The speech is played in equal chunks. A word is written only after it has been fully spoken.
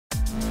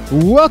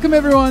Welcome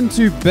everyone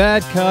to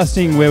Bad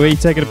Casting, where we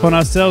take it upon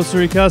ourselves to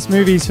recast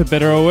movies for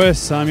better or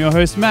worse. I'm your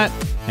host Matt,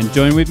 and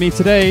joined with me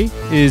today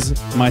is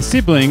my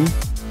sibling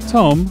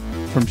Tom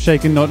from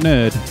Shaken Not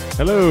Nerd.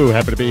 Hello,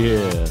 happy to be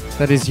here.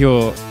 That is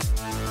your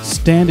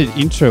standard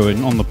intro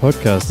on the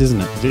podcast,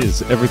 isn't it? It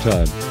is, every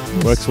time.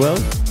 Works well.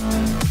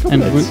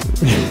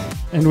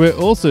 And we're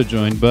also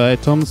joined by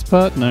Tom's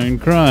partner in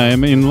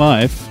crime in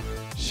life,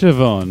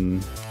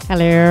 Siobhan.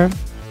 Hello.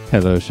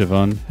 Hello,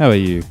 Siobhan. How are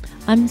you?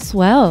 I'm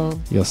swell.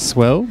 You're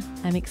swell?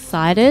 I'm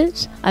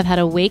excited. I've had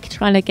a week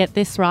trying to get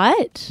this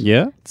right.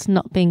 Yeah? It's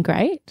not been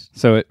great.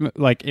 So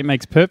it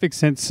makes perfect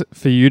sense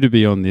for you to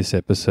be on this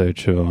episode,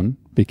 Siobhan,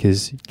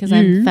 because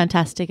I'm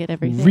fantastic at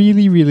everything.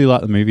 Really, really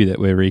like the movie that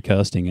we're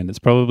recasting, and it's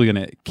probably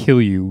going to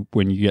kill you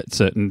when you get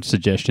certain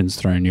suggestions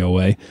thrown your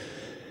way.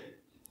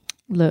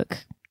 Look,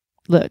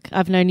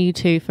 I've known you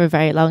two for a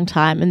very long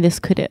time, and this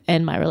could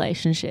end my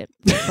relationship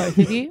with both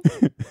of you.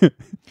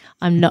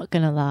 I'm not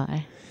going to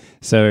lie.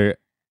 So,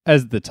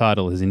 as the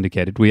title has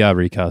indicated, we are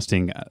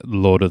recasting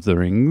Lord of the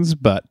Rings,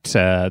 but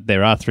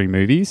there are 3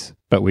 movies,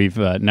 but we've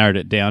narrowed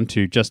it down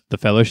to just The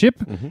Fellowship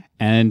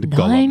and 9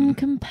 Gollum.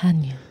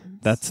 companions.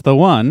 That's the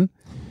one.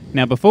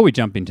 Now, before we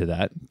jump into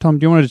that, Tom,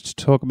 do you want to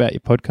talk about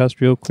your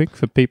podcast real quick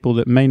for people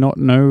that may not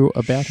know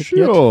about it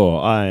yet? Sure.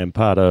 I am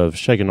part of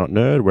Shaken Not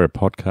Nerd. We're a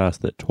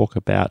podcast that talk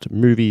about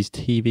movies,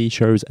 TV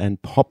shows,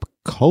 and pop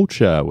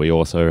culture. We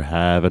also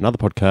have another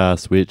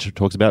podcast which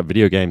talks about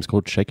video games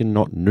called Shaken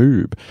Not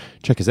Noob.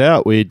 Check us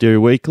out. We do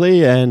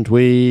weekly, and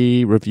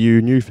we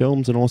review new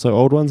films and also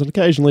old ones, and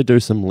occasionally do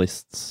some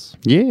lists.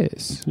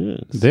 Yes.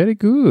 Very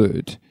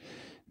good.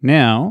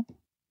 Now,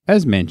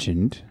 as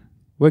mentioned,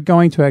 we're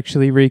going to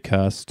actually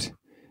recast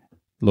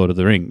Lord of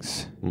the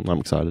Rings. I'm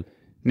excited.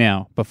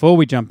 Now, before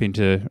we jump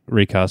into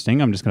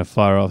recasting, I'm just going to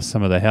fire off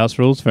some of the house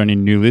rules for any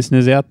new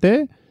listeners out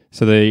there.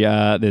 So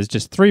there's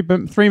just three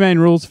main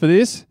rules for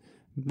this.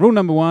 Rule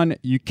number 1,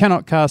 you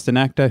cannot cast an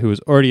actor who is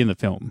already in the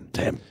film.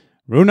 Damn.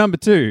 Rule number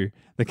 2,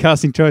 the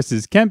casting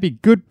choices can be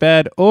good,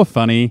 bad, or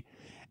funny.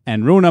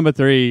 And rule number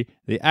 3,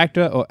 the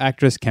actor or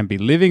actress can be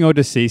living or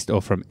deceased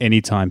or from any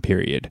time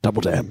period.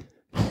 Double damn.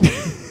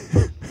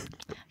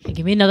 Okay,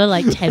 give me another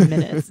 10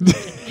 minutes.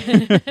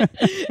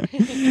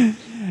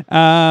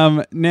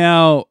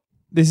 Now,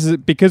 this is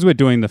because we're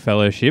doing The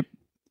Fellowship.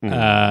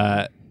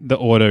 The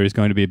order is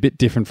going to be a bit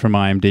different from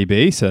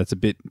IMDb, so it's a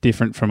bit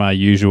different from our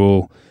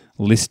usual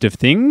list of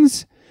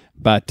things.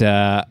 But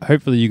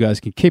hopefully you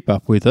guys can keep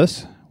up with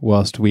us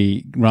whilst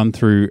we run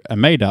through a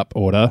made-up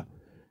order.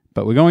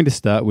 But we're going to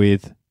start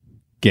with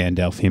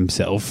Gandalf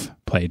himself,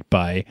 played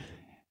by...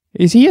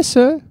 Is he a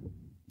Sir?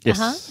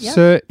 Yes. Yep.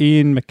 Sir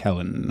Ian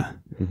McKellen,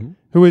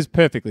 who is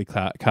perfectly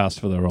cast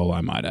for the role,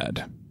 I might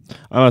add.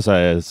 I must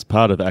say, as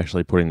part of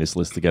actually putting this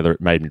list together, it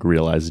made me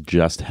realise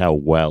just how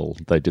well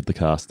they did the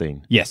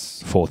casting.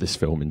 Yes. For this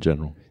film in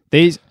general.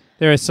 There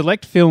are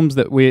select films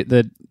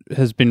that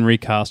has been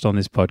recast on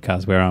this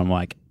podcast where I'm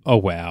like, oh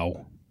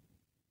wow,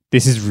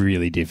 this is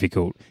really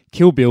difficult.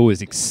 Kill Bill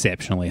was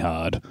exceptionally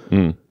hard.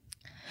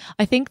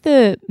 I think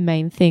the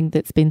main thing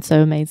that's been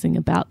so amazing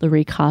about the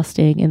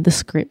recasting and the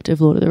script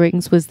of Lord of the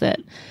Rings was that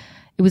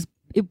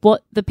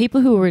what the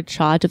people who were in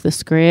charge of the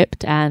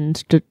script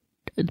and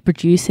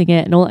producing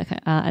it and all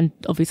that, and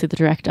obviously the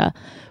director,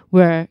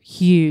 were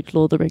huge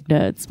Lord of the Rings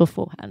nerds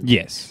beforehand.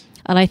 Yes.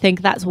 And I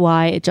think that's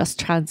why it just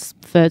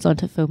transfers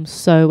onto film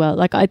so well.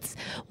 It's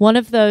one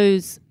of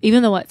those,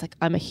 even though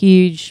I'm a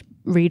huge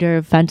reader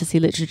of fantasy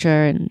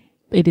literature and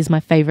it is one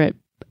of my favorite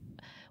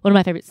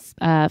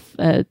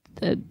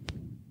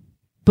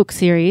book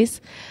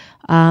series.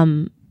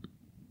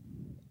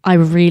 I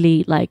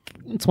really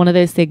it's one of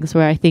those things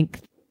where I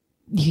think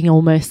you can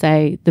almost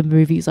say the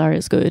movies are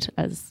as good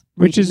as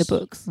reading the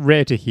books.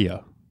 Rare to hear.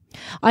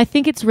 I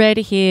think it's rare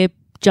to hear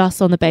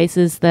just on the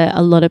basis that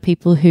a lot of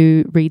people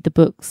who read the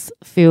books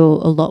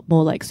feel a lot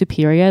more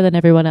superior than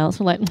everyone else.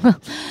 We're well,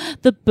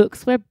 the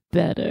books were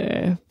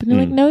better. But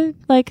you're no,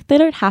 they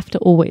don't have to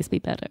always be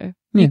better.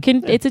 Yeah.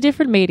 It's a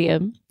different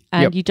medium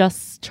and you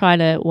just try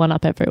to one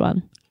up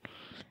everyone.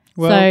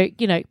 Well,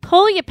 so,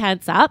 pull your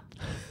pants up,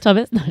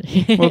 Thomas.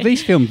 Well,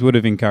 these films would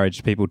have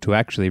encouraged people to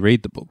actually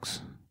read the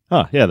books.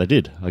 Oh, yeah, they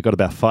did. I got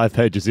about 5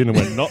 pages in and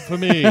went, not for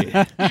me.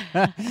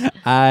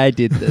 I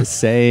did the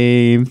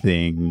same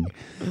thing.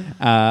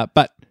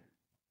 But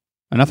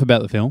enough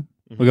about the film.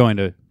 We're going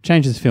to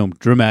change this film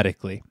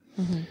dramatically.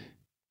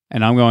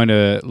 And I'm going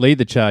to lead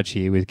the charge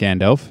here with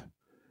Gandalf.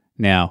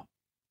 Now,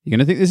 you're going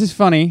to think this is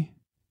funny,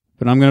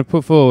 but I'm going to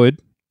put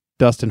forward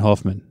Dustin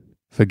Hoffman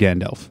for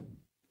Gandalf.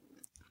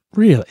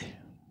 Really?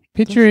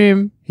 Picture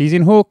him. He's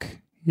in Hook.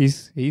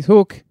 He's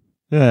Hook.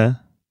 Yeah.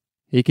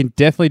 He can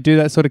definitely do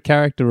that sort of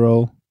character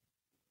role.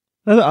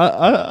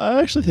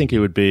 I actually think it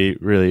would be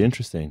really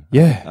interesting.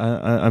 Yeah.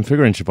 I'm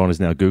figuring Siobhan is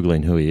now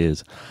Googling who he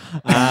is.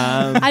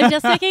 I'm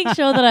just making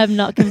sure that I'm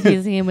not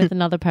confusing him with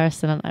another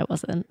person, and I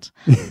wasn't.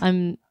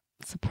 I'm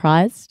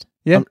surprised.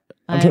 Yeah.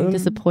 I'm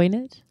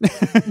disappointed.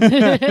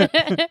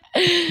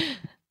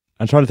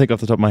 I'm trying to think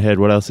off the top of my head,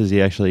 what else is he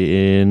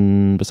actually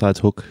in besides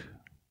Hook?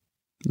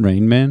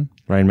 Rain Man.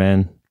 Rain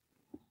Man.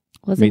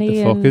 Wasn't Meet he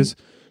the Fockers.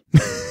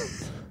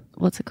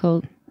 What's it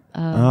called?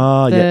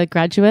 yeah.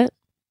 Graduate.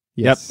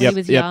 Yes. When he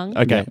was young.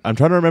 Okay, Yep. I'm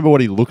trying to remember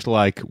what he looked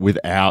like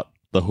without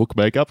the Hook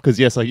makeup. Because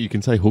yes, like you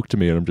can say Hook to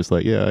me, and I'm just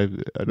like, yeah,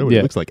 I know what he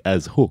Yeah. looks like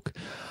as Hook.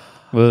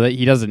 Well,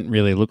 he doesn't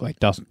really look like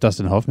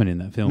Dustin Hoffman in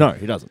that film. No,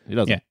 he doesn't. He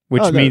doesn't. Yeah,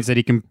 which means that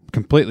he can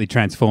completely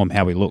transform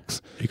how he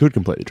looks. He could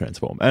completely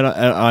transform, and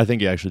I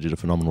think he actually did a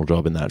phenomenal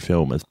job in that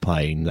film as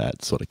playing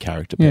that sort of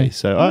character Yeah. piece.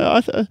 So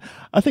I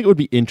think it would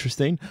be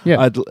interesting.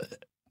 Yeah.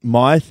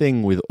 My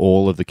thing with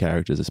all of the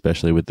characters,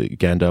 especially with with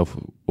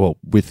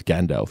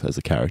Gandalf as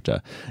a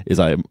character, is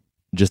I'm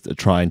just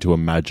trying to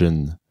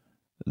imagine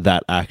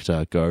that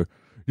actor go,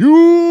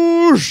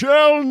 "You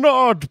shall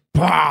not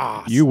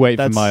pass." You wait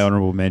That's for my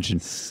honourable mention.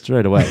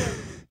 straight away.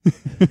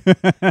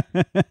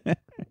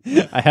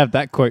 I have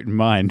that quote in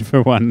mind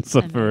for for a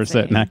Amazing.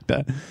 certain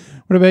actor.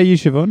 What about you,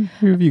 Siobhan?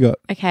 Who have you got?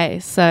 Okay,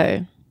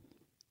 so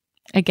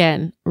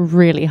again,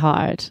 really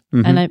hard.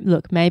 Mhm.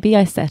 And maybe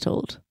I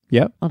settled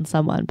Yep. on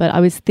someone, but I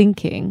was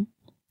thinking,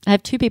 I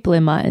have two people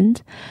in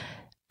mind.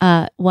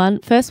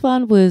 First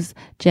one was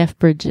Jeff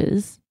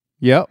Bridges.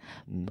 Yep.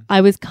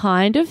 I was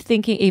kind of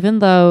thinking, even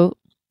though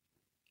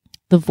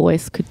the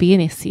voice could be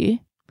an issue,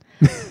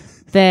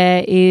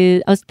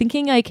 I was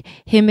thinking like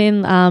him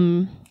in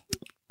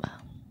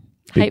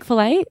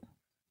Hateful Eight.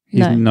 He's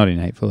No. not in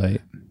Hateful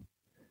Eight.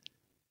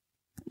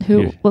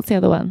 Who? Yeah. What's the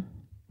other one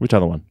Which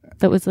other one?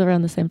 that was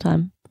around the same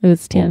time? It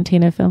was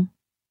Tarantino film.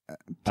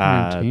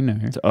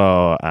 Tarantino.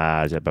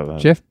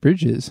 Jeff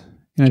Bridges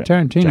in a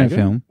Tarantino Django?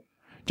 film.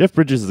 Jeff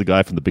Bridges is the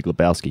guy from The Big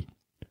Lebowski.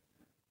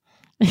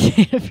 I'm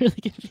really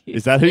confused.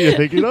 Is that who you're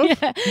thinking of?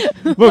 Yeah.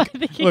 Look, I'm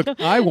thinking of-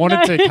 I wanted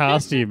No. to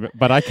cast him,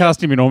 but I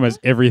cast him in almost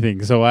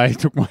everything. So I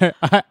took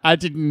I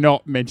did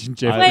not mention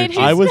Jeff Wait,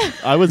 Bridges.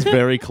 I was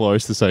very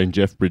close to saying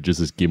Jeff Bridges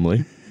as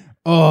Gimli.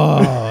 Oh,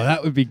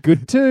 that would be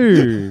good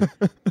too.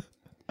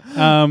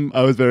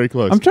 I was very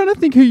close. I'm trying to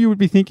think who you would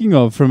be thinking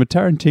of from a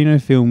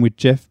Tarantino film with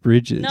Jeff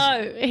Bridges.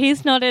 No,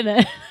 he's not in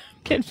it.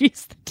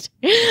 Confused.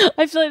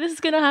 I feel like this is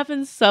going to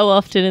happen so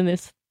often in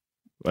this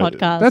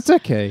podcast. That's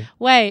okay.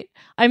 Wait,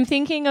 I'm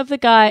thinking of the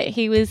guy.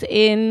 He was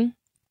in.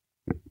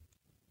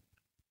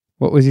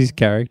 What was his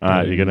character?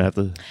 You're going to have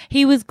to...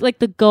 He was like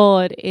the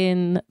god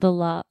in the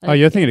last. Oh,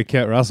 you're thinking of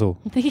Kurt Russell.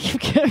 I'm thinking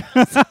of Kurt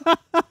Russell.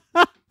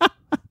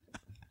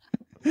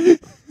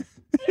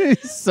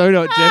 It's so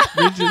not Jeff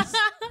Bridges.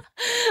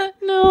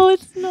 No,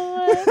 it's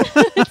not.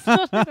 It's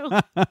not at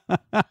all.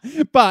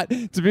 But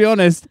to be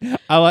honest,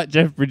 I like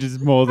Jeff Bridges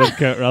more than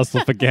Kurt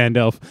Russell for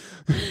Gandalf.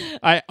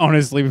 I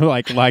honestly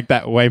like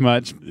that way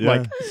much,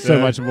 so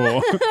much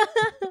more.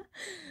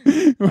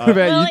 What about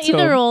Well, you, Tom?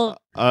 either or.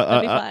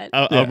 That'd be fine.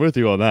 I'm with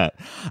you on that.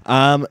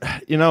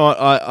 You know,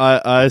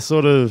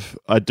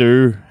 I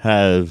do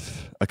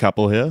have a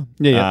couple here.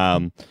 Yeah.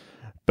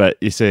 But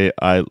you see,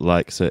 I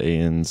like Sir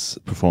Ian's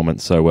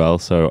performance so well,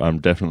 so I'm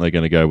definitely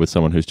going to go with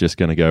someone who's just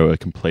going to go a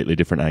completely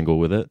different angle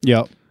with it.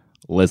 Yep.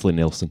 Leslie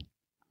Nielsen.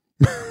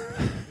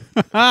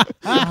 Oh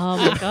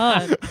my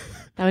god,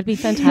 that would be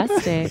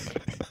fantastic.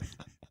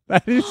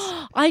 That is.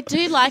 I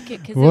do like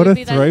it because What it would a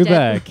be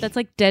throwback. That's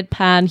like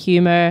deadpan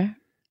humor.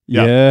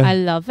 Yeah. I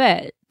love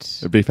it.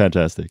 It'd be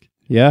fantastic.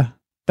 Yeah.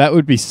 That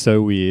would be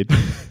so weird.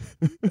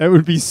 That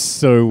would be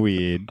so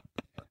weird.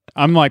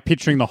 I'm like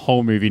picturing the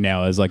whole movie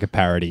now as like a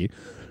parody.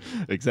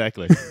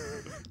 Exactly.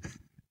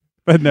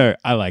 But no,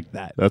 I like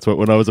that. That's what,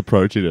 when I was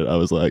approaching it, I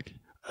was like,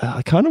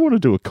 I kind of want to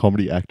do a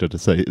comedy actor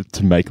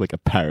to make like a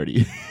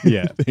parody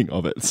Yeah. thing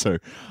of it. So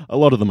a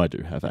lot of them I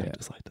do have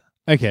actors like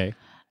that. Okay.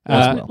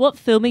 As well. What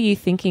film are you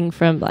thinking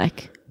from,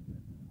 like,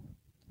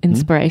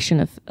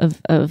 inspiration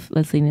of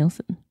Leslie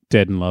Nielsen?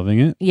 Dead and Loving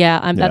It.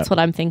 Yeah, that's what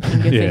I'm thinking.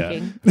 You're Yeah.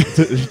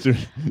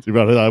 thinking.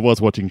 I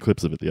was watching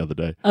clips of it the other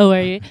day. Oh,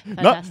 are you?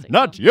 Fantastic.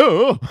 Not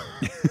you.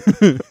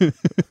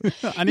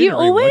 I need You to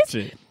always- rewatch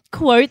it.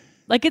 Quote,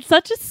 like, it's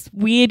such a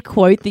weird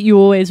quote that you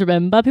always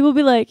remember. People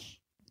be like,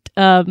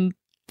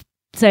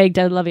 saying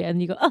 "Don't love you," and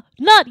you go, "Oh,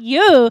 not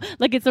you!"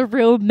 Like it's a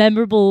real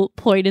memorable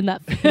point in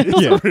that film.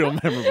 It's a real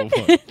memorable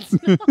point. It's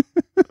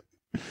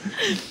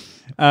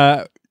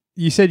not.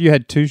 You said you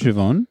had two,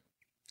 Siobhan.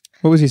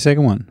 What was your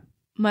second one?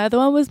 My other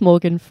one was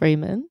Morgan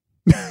Freeman.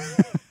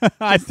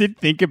 I did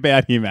think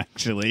about him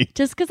actually.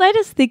 Just because I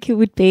just think it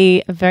would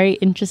be a very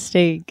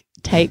interesting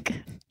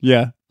take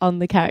Yeah. on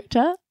the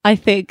character. I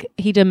think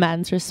he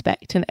demands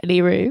respect in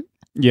any room.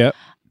 Yeah.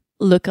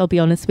 Look, I'll be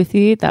honest with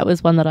you. That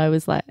was one that I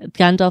was like,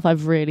 Gandalf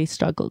I've really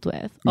struggled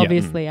with. Yeah.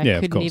 Obviously, I Yeah,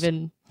 of couldn't course.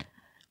 even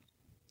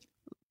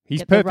He's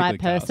get the perfectly right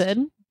cast.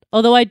 person.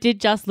 Although I did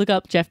just look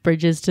up Jeff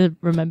Bridges to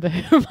remind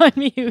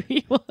me who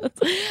he was.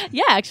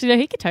 Yeah, actually, no,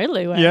 he could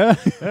totally work. Yeah.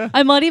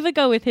 I might even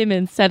go with him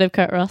instead of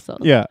Kurt Russell.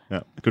 Yeah.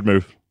 Yeah, good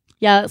move.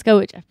 Yeah, let's go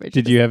with Jeff Bridges.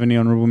 Did you have any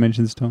honourable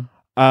mentions, Tom?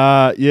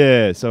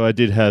 Yeah, so I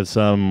did have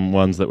some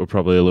ones that were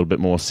probably a little bit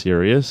more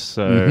serious.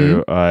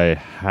 So I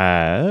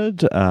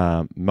had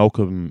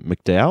Malcolm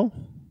McDowell.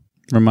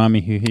 Remind me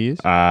who he is.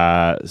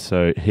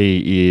 So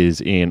he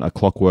is in A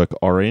Clockwork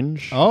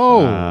Orange.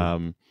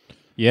 Oh.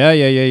 Yeah.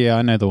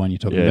 I know the one you're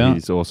talking yeah, about.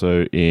 he's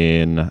also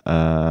in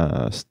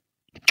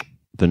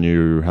The the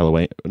new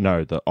Halloween.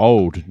 No, the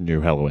old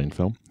new Halloween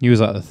film. He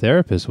was like the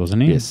therapist,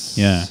 wasn't he? Yes,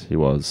 Yeah. he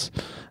was.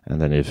 And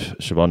then if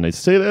Siobhan needs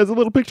to see, there's a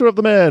little picture of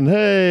the man.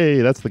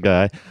 Hey, that's the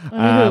guy. I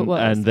know who it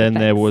was, and then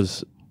there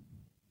was.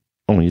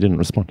 Oh, you didn't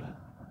respond.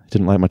 You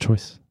didn't like my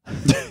choice.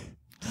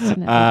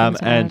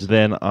 And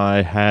then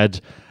I had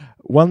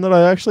one that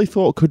I actually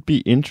thought could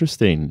be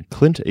interesting.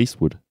 Clint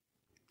Eastwood.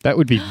 That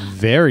would be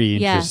very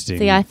interesting. Yeah.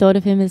 See, I thought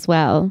of him as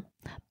well,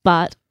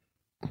 but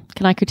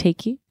can I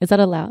critique you? Is that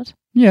allowed?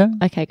 Yeah.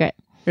 Okay, great.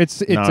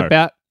 It's No.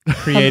 about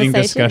creating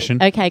Conversation?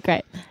 discussion. Okay,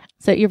 great.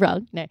 So you're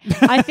wrong. No,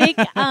 I think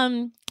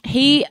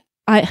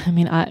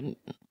I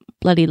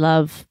bloody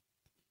love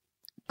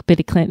a bit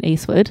of Clint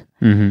Eastwood.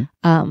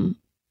 Mm-hmm.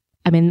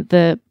 I mean,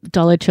 the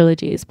Dollar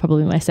Trilogy is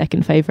probably my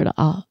second favorite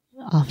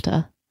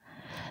after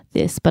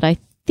this, but I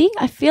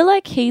feel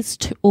like he's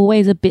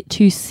always a bit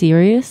too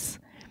serious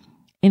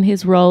in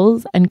his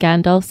roles, and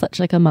Gandalf's such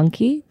like a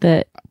monkey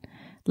that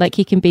like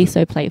he can be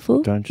so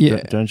playful. Don't you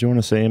want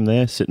to see him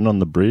there sitting on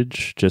the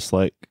bridge, just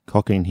like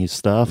cocking his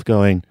staff,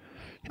 going,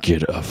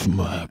 "Get off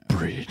my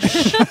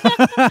bridge."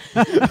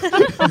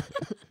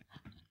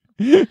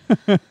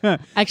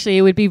 Actually,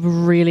 it would be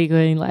really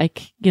good.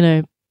 Like, you know,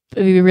 it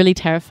would be really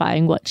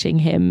terrifying watching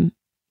him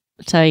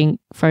telling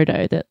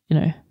Frodo that, you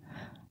know,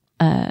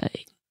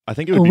 I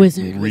think it a would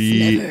wizard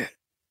be was never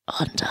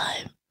on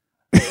time.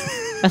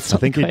 That's I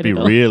not think the it'd be quote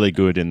at all. really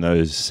good in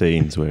those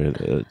scenes where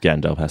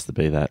Gandalf has to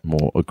be that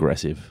more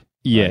aggressive.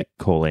 Yeah. Like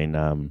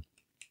calling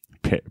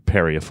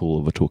Perry a fool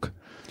of a took.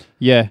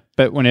 Yeah,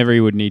 but whenever he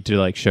would need to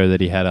like show that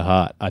he had a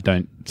heart, I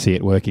don't see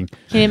it working.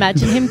 Can you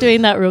imagine him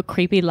doing that real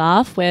creepy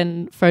laugh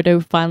when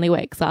Frodo finally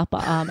wakes up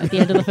at the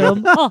end of the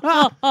film?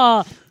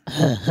 Oh.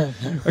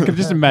 I can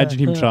just imagine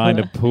him trying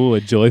to pull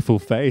a joyful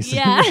face.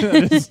 Yeah.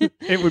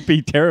 It would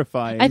be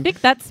terrifying. I think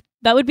that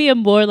would be a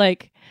more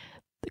like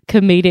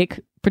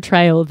comedic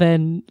portrayal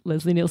than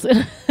Leslie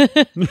Nielsen.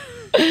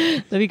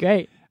 That'd be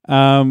great.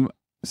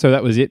 So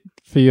that was it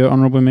for your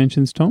honourable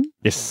mentions, Tom?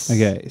 Yes.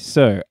 Okay,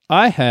 so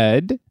I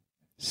had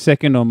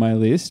second on my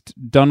list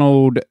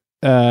Donald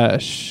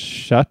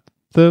Sutherland,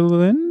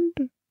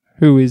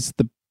 who is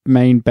the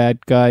main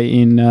bad guy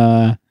in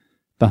The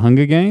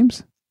Hunger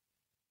Games.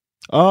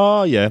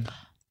 Oh, yeah.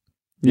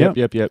 Yep.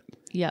 Yep.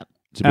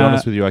 To be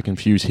honest with you, I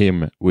confuse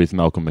him with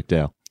Malcolm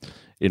McDowell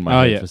in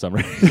my head for some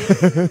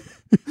reason.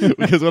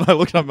 Because when I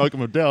looked up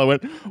Malcolm McDowell, I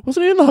went,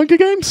 wasn't he in The Hunger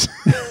Games?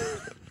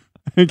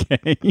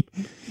 Okay.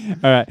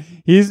 All right.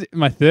 Here's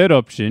my third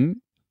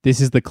option.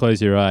 This is the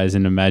close your eyes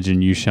and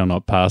imagine you shall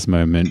not pass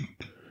moment.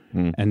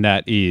 And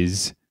that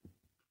is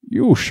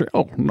you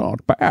shall not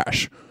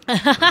pass.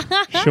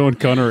 Sean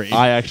Connery.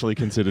 I actually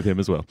considered him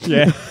as well.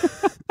 Yeah.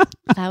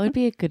 That would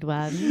be a good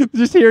one.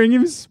 Just hearing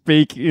him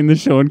speak in the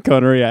Sean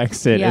Connery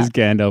accent Yeah. as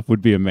Gandalf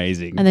would be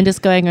amazing. And then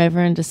just going over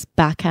and just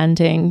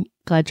backhanding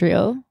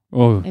Galadriel.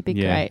 Oh, It'd be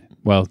yeah. great.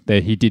 Well,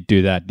 he did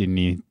do that, didn't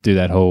he? Do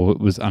that whole, it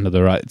was under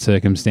the right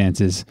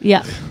circumstances.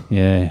 Yeah.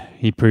 Yeah,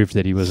 he proved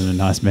that he wasn't a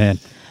nice man.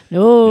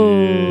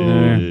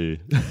 No. Yeah.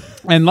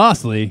 And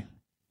lastly,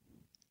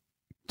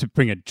 to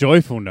bring a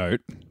joyful note,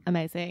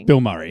 Amazing.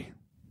 Bill Murray.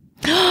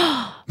 It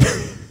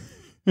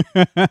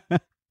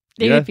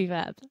Yeah. would be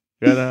fab.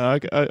 Yeah, no,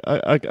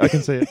 I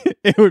can see it.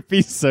 It would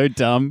be so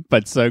dumb,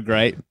 but so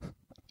great.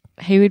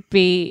 He would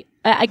be.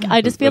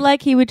 I just feel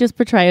like he would just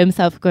portray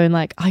himself going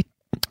like, I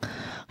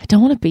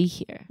don't want to be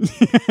here,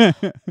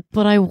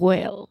 but I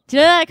will. Do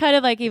you know that kind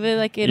of like even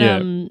like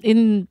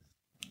in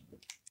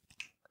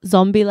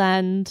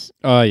Zombieland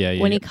Oh, yeah.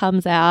 when he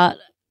comes out,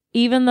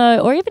 even though,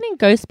 or even in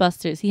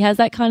Ghostbusters, he has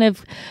that kind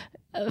of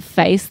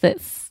face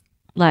that's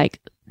like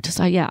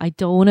just I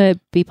don't want to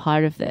be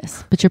part of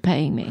this, but you're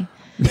paying me,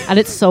 and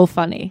it's so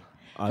funny.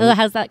 So it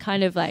has that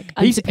kind of like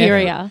I'm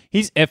superior.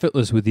 He's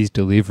effortless with his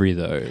delivery,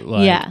 though.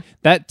 Like, Yeah.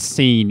 that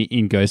scene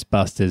in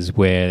Ghostbusters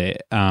where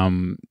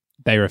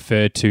they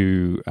refer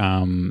to,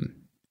 I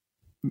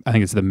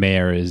think it's the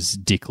mayor as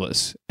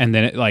dickless, and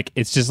then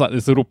it's just like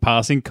this little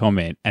passing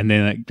comment, and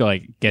then it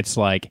like gets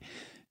like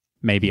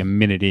maybe a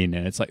minute in,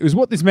 and it's like, is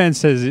what this man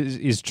says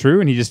is true,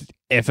 and he just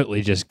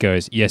effortlessly just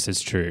goes, yes,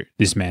 it's true.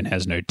 This man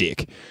has no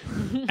dick,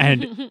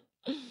 and.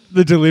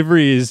 The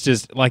delivery is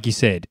just, like you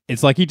said,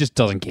 it's like he just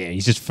doesn't care.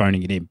 He's just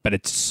phoning it in, but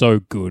it's so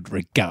good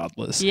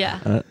regardless.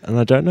 Yeah. And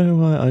I don't know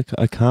why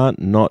I can't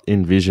not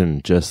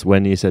envision just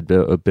when you said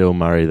Bill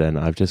Murray, then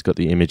I've just got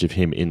the image of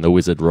him in the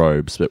wizard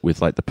robes, but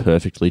with like the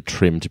perfectly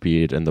trimmed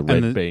beard and the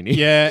red beanie.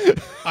 Yeah.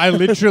 I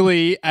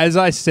literally, as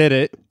I said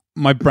it,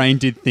 my brain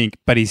did think,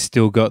 but he's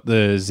still got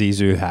the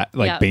Zizou hat,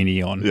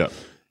 beanie on. Yeah.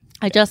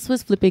 I just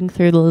was flipping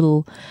through the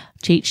little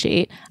cheat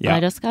sheet, and I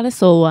just kind of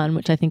saw one,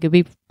 which I think would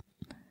be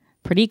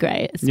pretty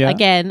great. Yeah.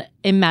 Again,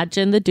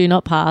 imagine the do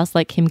not pass,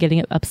 like him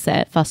getting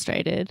upset,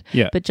 frustrated.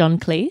 Yeah. But John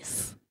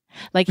Cleese,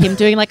 like him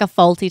doing like a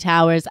Faulty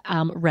Towers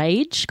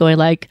rage, going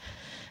like,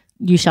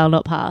 you shall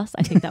not pass.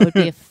 I think that would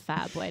be a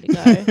fab way to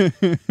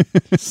go.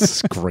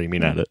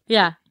 Screaming at it.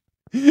 Yeah.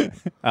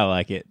 I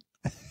like it.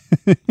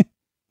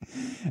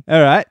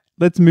 All right.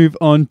 Let's move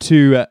on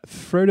to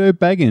Frodo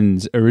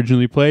Baggins,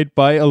 originally played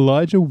by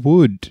Elijah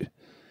Wood.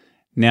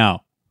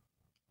 Now,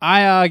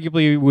 I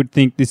arguably would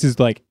think this is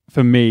like,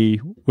 for me,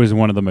 was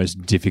one of the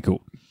most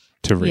difficult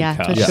to recast.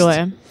 Yeah, for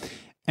sure.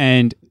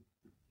 And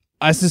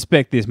I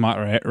suspect this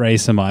might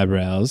raise some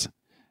eyebrows,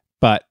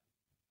 but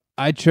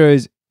I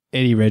chose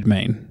Eddie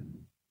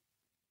Redmayne,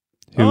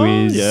 who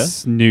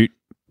is Newt,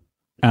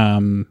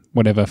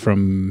 whatever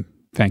from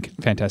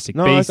Fantastic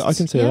Beasts. I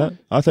can see that.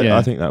 I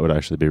think that would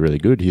actually be really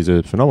good. He's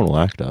a phenomenal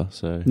actor,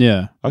 so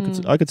yeah, I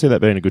could see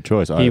that being a good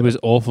choice. He was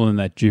awful in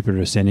that Jupiter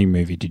Ascending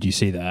movie. Did you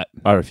see that?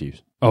 I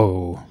refuse.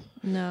 Oh,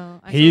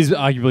 no. He's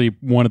arguably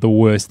one of the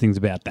worst things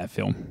about that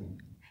film.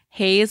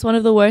 He is one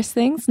of the worst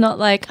things. Not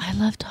like I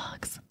love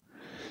dogs.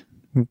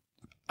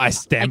 I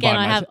stand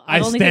Again,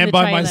 I stand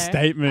by my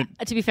statement.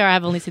 To be fair,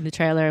 I've only seen the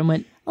trailer and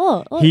went,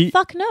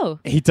 fuck no.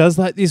 He does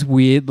like this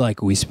weird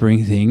like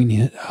whispering thing. And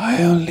he's like,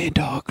 I only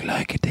talk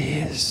like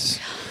this.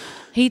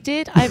 He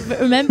did. I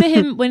remember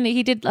him when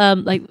he did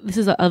like this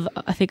is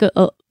I think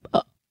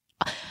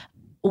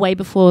way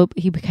before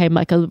he became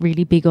like a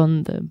really big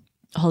on the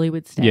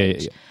Hollywood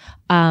stage.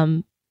 Yeah.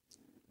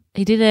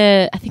 He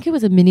did I think it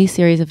was a mini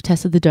series of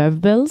Tess of the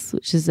D'Urbervilles,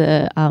 which is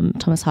a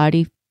Thomas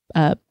Hardy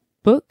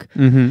book.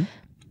 Mm-hmm.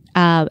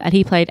 And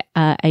he played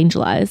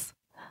Angel Eyes.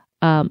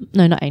 No,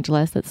 not Angel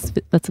Eyes. That's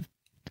a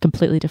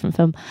completely different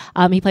film.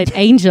 He played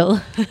Angel,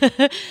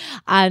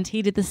 and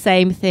he did the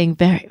same thing.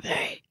 Very,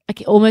 very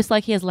like almost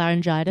like he has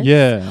laryngitis.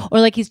 Yeah, or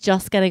like he's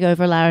just getting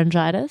over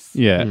laryngitis.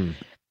 Yeah,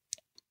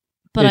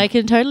 but I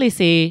can totally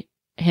see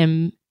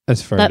him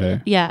as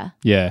Frodo. Yeah.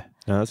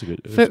 No, that's a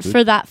good.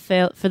 For that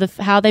film, for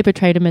how they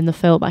portrayed him in the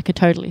film, I could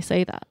totally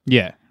see that.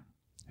 Yeah.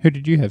 Who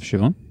did you have,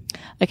 Siobhan?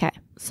 Okay,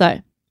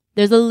 so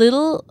there's a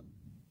little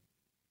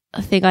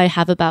thing I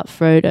have about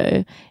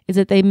Frodo is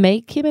that they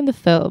make him in the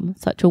film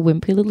such a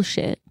wimpy little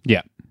shit.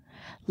 Yeah.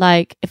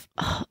 Like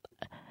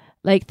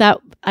like that.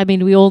 I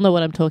mean, we all know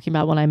what I'm talking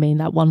about when I mean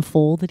that one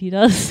fall that he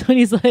does when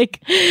he's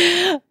like,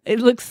 it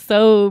looks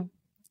so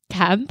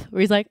camp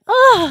where he's like,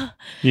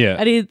 yeah,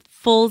 and he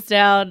falls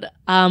down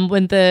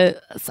when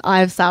the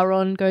Eye of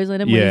Sauron goes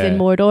on him when he's in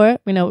Mordor.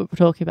 We know what we're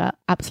talking about.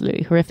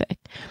 Absolutely horrific.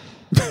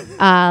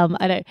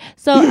 I know.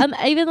 So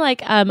even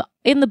like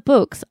in the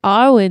books,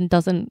 Arwen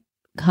doesn't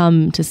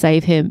come to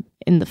save him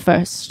in the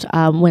first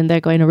when they're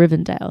going to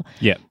Rivendell.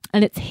 Yeah.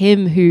 And it's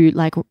him who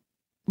like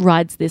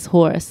rides this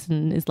horse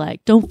and is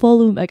like, don't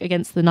follow him, like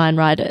against the 9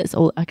 riders.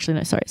 Or actually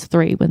no, sorry, it's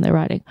 3 when they're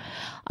riding.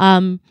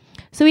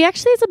 So he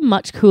actually is a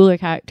much cooler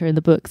character in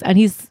the books, and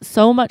he's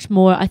so much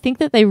more. I think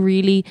that they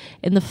really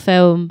in the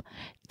film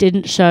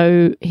didn't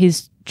show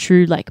his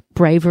true like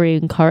bravery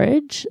and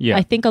courage. Yeah.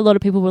 I think a lot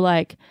of people were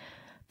like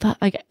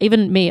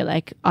even me,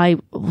 like I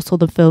saw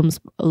the films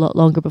a lot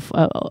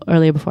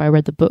earlier before I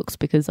read the books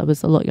because I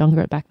was a lot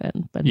younger back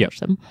then when I watched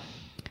them.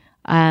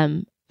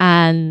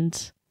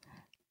 And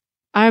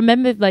I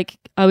remember like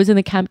I was in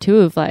the camp too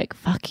of like,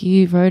 fuck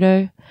you,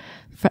 Frodo.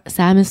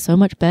 Sam is so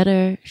much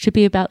better. Should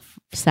be about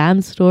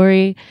Sam's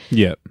story.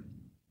 Yeah.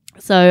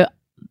 So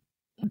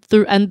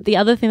and the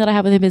other thing that I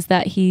have with him is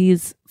that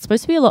he's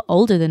supposed to be a lot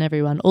older than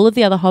everyone. All of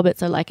the other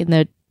hobbits are like in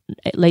their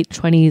late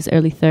 20s,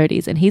 early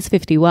 30s, and he's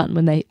 51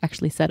 when they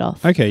actually set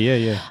off. Okay,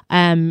 yeah.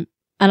 And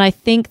I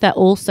think that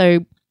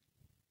also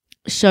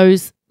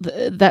shows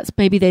that's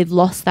maybe they've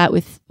lost that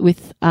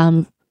with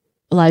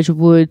Elijah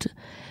Wood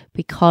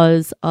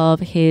because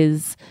of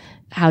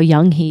how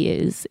young he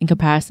is in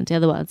comparison to the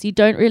other ones. You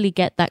don't really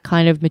get that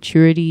kind of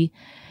maturity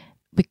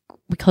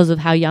because of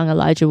how young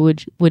Elijah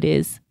Wood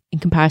is in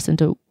comparison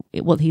to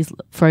what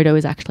Frodo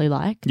is actually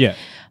like. Yeah.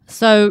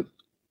 So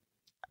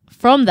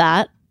from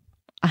that,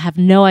 I have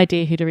no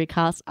idea who to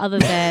recast other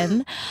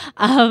than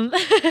I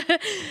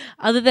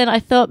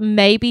thought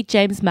maybe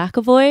James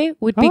McAvoy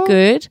would be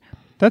good.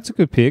 That's a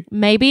good pick.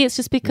 Maybe it's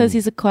just because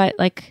he's quite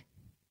like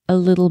a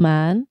little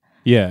man.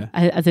 Yeah.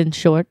 As in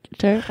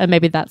shorter. And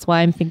maybe that's why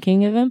I'm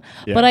thinking of him.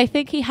 Yeah. But I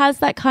think he has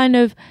that kind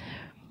of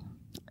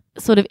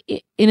sort of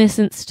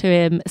innocence to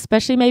him,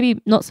 especially maybe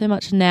not so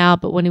much now,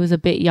 but when he was a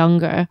bit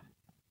younger,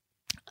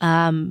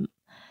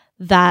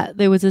 that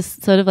there was a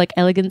sort of like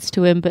elegance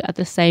to him, but at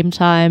the same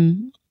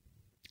time,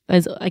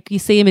 as like you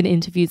see him in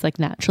interviews, like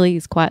naturally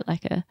he's quite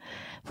like a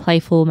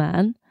playful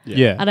man.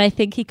 Yeah. And I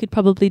think he could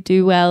probably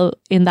do well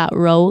in that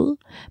role,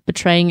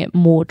 portraying it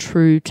more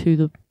true to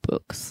the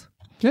books.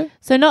 Yeah.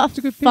 So not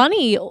a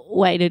funny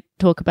way to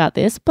talk about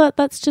this, but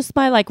that's just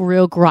my like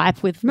real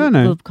gripe with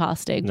the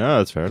casting. No,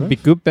 that's fair enough. Be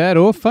good, bad,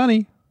 or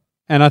funny.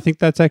 And I think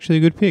that's actually a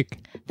good pick.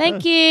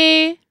 Thank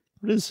you.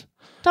 It is.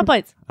 Top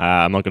points.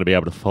 I'm not going to be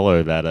able to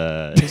follow that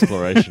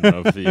exploration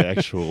of the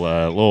actual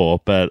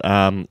lore, but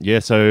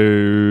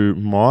so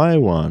my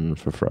one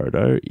for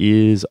Frodo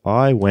is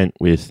I went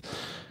with.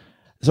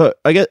 So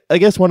I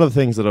guess one of the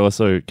things that I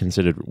also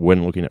considered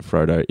when looking at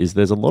Frodo is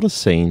there's a lot of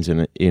scenes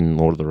in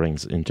Lord of the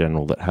Rings in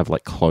general that have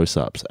like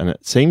close-ups, and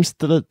it seems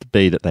to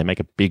be that they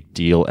make a big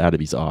deal out of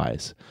his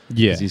eyes.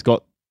 Yeah, he's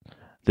got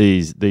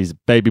these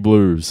baby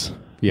blues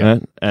Yeah.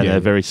 right? And they're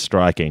very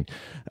striking.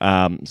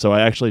 So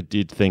I actually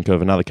did think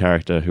of another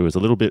character who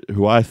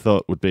I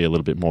thought would be a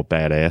little bit more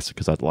badass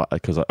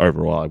because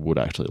overall I would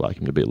actually like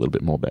him to be a little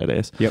bit more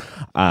badass. Yep.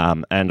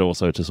 And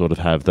also to sort of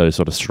have those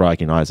sort of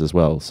striking eyes as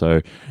well.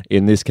 So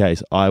in this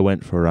case, I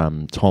went for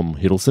Tom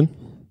Hiddleston.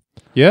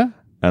 Yeah.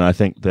 And I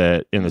think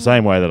that in the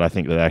same way that I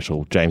think that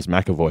actual James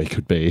McAvoy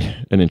could be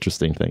an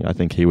interesting thing, I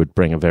think he would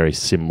bring a very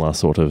similar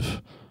sort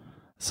of,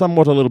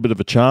 somewhat a little bit of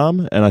a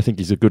charm. And I think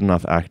he's a good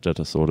enough actor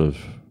to sort of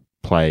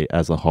play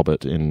as a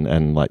hobbit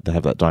and like to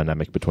have that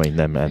dynamic between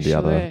them and the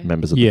other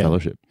members of the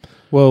Fellowship.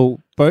 Well,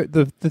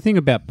 the thing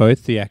about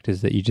both the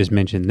actors that you just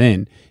mentioned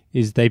then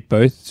is they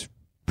both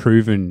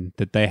proven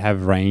that they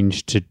have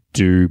range to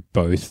do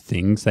both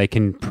things. They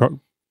can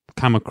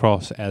come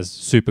across as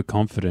super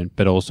confident,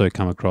 but also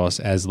come across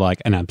as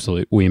like an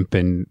absolute wimp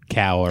and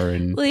cower.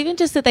 And well, even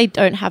just that they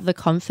don't have the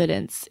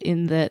confidence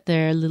in that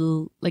they're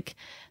little, like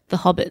the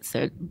hobbits,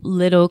 they're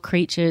little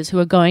creatures who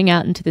are going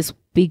out into this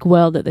big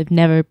world that they've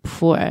never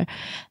before.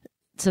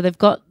 So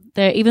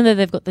even though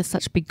they've got this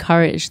such big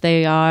courage,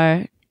 they've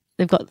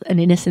got an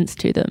innocence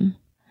to them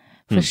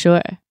for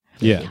sure.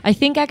 Yeah. I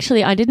think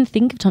actually, I didn't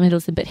think of Tom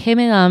Hiddleston, but him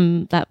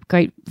in that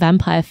great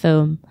vampire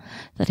film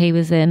that he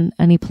was in,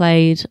 and he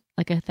played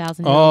like 1,000-year-old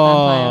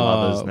vampire.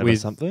 Lovers Never with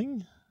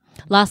Something?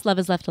 Last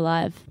Lovers Left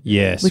Alive.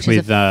 Yes, which with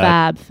is a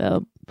fab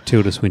film.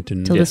 Tilda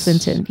Swinton. Tilda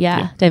Swinton,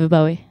 yeah. David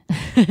Bowie.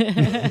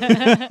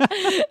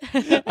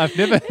 I've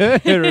never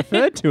heard her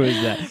referred to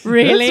as that.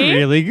 Really? That's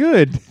really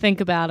good.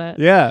 Think about it.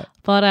 Yeah.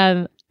 But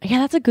yeah,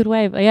 that's a good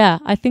way. But yeah,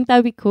 I think that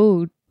would be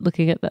cool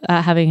looking at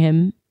having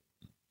him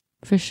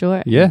for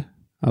sure. Yeah,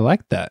 I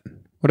like that.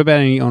 What about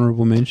any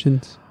honourable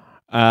mentions?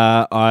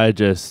 I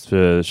just, for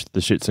the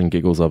shits and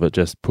giggles of it,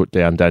 just put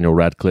down Daniel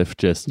Radcliffe.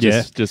 Just why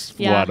not?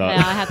 Yeah,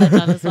 I had that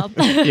done as well.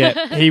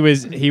 Yeah, he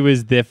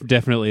was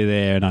definitely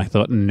there, and I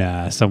thought,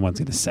 nah, someone's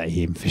going to say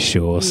him for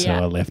sure, so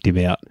I left him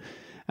out.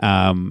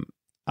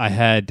 I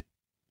had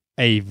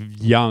a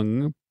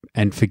young,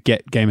 and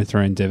forget Game of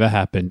Thrones ever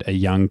happened, a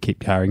young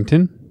Kit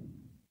Harington.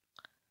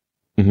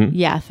 Mm-hmm.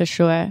 Yeah, for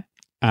sure.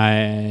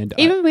 And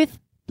even with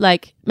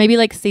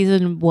maybe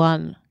season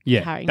 1.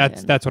 Yeah,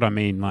 Harington. that's what I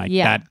mean. Like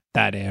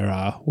that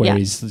era where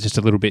he's just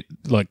a little bit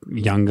like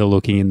younger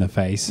looking in the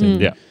face.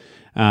 And,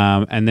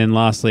 and then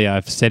lastly,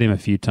 I've said him a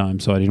few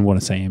times, so I didn't want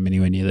to say him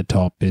anywhere near the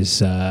top.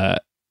 Is a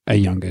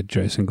younger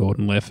Joseph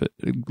Gordon-Levitt.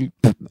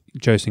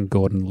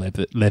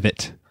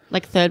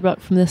 Like Third Rock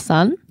from the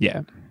Sun.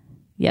 Yeah,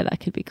 yeah, that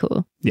could be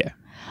cool. Yeah,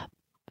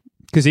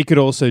 because he could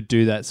also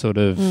do that sort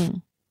of,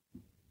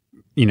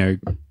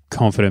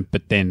 confident,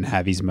 but then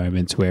have his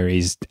moments where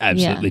he's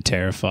absolutely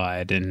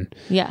terrified and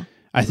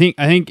I think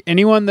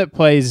anyone that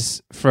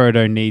plays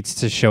Frodo needs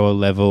to show a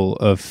level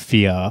of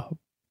fear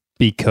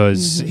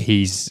because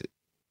he's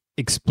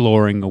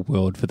exploring a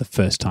world for the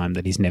first time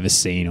that he's never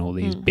seen, all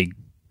these big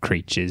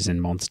creatures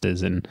and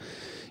monsters and,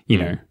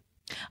 know.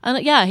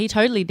 And he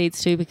totally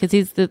needs to, because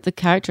he's the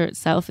character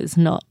itself is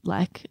not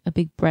like a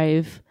big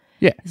brave.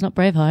 Yeah. He's not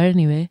Braveheart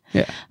anyway.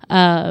 Yeah.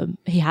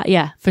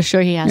 For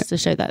sure he has to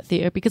show that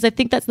fear, because I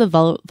think that's the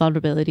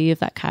vulnerability of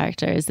that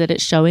character, is that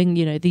it's showing,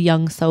 the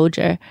young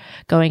soldier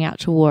going out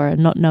to war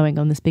and not knowing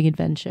on this big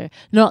adventure.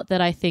 Not that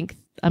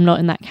I'm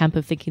not in that camp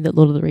of thinking that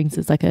Lord of the Rings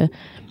is like a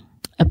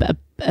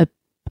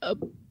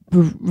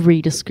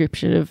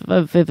redescription of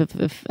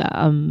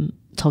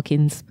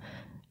Tolkien's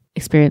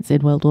experience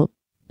in World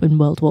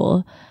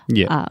War.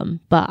 Yeah.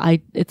 But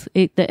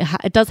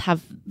it does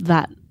have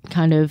that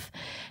kind of,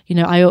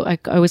 I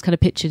always kind of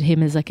pictured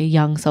him as like a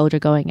young soldier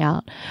going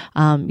out,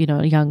 a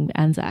young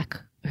Anzac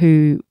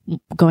who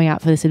going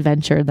out for this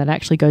adventure and then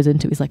actually goes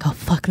into, he's like, oh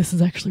fuck, this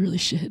is actually really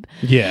shit.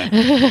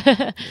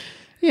 Yeah.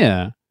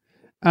 Yeah.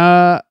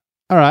 All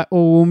right.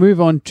 Well, we'll move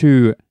on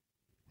to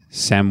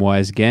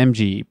Samwise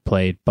Gamgee,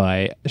 played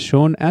by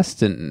Sean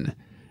Astin.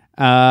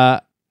 Now,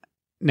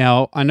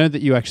 I know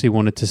that you actually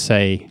wanted to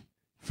say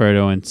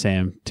Frodo and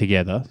Sam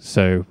together,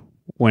 so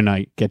when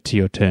I get to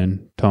your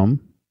turn,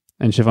 Tom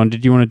and Siobhan,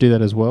 did you want to do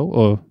that as well,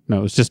 or no?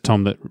 It was just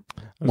Tom that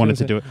wanted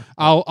to do it.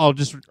 I'll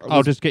just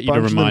get you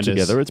to remind us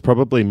together. It's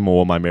probably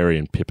more my Merry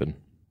and Pippin.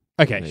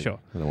 Okay, sure.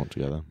 I don't want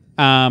together.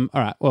 All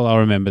right. Well, I'll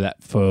remember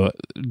that for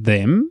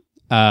them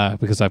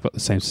because I've got the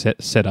same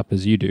setup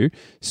as you do.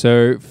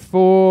 So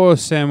for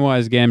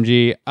Samwise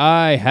Gamgee,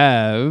 I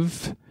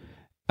have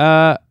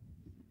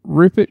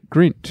Rupert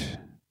Grint,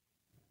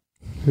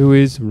 who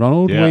is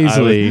Ronald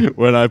Weasley.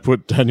 When I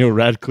put Daniel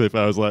Radcliffe,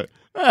 I was like,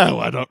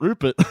 why not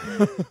Rupert?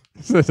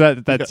 So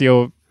that's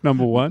your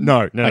number one?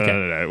 No.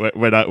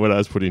 When I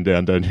was putting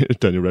down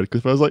Daniel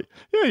Radcliffe, I was like,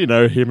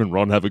 him and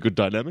Ron have a good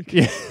dynamic.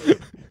 Yeah.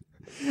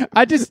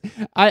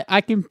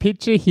 I can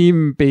picture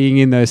him being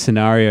in those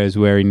scenarios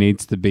where he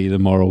needs to be the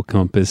moral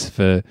compass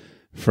for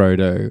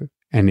Frodo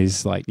and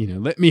is like,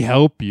 let me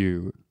help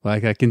you.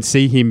 Like, I can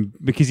see him,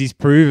 because he's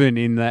proven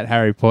in that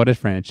Harry Potter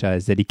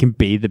franchise that he can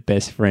be the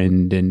best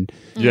friend and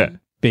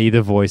be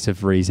the voice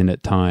of reason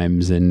at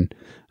times. And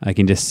I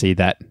can just see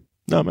that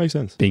No, it makes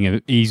sense. being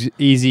an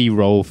easy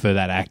role for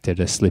that actor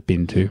to slip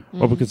into.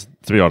 Well, because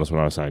to be honest, when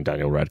I was saying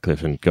Daniel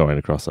Radcliffe and going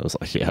across, I was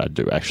like, yeah, I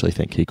do actually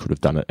think he could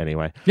have done it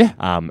anyway. Yeah.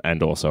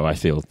 And also, I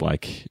feel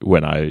like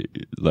when I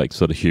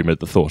sort of humoured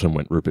the thought and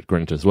went Rupert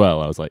Grint as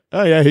well, I was like,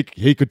 oh yeah,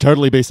 he could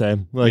totally be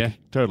Sam.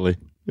 Totally,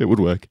 it would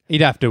work.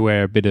 He'd have to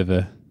wear a bit of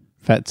a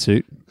fat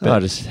suit.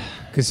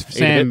 Because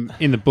Sam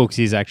in the books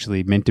is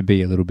actually meant to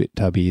be a little bit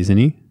tubby, isn't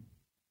he?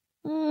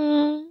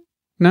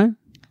 No.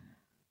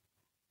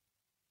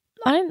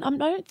 I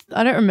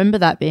don't remember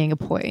that being a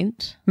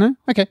point. No?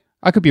 Okay.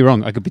 I could be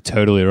wrong. I could be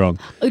totally wrong.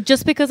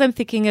 Just because I'm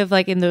thinking of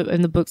in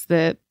the books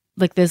that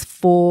there's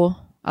one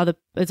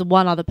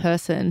other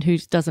person who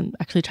doesn't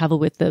actually travel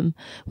with them,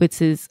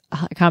 which is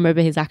I can't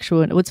remember his actual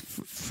name. It's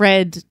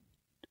Fred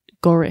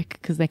Gorick,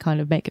 because they kind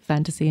of make it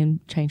fantasy and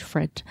change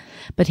Fred,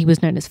 but he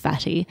was known as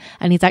Fatty,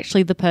 and he's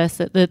actually the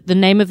person, the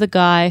name of the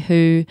guy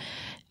who,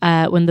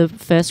 when the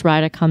first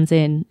rider comes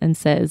in and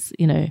says,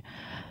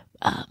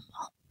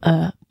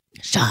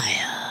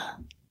 Shire.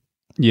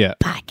 Yeah.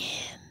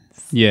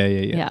 Baggins.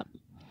 Yeah.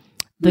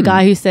 The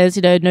guy who says,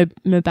 no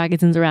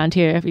Bagginsons around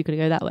here if you could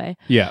go that way.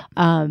 Yeah.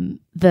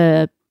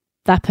 That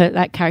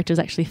character is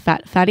actually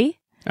Fatty.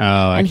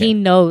 Oh, okay. And he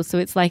knows, so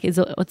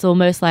it's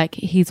almost like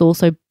he's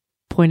also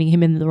pointing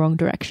him in the wrong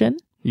direction.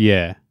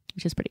 Yeah.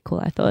 Which is pretty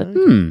cool, I thought.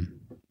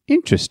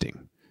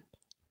 Interesting.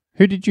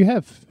 Who did you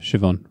have,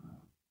 Siobhan,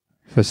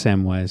 for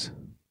Samwise?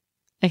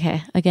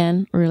 Okay,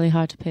 again, really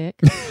hard to pick.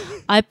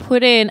 I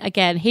put in,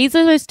 again, he's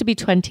supposed to be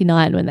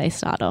 29 when they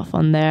start off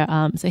on their,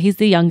 so he's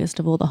the youngest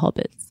of all the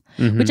hobbits,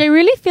 which I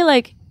really feel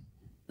like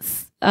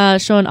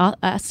Sean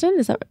Astin,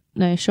 is that,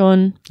 no,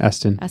 Sean?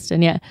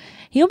 Astin, yeah.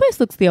 He almost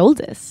looks the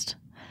oldest.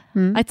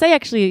 I'd say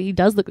actually he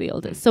does look the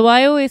oldest. So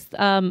I always,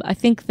 I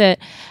think that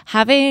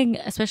having,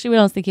 especially when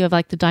I was thinking of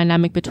the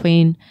dynamic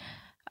between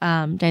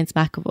James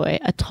McAvoy,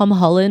 a Tom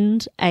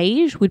Holland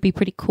age would be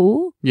pretty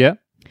cool. Yeah.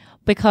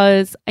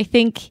 Because I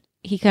think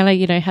he kind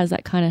of, has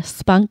that kind of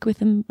spunk with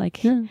him.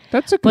 Yeah,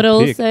 that's a good But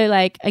pick.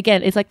 also,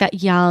 again, it's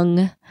that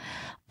young,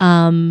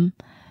 I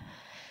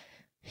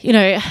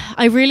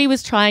really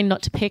was trying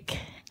not to pick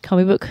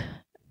comic book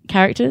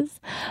characters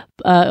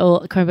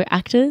or comic book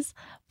actors,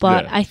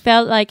 but I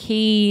felt like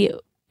he,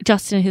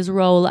 just in his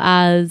role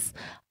as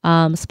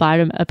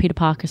Peter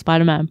Parker,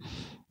 Spider-Man,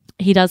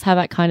 he does have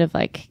that kind of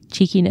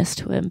cheekiness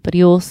to him, but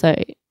he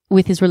also,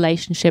 with his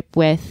relationship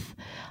with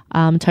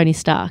Tony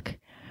Stark,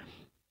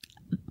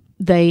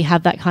 they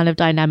have that kind of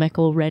dynamic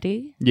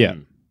already. Yeah.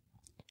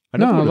 I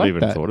never would have like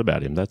even that. thought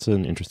about him. That's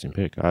an interesting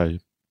pick. I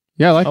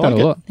like that a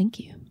lot.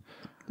 Thank you.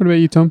 What about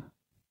you, Tom?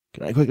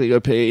 Can I quickly go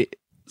pee?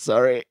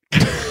 Sorry.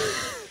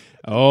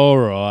 All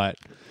right.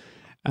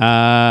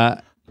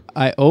 I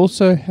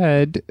also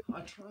had,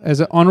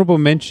 as an honourable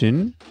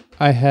mention,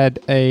 I had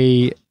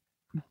a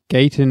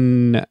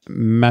Gaten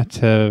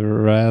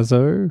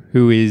Matarazzo,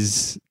 who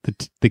is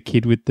the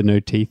kid with the no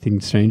teeth in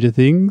Stranger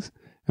Things.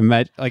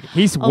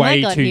 He's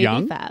way too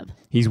young.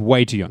 He's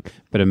way too young.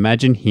 But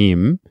imagine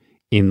him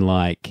in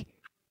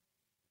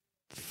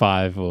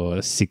 5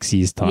 or 6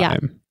 years' time. Yeah,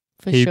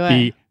 He'd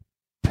be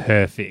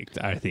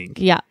perfect, I think.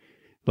 Yeah.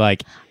 I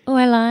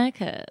like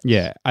it.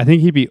 Yeah, I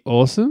think he'd be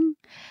awesome.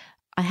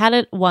 I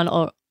had one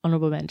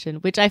honorable mention,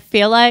 which I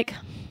feel like,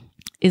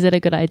 is it a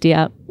good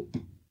idea?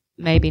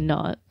 Maybe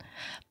not.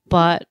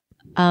 But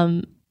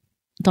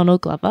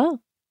Donald Glover.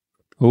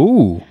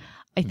 Ooh.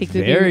 I think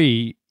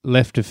very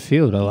left of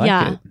field. I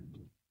like it.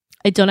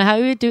 I don't know how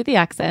he would do the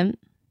accent.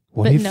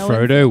 What if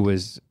Frodo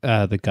was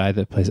the guy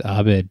that plays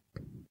Abed?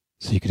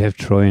 So you could have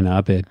Troy and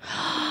Abed.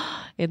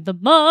 In the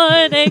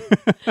morning.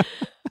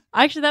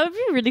 Actually, that would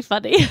be really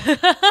funny.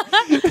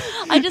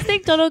 I just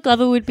think Donald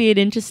Glover would be an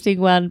interesting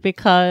one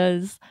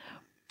because,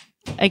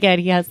 again,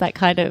 he has that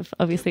kind of,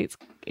 obviously,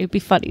 it'd be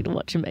funny to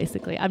watch him,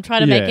 basically. I'm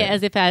trying to make it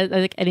as if it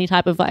has any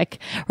type of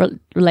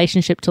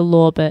relationship to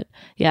lore, but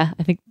yeah,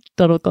 I think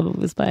Donald Glover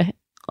was my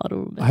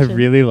honorable mention. I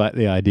really like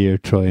the idea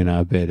of Troy and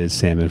Abed as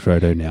Sam and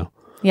Frodo now.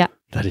 Yeah.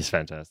 That is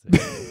fantastic.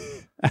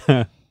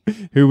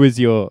 Who was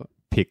your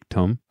pick,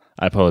 Tom?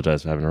 I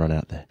apologise for having to run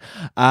out there.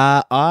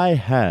 I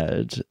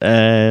had,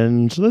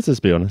 and let's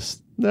just be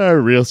honest, no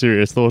real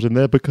serious thought in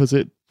there because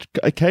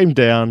I came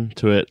down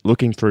to it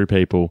looking through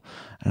people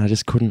and I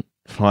just couldn't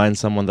find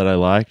someone that I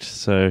liked.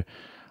 So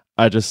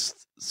I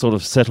just sort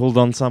of settled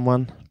on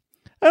someone.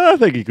 And I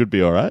think he could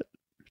be all right.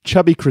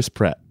 Chubby Chris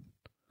Pratt.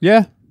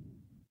 Yeah.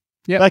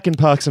 Yep. Back in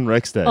Parks and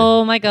Rec day.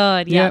 Oh my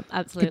God. Yeah,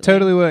 absolutely. Could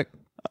totally work.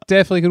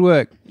 Definitely could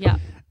work. Yeah.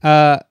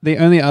 The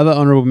only other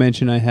honourable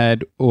mention I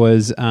had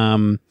was,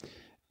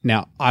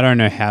 now I don't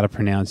know how to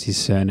pronounce his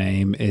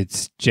surname.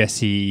 It's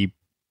Jesse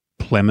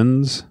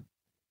Plemons,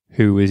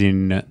 who was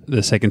in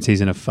the second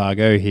season of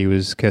Fargo. He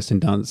was Kirsten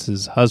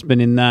Dunst's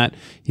husband in that.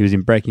 He was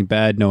in Breaking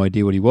Bad. No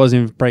idea what he was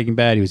in Breaking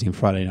Bad. He was in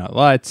Friday Night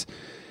Lights.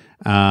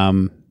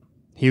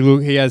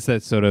 He has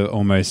that sort of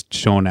almost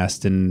Sean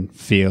Astin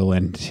feel,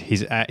 and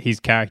his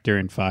character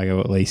in Fargo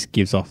at least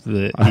gives off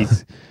the. I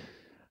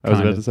was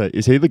about to say,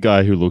 is he the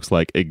guy who looks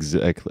like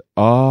exactly?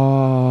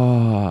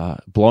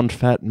 Blonde,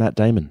 fat Matt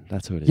Damon.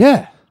 That's who it is.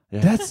 Yeah.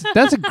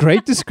 That's a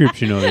great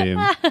description of him.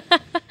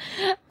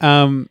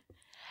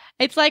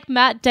 It's like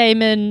Matt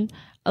Damon,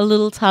 a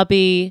little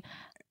tubby.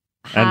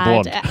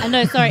 And blonde.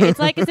 No, sorry. It's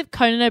like as if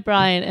Conan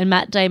O'Brien and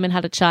Matt Damon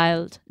had a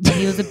child and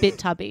he was a bit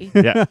tubby.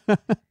 Yeah.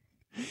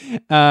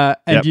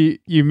 And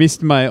you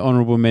missed my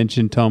honourable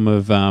mention, Tom,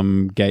 of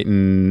Gaten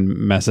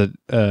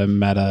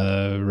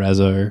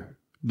Matarazzo,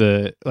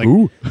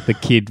 the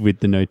kid with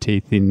the no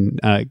teeth in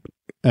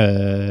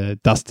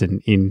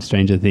Dustin in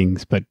Stranger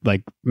Things, but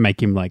like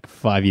make him like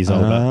 5 years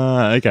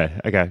older. Okay.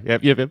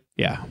 Yep.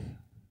 Yeah.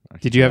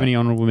 Did you have any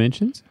honourable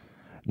mentions?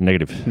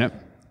 Negative. No.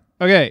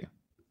 Okay.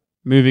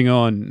 Moving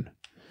on.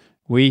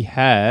 We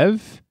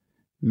have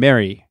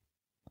Merry.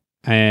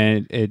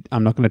 And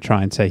I'm not going to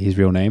try and say his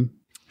real name.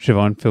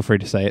 Siobhan, feel free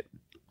to say it.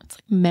 It's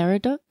like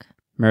Meridoc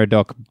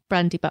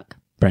Brandybuck.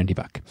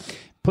 Brandybuck.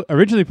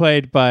 Originally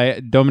played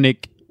by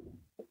Dominic.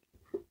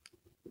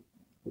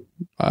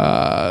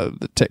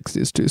 The text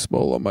is too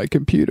small on my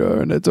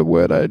computer, and it's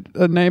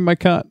a name I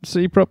can't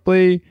see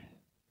properly.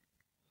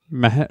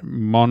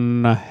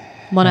 Monaghan.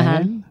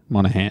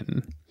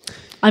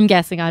 I'm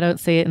guessing. I don't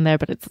see it in there,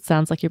 but it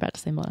sounds like you're about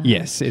to say Monaghan.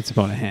 Yes, it's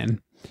Monaghan.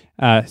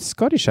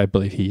 Scottish, I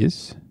believe he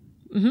is,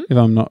 if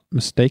I'm not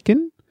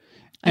mistaken.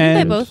 I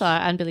think they both are,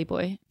 and Billy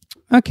Boy.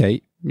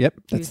 Okay, yep,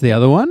 that's the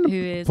other one. Who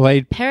is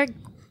played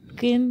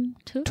Peregrine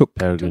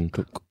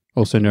Took,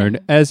 also known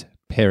as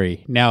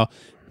Perry. Now,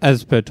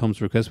 as per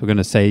Tom's request, we're going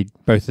to say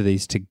both of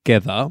these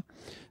together.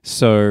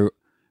 So,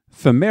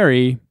 for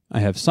Merry, I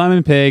have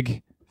Simon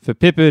Pegg. For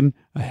Pippin,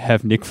 I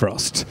have Nick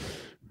Frost.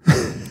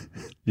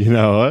 You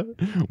know what?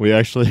 We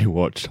actually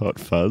watched Hot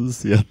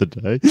Fuzz the other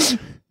day.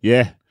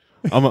 Yeah,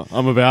 I'm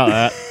about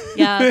that.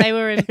 Yeah, they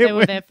were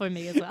there for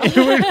me as well. It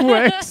would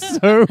work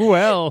so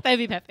well. They'd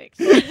be perfect.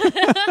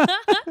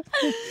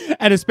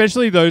 And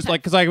especially those,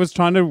 like, because I was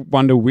trying to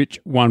wonder which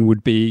one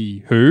would be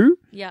who.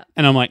 Yeah.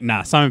 And I'm like,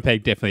 nah, Simon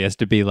Pegg definitely has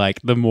to be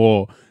like the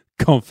more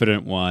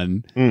confident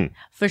one.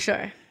 For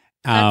sure.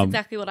 That's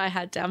exactly what I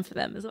had down for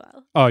them as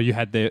well. Oh, you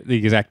had the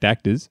exact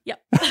actors?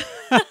 Yep.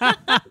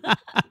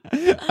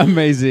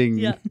 Amazing.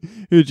 Yeah.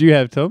 Who'd you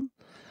have, Tom?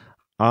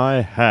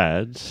 I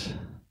had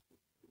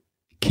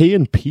Key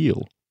and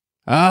Peele.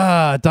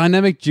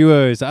 Dynamic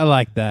duos. I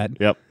like that.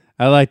 Yep.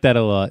 I like that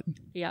a lot.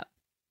 Yeah.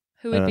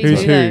 Who would be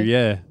Who's who? though?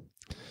 Yeah.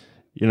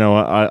 You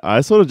know,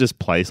 I sort of just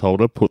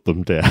placeholder put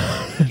them down.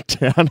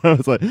 I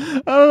was like,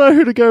 I don't know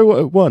who to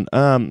go one.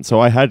 So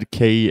I had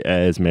Key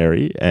as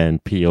Merry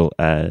and Peele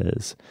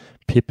as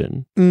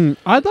Pippin.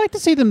 I'd like to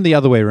see them the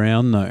other way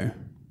around, though.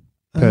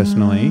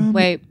 Personally,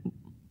 Wait,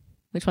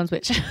 which one's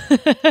which?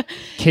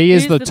 Key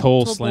is Who's the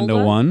tall,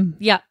 slender one.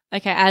 Yeah.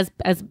 Okay. As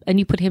and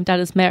you put him down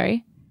as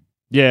Merry.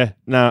 Yeah,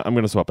 no, I'm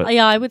going to swap it.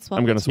 Yeah, I would swap.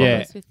 I'm going to swap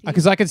it. With you.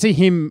 Because I could see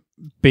him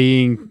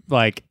being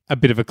like a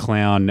bit of a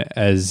clown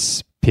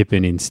as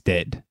Pippin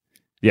instead.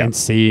 Yeah. And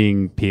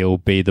seeing Peele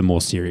be the more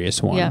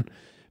serious one. Yeah.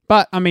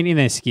 But, I mean, in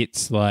their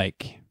skits,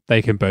 like,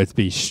 they can both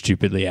be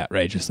stupidly,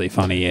 outrageously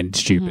funny and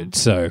stupid.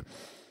 So,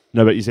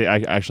 No, but you see, I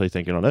actually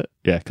thinking on it,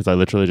 yeah, because I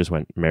literally just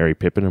went Merry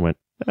Pippin and went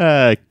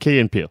Key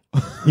and Peele.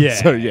 yeah.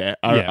 So yeah,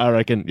 I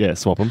reckon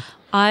swap them.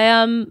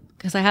 I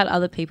because I had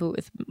other people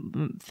with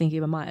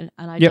thinking of mine,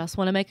 and I just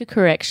want to make a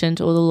correction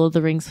to all the Lord of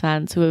the Rings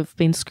fans who have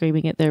been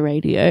screaming at their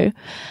radio.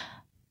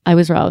 I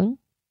was wrong.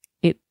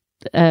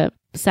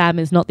 Sam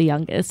is not the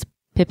youngest.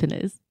 Pippin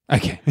is.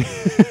 Okay.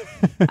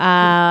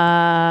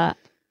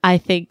 I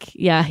think,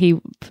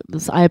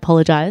 I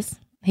apologize.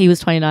 He was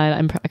 29.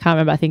 I can't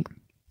remember. I think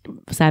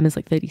Sam is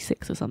like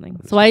 36 or something.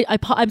 So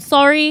I'm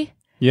sorry.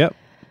 Yep.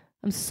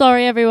 I'm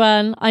sorry,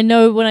 everyone. I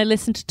know when I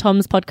listen to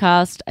Tom's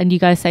podcast and you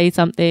guys say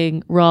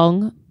something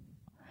wrong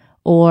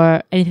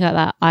or anything like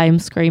that, I'm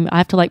screaming. I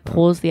have to like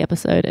pause the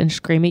episode and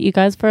scream at you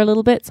guys for a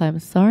little bit. So I'm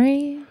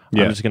sorry.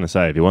 Yeah. I'm just going to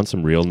say, if you want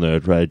some real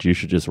nerd rage, you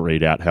should just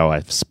read out how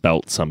I've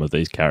spelt some of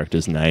these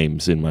characters'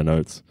 names in my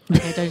notes.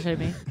 Okay, don't show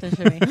me. Don't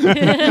show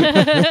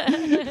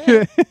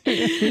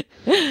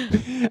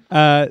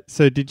me.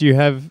 So did you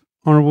have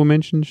honorable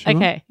mentions, Siobhan?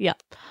 Okay, yeah.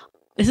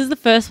 This is the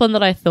first one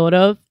that I thought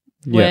of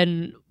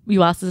when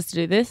you asked us to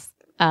do this.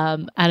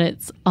 And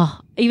it's,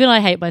 even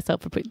I hate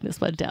myself for putting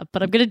this one down,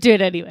 but I'm going to do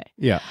it anyway.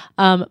 Yeah.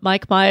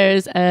 Mike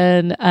Myers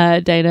and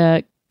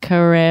Dana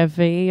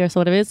Karevi, or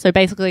sort of is. So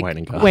basically, Wayne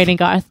and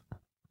Garth.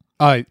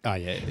 Oh,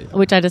 yeah.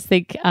 Which I just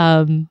think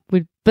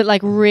would, but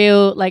like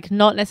real, like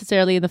not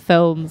necessarily in the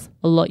films,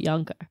 a lot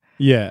younger.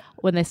 Yeah.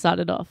 When they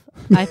started off.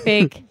 I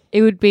think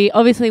it would be,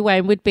 obviously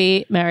Wayne would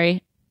be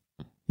Merry.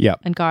 Yeah.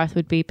 And Garth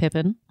would be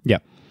Pippin. Yeah.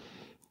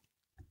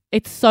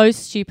 It's so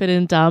stupid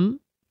and dumb,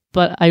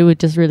 but I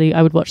would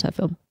watch that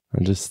film.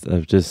 I've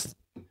just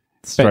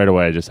straight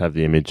away I just have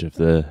the image of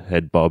the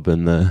head bob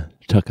and the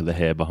tuck of the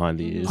hair behind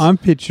the ears. I'm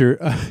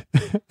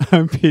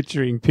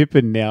picturing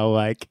Pippin now,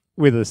 like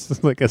with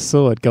a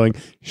sword going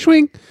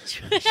swing,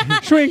 swing,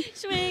 swing,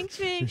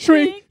 swing,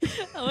 swing.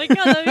 Oh my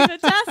god, that'd be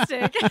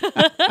fantastic!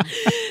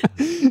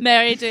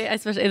 Mary doing,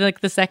 especially in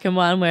like the second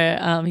one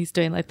where he's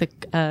doing like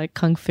the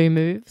kung fu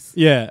moves.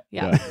 Yeah.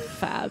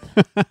 Fab.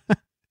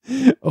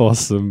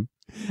 Awesome.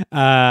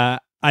 I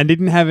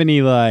didn't have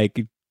any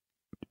like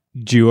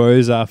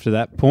duos after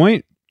that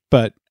point,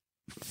 but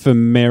for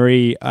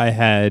Mary, I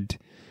had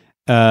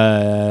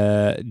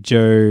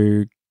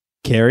Joe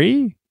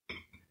Carey.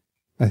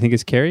 I think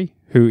it's Carey,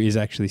 who is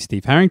actually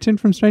Steve Harrington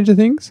from Stranger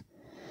Things.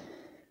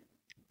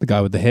 The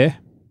guy with the hair.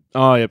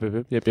 Oh, yep.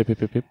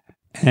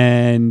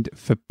 And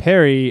for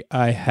Perry,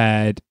 I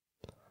had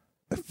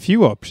a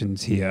few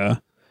options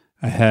here.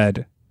 I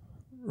had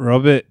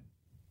Robert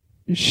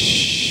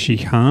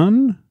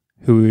Sheehan,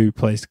 who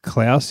plays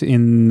Klaus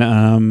in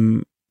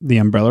The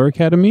Umbrella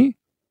Academy.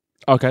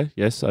 Okay,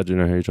 yes, I do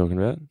know who you're talking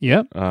about.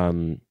 Yep.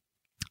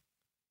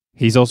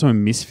 He's also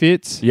in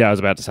Misfits. Yeah, I was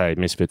about to say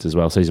Misfits as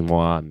well, season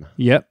 1.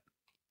 Yep.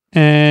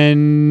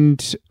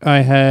 And I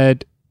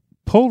had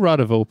Paul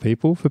Rudd, of all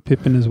people, for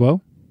Pippin as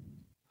well.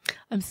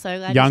 I'm so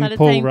glad Young you started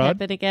Paul saying Rudd.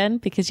 Pippin again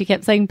because you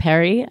kept saying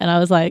Perry, and I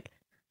was like,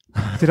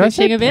 Did I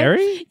say pushing a bit.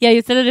 Perry? Yeah,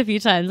 you said it a few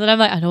times, and I'm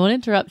like, I don't want to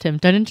interrupt him.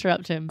 Don't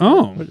interrupt him.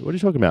 Oh. What are you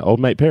talking about? Old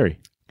mate Perry?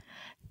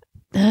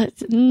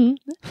 Mm.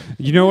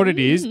 You know what it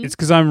is? It's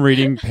because I'm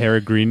reading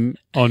Peregrine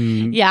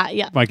on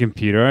Yeah. my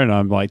computer and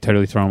I'm like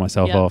totally throwing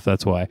myself Yep. off.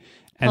 That's why.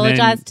 And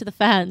Apologize to the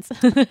fans.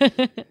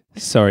 then,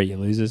 sorry, you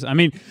losers. I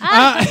mean,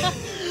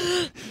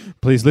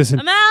 please listen.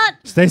 I'm out.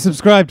 Stay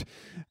subscribed.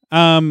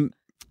 I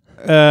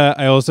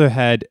also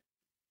had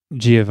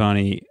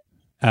Giovanni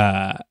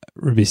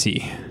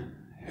Ribisi,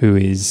 who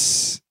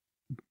is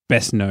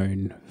best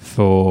known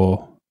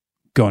for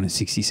Gone in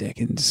 60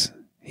 Seconds.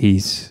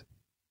 He's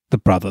the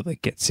brother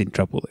that gets in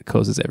trouble that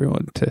causes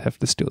everyone to have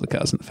to steal the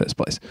cars in the first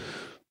place.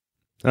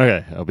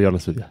 Okay, I'll be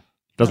honest with you.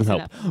 Doesn't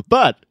Close help.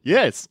 But,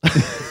 yes.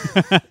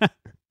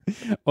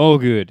 All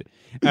good.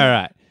 All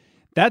right.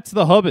 That's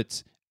the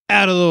Hobbits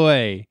out of the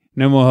way.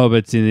 No more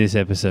Hobbits in this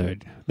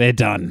episode. They're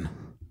done.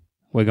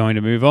 We're going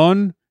to move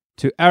on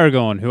to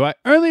Aragorn, who I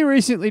only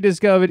recently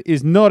discovered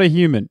is not a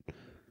human.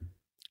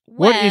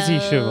 What is he,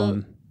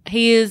 Siobhan?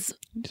 He is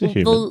He's a the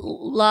human.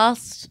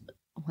 last,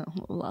 well,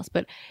 not the last,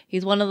 but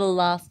he's one of the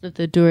last of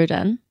the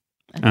Durodan.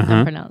 I think Uh-huh.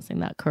 I'm pronouncing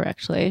that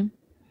correctly.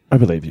 I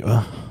believe you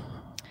are.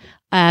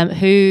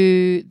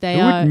 Who they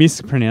Who are. would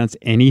mispronounce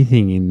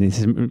anything in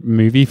this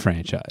movie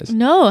franchise?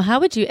 No, how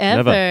would you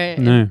ever?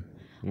 Never. No.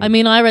 I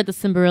mean, I read the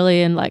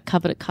Silmarillion like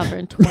cover to cover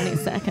in 20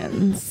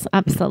 seconds.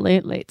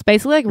 Absolutely. It's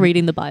basically like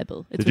reading the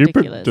Bible. It's Did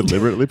ridiculous. you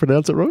deliberately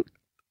pronounce it wrong?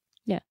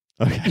 Yeah.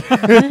 Okay.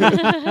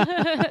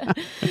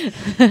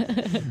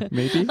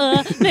 Maybe?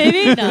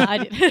 Maybe? No, I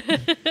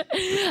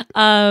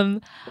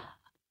didn't.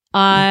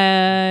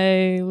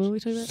 What were we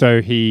talking about?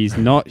 So he's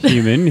not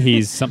human.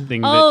 He's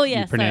something that Oh, you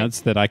yeah,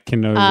 pronounce that I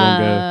can no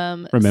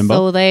longer remember.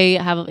 So they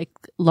have like,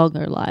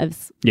 longer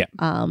lives. Yeah.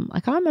 I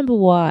can't remember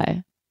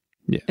why.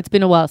 Yeah. It's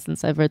been a while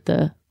since I've read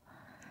the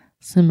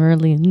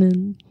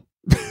Silmarillion.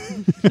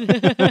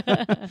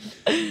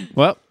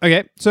 Well,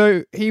 okay.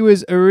 So he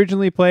was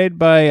originally played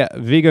by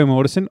Viggo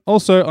Mortensen.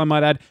 Also, I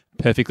might add,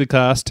 perfectly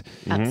cast.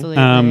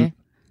 Absolutely.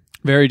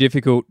 Very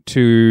difficult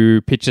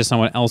to picture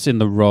someone else in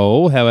the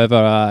role. However,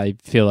 I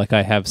feel like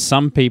I have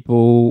some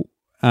people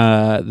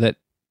that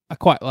I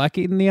quite like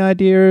in the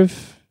idea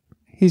of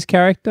his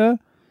character.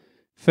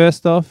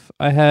 First off,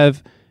 I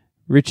have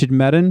Richard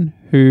Madden,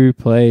 who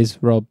plays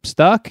Robb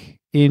Stark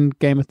in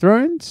Game of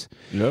Thrones.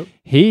 Nope.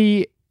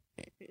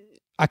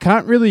 I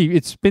can't really,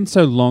 it's been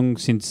so long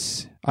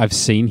since I've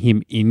seen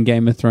him in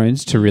Game of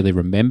Thrones to really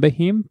remember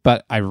him,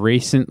 but I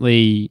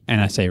recently, and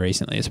I say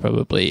recently, it's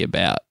probably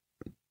about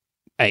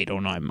 8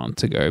 or 9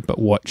 months ago, but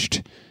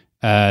watched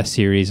a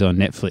series on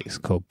Netflix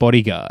called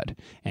Bodyguard,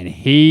 and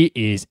he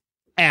is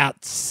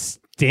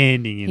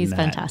outstanding in He's that.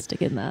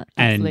 fantastic in that.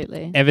 And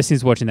Absolutely. ever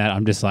since watching that,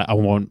 I'm just like, I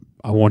want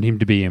him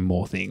to be in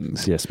more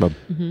things. Yes, Mum.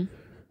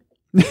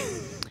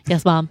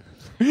 Yes, Mom.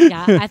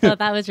 Yeah, I thought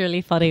that was really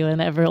funny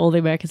whenever all the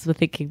Americans were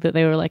thinking that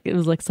they were like, it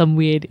was like some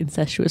weird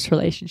incestuous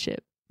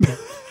relationship.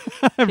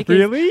 Because-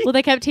 Really? Well,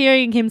 they kept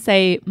hearing him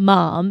say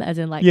mom, as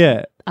in like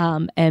Yeah.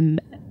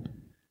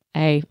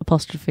 M-A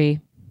apostrophe.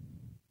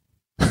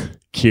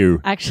 Q.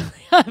 Actually,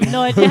 I have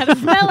no idea how to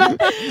spell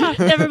it.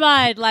 Never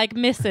mind. Like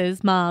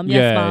Mrs. Mom.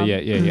 Yes, Mom.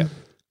 Yeah.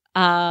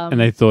 And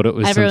they thought it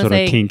was some everyone sort of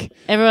saying- kink.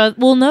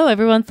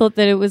 Everyone thought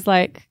that it was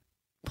like,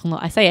 well, no,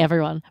 I say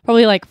everyone,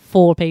 probably like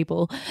 4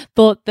 people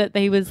thought that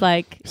he was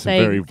like Some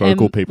saying very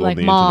vocal people on like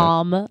the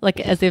mom,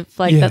 like as if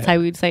like Yeah. that's how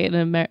we would say it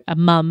in a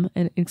mum,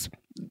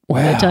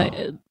 Wow.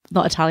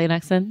 not Italian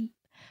accent,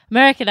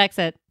 American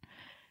accent.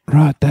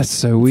 Right, that's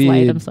so It's late,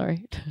 weird. I'm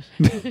sorry.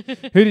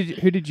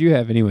 Who did you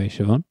have anyway,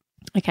 Siobhan?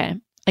 Okay,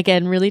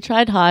 again, really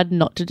tried hard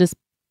not to just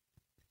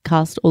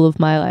cast all of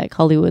my like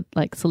Hollywood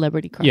like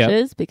celebrity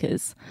crushes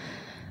because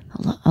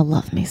I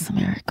love me some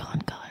Eric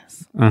Gone,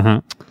 guys.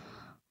 Uh-huh.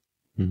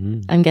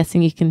 Mm-hmm. I'm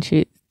guessing you can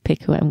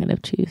pick who I'm going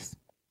to choose.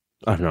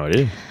 I have no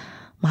idea.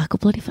 Michael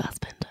Bloody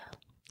Fassbender.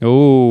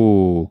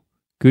 Oh,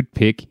 good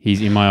pick.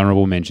 He's in my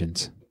honorable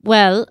mentions.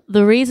 Well,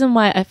 the reason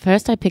why at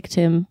first I picked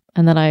him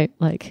and then I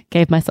like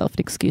gave myself an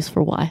excuse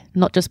for why,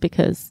 not just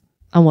because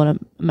I want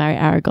to marry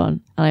Aragorn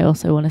and I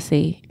also want to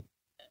see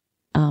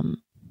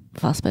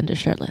Fassbender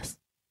shirtless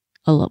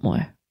a lot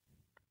more.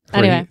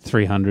 Anyway.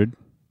 300.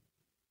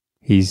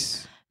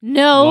 He's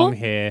No, long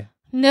hair.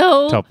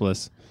 No.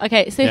 topless.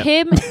 Okay, so Yeah.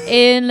 him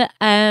in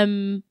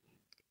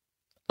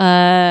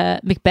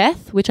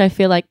Macbeth, which I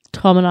feel like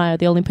Tom and I are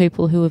the only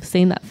people who have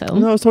seen that film.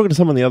 No, I was talking to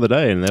someone the other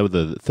day, and they were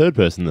the third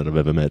person that I've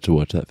ever met to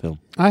watch that film.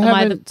 I Am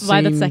I haven't the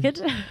seen-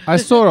 second? I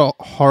saw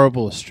a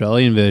horrible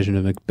Australian version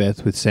of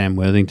Macbeth with Sam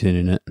Worthington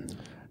in it.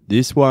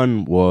 This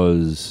one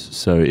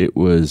was it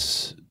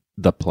was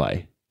the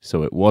play.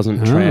 So it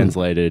wasn't Oh.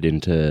 translated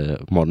into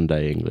modern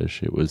day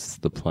English. It was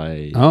the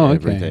play. Oh, okay.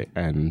 Everything.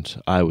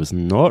 And I was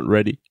not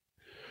ready.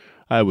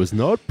 I was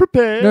not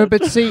prepared. No,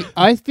 but see,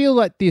 I feel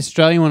like the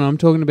Australian one I'm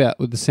talking about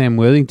with the Sam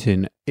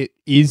Worthington, it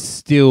is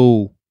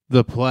still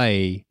the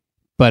play,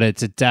 but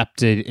it's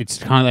adapted. It's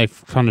kind of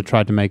they've kind of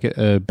tried to make it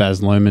a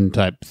Baz Luhrmann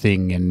type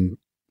thing and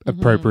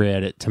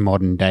appropriate it to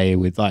modern day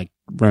with like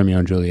Romeo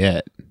and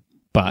Juliet,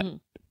 but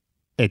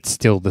it's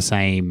still the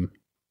same.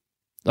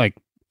 Like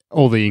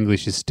all the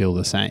English is still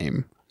the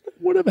same.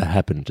 Whatever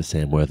happened to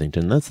Sam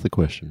Worthington? That's the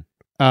question.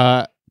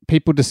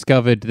 People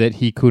discovered that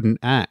he couldn't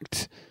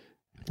act,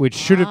 which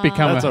should have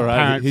become That's all right.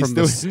 apparent He's from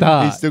still, the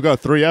start. He's still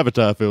got 3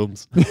 Avatar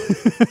films.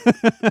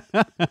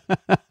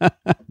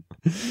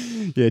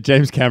 Yeah,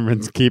 James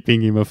Cameron's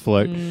keeping him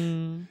afloat.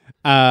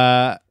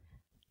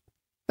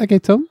 Okay,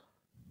 Tom.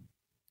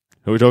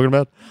 Who are we talking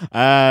about?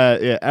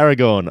 Yeah,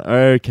 Aragon.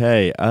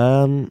 Okay.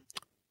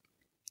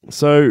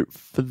 So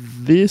for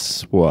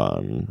this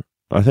one,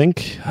 I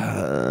think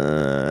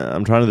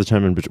I'm trying to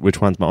determine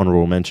which one's my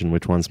honorable mention,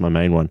 which one's my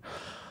main one.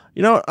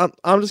 You know what?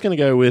 I'm just going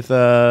to go with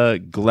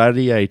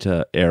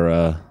Gladiator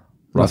era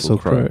Russell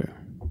Crowe.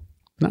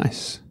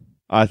 Nice.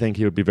 I think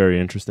he would be very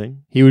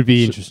interesting. He would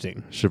be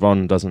interesting.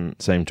 Siobhan doesn't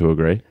seem to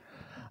agree,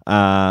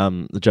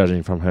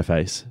 judging from her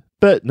face.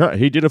 But no,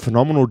 he did a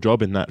phenomenal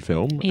job in that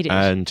film. He did.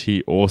 And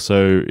he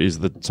also is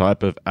the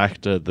type of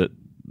actor that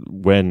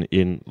when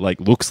in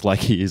looks like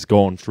he is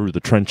gone through the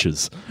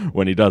trenches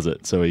when he does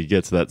it. So he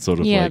gets that sort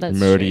of that's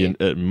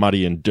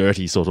muddy and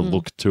dirty sort of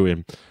look to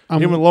him.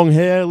 Him with long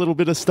hair, a little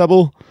bit of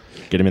stubble.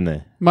 Get him in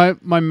there.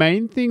 My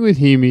main thing with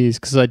him is,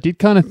 because I did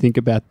kind of think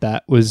about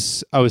that,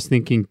 was I was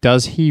thinking,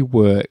 does he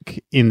work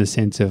in the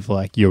sense of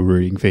like you're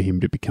rooting for him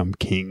to become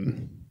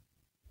king?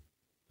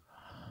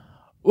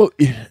 Well,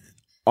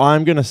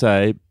 I'm going to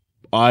say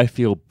I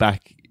feel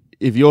back,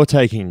 if you're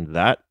taking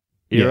that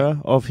era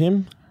of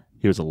him,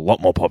 he was a lot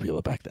more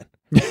popular back then.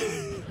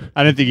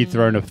 I don't think he'd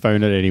thrown a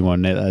phone at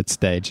anyone at that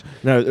stage.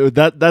 No,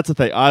 that's the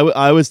thing.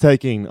 I was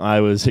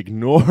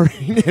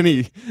ignoring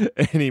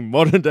any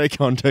modern day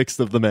context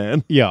of the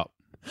man, Yeah.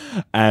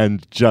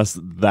 and just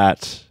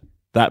that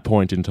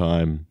point in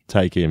time,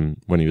 take him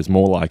when he was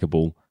more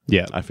likable.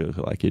 Yeah. I feel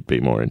like he'd be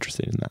more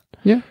interested in that.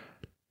 Yeah.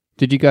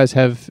 Did you guys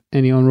have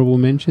any honourable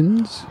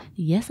mentions?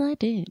 Yes, I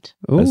did.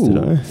 As did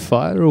I.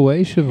 Fire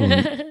away,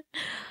 Siobhan.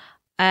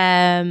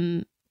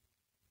 Cillian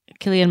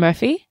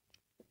Murphy.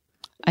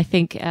 I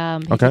think he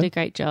did a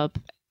great job.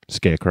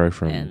 Scarecrow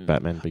from And-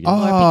 Batman Begins. Oh.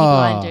 Or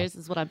Peaky Blinders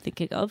is what I'm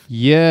thinking of.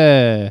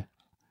 Yeah.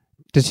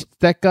 Does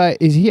that guy,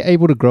 is he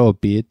able to grow a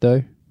beard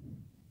though?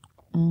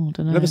 Oh,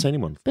 don't know. Never seen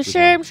anyone. But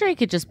sure, I'm sure he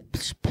could just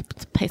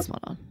paste one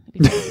on.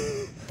 It'd be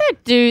fine. That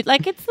dude,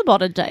 it's the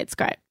modern day. It's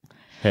great.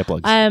 Hair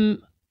plugs.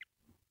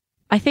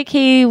 I think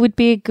he would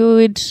be a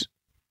good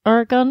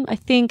Aragon.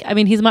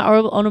 He's my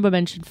honorable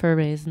mention for a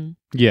reason.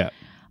 Yeah.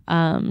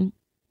 Um,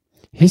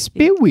 He's a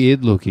bit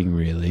weird looking,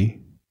 really,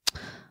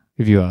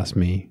 if you ask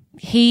me.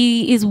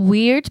 he is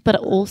weird, but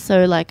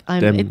also I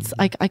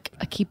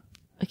keep.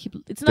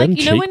 It's Them like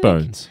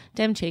cheekbones.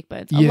 Damn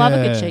cheekbones. I love a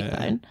good Yeah.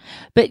 cheekbone.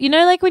 But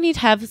when you'd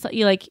have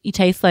you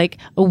taste a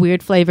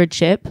weird flavored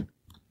chip,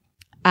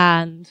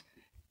 and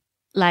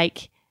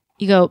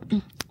you go,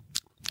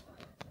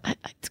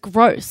 it's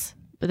gross.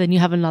 But then you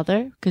have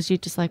another because you're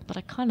just but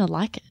I kind of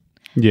like it.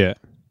 Yeah.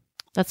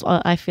 That's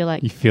what I feel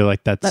like. You feel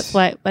like That's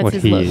why that's what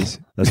his he look. is.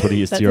 That's what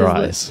he is to That's your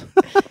his eyes.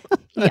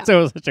 That's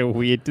always such a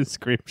weird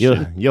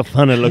description. You're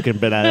funny looking,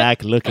 but I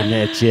like looking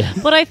at you.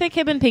 But I think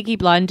him and Peaky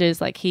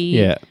Blinders,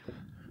 Yeah.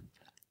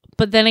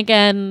 But then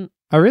again,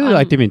 I really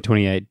liked him in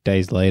 28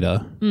 Days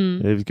Later.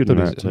 He was good I in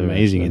thought he that was too.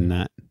 amazing actually. in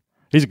that.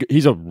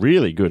 He's a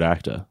really good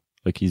actor.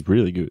 He's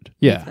really good. it's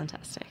Yeah.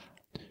 fantastic.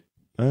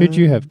 Who'd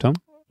you have, Tom?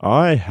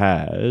 I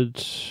had...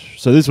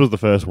 So this was the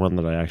first one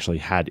that I actually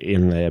had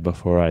in there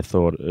before I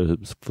thought it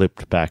was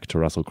flipped back to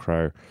Russell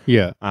Crowe.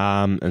 Yeah.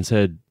 And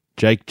said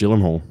Jake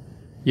Gyllenhaal.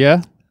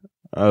 Yeah?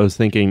 I was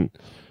thinking,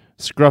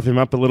 scruff him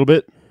up a little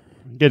bit,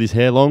 get his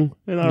hair long,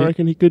 and I Yeah.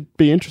 reckon he could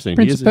be interesting.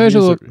 Prince of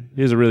Persia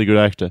He's a really good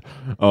actor.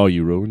 Oh,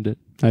 you ruined it.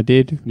 I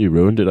did. You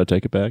ruined it. I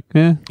take it back.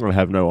 Yeah. I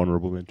have no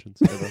honourable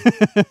mentions.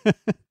 Ever.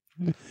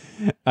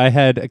 I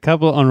had a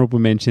couple of honourable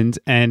mentions,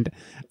 and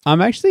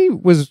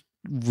was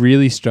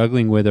really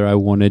struggling whether I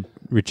wanted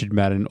Richard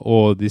Madden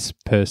or this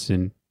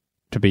person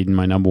to be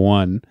my number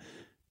one.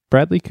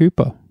 Bradley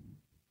Cooper.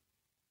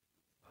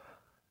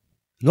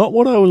 Not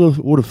what I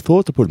would have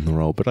thought to put in the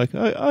role, but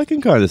I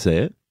can kind of see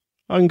it.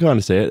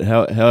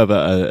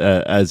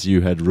 However, as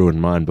you had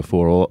ruined mine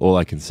before, all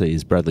I can see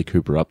is Bradley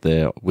Cooper up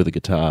there with a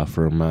guitar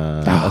from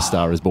A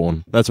Star Is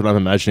Born. That's what I'm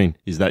imagining.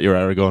 Is that your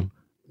Aragon?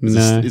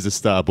 No. Is A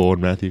Star Born,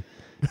 Matthew?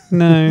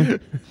 No.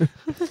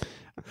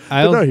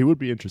 But no, he would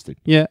be interesting.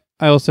 Yeah,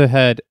 I also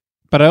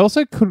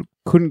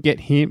couldn't get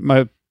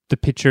the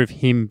picture of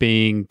him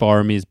being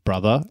Boromir's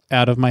brother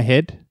out of my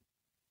head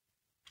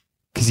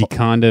because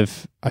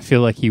I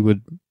feel like he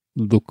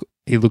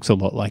looks a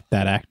lot like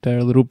that actor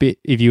a little bit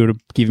if you were to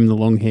give him the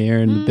long hair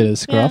and a bit of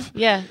scruff.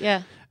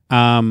 Yeah.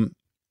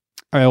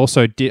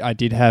 I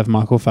did have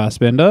Michael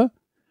Fassbender.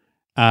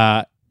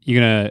 You're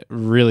gonna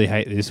really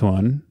hate this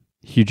one,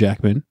 Hugh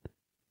Jackman.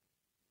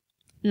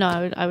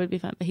 No, I would be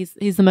fine. But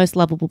he's the most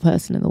lovable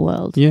person in the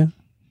world. Yeah,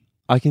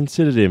 I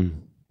considered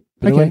him.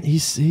 But Okay.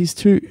 he's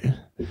too.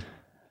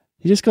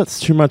 He just got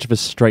too much of a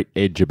straight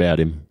edge about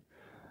him.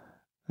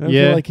 I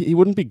feel like he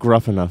wouldn't be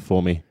gruff enough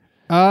for me.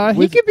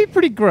 he could be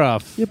pretty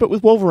gruff. Yeah, but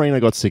with Wolverine, I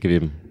got sick of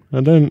him.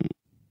 I don't.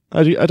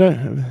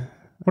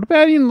 What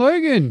about in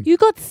Logan? You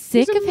got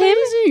sick He's of him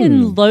amazing.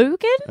 in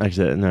Logan?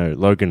 Actually, no.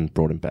 Logan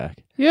brought him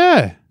back.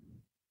 Yeah,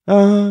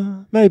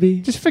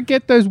 Maybe. just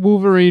forget those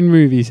Wolverine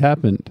movies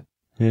happened.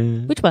 Yeah.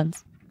 Which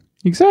ones?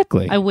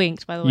 Exactly. I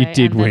winked, by the way. You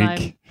did and then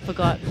wink. I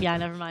forgot. Yeah,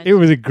 never mind. It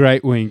was a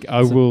great wink.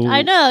 I will.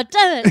 I know,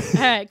 damn it.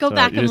 All right, go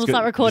back and we'll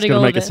start recording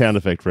all make of a this. sound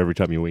effect for every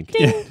time you wink.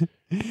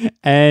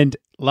 And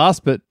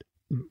last but,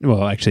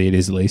 well, actually it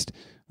is least.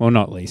 Well,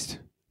 not least.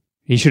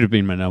 He should have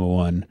been my number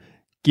one.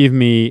 Give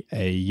me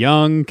a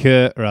young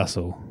Kurt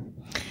Russell.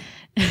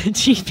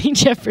 Chiefing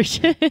Jeff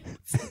Bridges.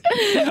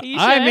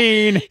 I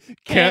mean,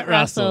 Kurt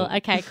Russell.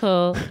 Okay,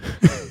 cool.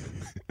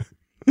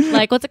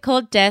 Like, what's it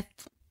called? Death.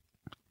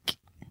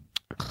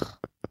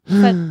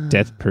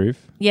 Death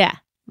Proof. Yeah,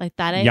 like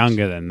that age.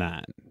 Younger than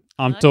that.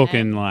 I'm Okay.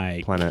 talking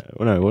like, Planet.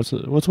 Oh, no, what's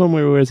one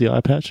where he wears the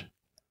eye patch?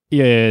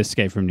 yeah,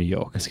 Escape from New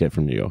York. Escape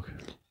from New York.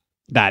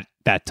 That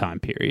time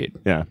period.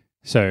 Yeah.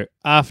 So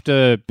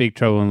after Big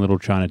Trouble in Little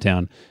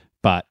Chinatown,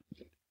 but,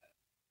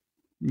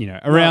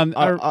 around...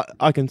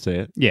 I can see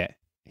it. Yeah.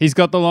 He's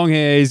got the long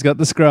hair. He's got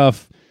the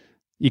scruff.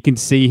 You can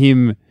see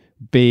him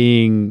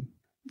being,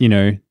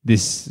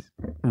 this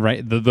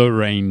the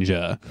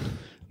Ranger,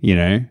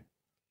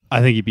 I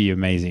think he'd be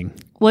amazing.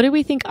 What do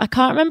we think? I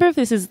can't remember if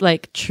this is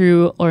like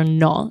true or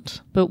not,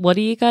 but what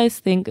do you guys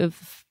think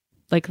of,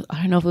 like,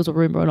 I don't know if it was a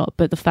rumor or not,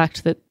 but the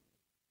fact that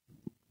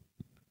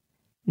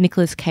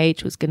Nicolas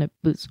Cage was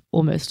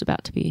almost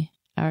about to be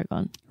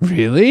Aragorn.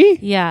 Really?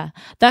 Yeah.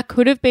 That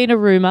could have been a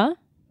rumor.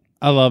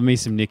 I love me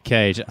some Nick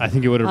Cage. I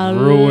think it would I have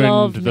love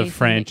ruined me the some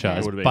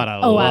franchise, Nick Cage. but I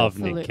Oh, love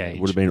absolutely. Nick Cage.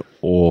 Would have been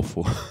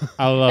awful.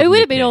 I love It would Nick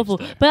have been Cage, awful.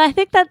 though. But I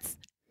think that's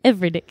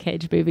every Nick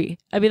Cage movie.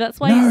 I mean, that's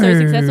why he's so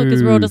successful,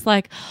 because we're all just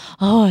like,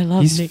 oh, I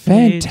love He's Nick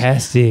Cage.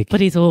 fantastic. But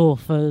he's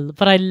awful.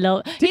 But I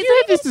love... Did you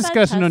have this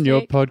discussion on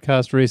your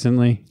podcast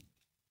recently?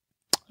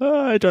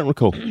 I don't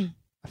recall.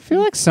 I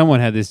feel like someone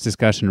had this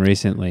discussion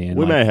recently, and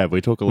We may have.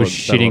 We talk a lot. was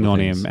shitting on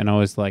him, and I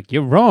was like,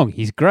 "You're wrong.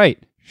 He's great.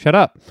 Shut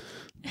up."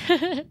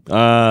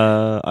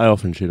 I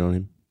often shit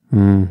on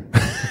him.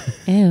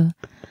 Ew.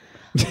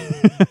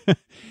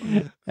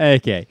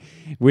 Okay.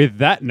 With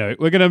that note,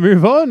 we're going to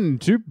move on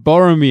to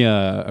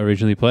Boromir,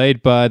 originally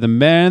played by the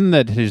man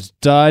that has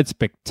died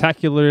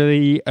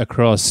spectacularly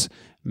across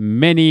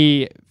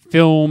many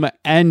film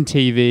and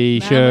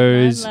TV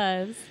shows,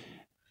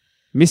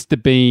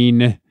 Mr.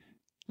 Bean,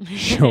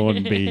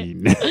 Sean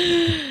Bean.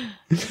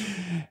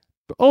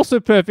 Also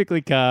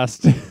perfectly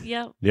cast.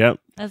 Yep, Yep.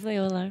 as they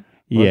all are.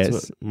 Well,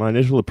 Yes. my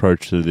initial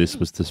approach to this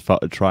was to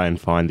try and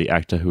find the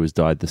actor who has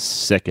died the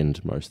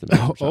second most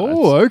amount of times.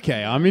 Oh,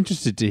 okay. I'm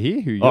interested to hear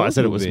who. I yours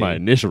said it will was be. my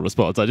initial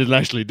response. I didn't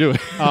actually do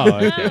it. Oh,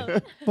 okay.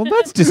 Well,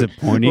 that's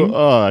disappointing.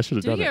 I should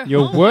have Do done your it.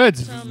 Your homework,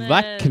 words Thomas.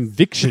 lack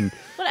conviction.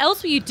 What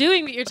else were you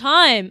doing with your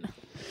time?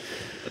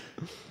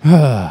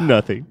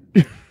 Nothing.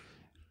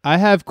 I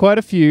have quite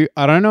a few.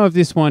 I don't know if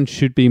this one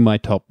should be my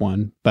top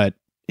one, but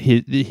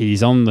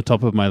he's on the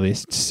top of my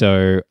list.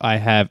 So I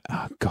have.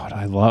 Oh God,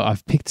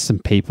 I've picked some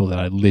people that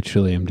I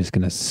literally am just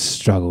going to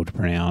struggle to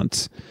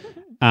pronounce.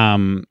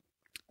 I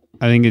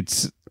think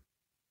is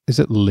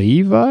it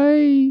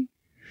Levi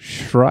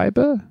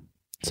Schreiber?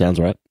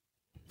 Sounds right.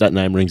 That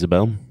name rings a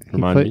bell.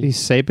 Remind me. He's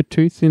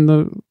Sabretooth in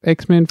the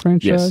X-Men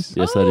franchise.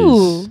 Yes, that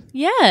Oh, is.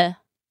 yeah.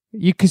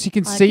 Because you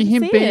can I see can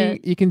him see being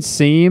it. you can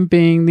see him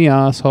being the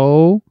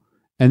asshole,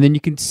 and then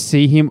you can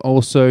see him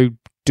also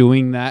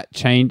doing that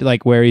change,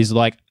 like where he's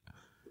like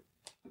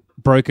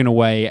broken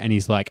away, and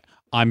he's like,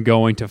 "I'm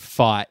going to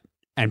fight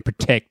and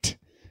protect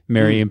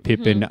Merry and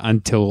Pippin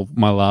until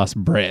my last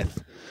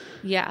breath."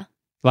 Yeah.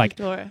 Like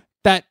Dora.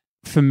 that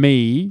for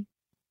me.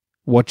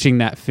 Watching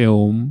that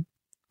film,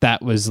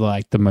 that was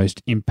like the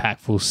most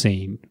impactful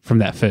scene from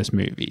that first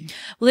movie.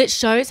 Well, it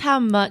shows how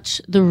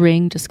much The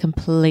Ring just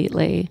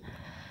completely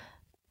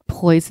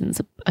poisons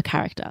a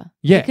character.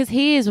 Yeah. Because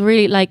he is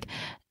really like,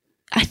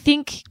 I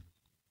think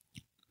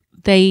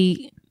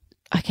the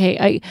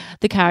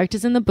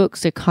characters in the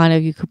books are kind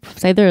of, you could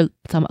say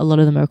a lot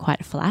of them are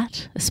quite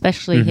flat,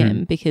 especially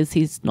him, because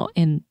he's not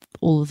in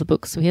all of the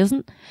books, so he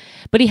isn't.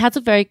 But he has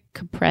a very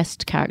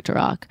compressed character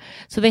arc.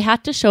 So they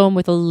had to show him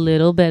with a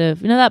little bit of,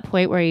 that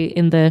point where he,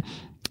 in the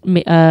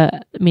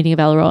meeting of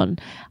Elrond,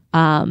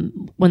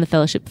 when the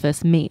Fellowship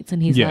first meets,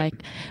 and he's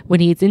like, when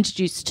he's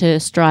introduced to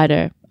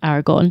Strider,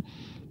 Aragorn,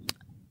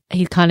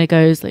 he kind of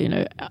goes,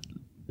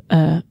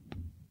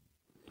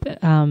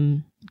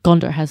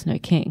 Gondor has no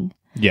king.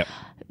 Yep.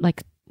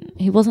 Like,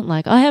 he wasn't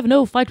like, I have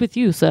no fight with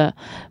you, sir,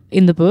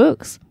 in the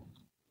books.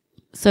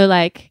 So,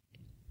 like,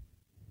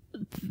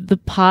 the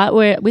part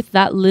where, with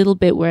that little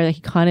bit where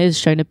he kind of is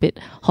shown a bit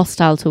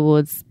hostile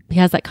towards, he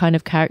has that kind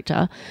of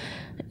character,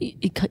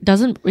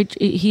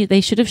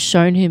 they should have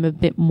shown him a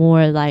bit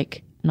more,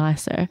 like,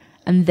 nicer,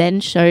 and then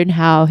shown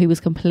how he was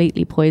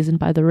completely poisoned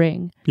by the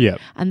ring. Yeah.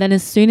 And then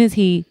as soon as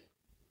he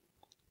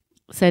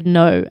said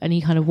no and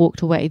he kind of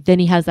walked away, then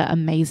he has that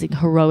amazing,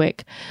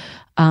 heroic,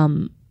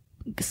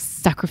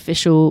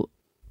 sacrificial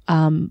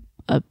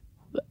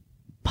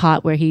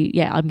part where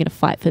I'm going to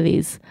fight for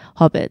these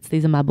hobbits.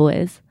 These are my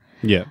boys.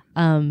 Yeah.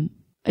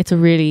 It's a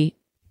really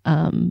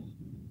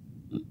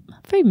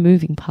very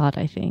moving part,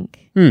 I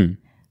think,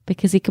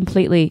 because he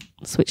completely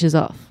switches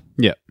off.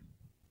 Yeah.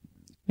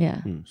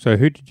 Yeah. So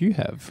who did you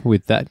have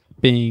with that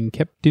being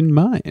kept in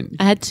mind?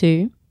 I had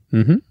two.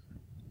 Mm-hmm.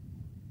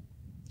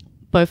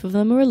 Both of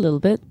them were a little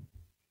bit.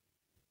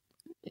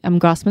 I'm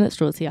grasping at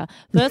straws here.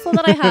 First one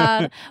that I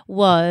had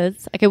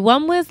was,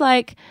 one was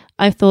like,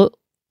 I thought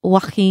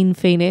Joaquin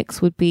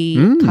Phoenix would be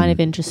kind of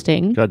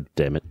interesting. God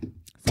damn it.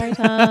 Sorry,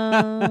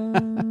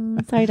 Tom.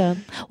 Sorry,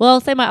 Tom. Well,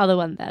 I'll say my other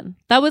one then.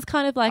 That was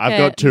kind of like I've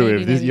got two.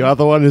 If your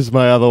other one is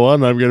my other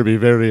one, I'm going to be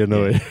very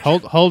annoyed.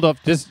 Hold up.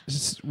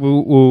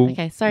 We'll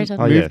okay, sorry,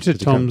 Tom. move to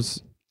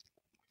Tom's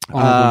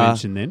honorable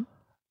mention then.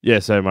 Yeah,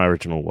 so my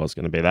original was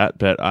going to be that,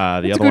 but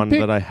the other one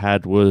that I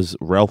had was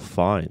Ralph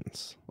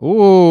Fiennes.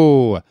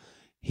 Oh,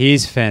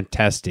 he's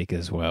fantastic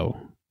as well.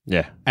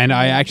 Yeah. And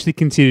I actually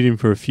considered him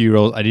for a few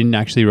roles. I didn't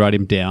actually write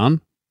him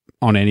down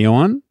on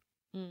anyone,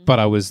 but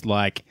I was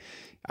like,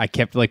 I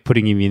kept like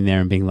putting him in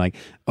there and being like,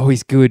 oh,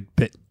 he's good,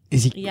 but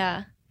is he?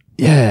 Yeah.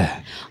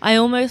 Yeah. I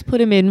almost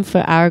put him in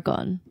for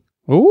Aragon.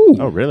 Ooh.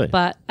 Oh, really?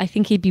 But I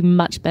think he'd be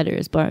much better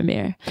as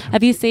Boromir.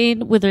 Have you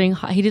seen Wuthering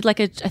Heights? He did like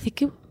he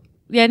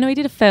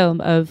did a film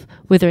of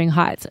Wuthering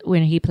Heights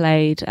when he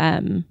played,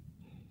 Heathcliff.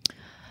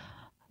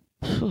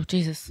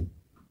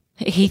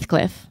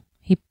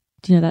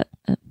 Do you know that?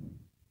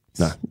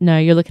 No. No,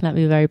 you're looking at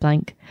me very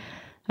blank.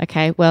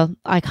 Okay, well,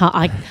 I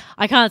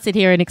can't sit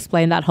here and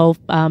explain that whole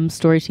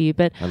story to you,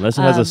 but unless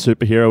it has a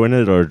superhero in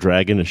it or a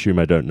dragon, assume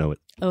I don't know it.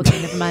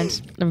 Okay, never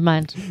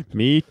mind.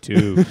 Me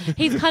too.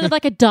 He's kind of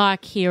like a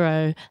dark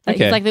hero. Like,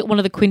 Okay. He's like one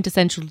of the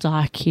quintessential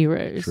dark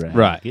heroes. Dragon?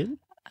 Right.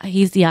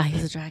 He's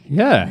a dragon.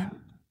 Yeah.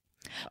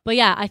 But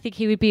yeah, I think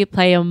he would be a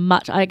player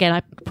much. Again,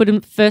 I put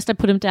him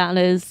down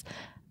as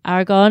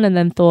Aragon, and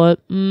then thought,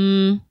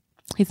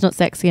 he's not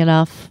sexy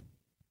enough.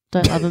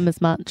 Don't love him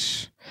as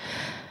much.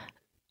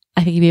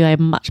 I think he'd be a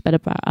much better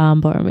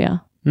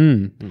Boromir.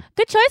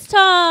 Good choice,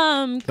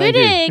 Tom.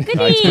 Goody. I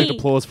expect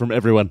applause from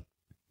everyone.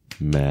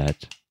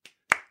 Matt.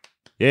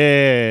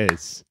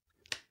 Yes.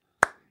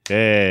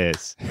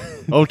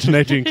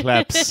 Alternating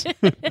claps.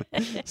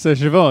 So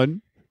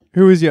Siobhan,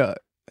 who was your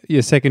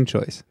second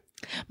choice?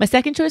 My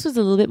second choice was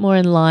a little bit more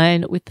in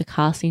line with the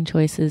casting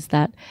choices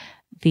that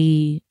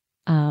the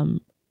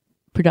the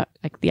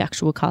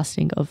actual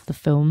casting of the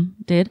film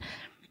did.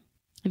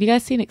 Have you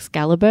guys seen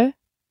Excalibur?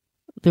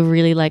 The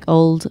really like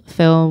old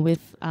film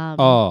with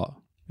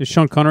Is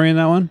Sean Connery in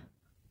that one?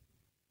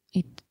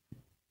 I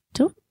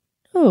don't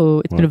know.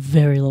 It's been a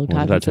very long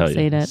time What did I since tell I've you?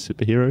 seen it.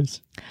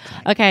 Superheroes?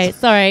 Okay,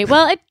 sorry.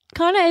 Well, it's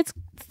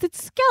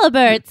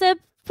Excalibur. It's a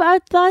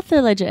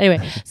Arthur legend.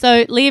 Anyway,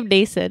 so Liam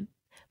Neeson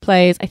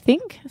plays, I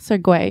think, Sir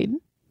Gawain.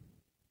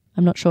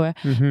 I'm not sure.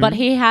 But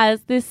he has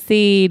this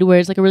scene where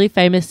it's like a really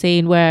famous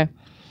scene where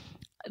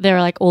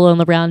they're like all on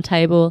the round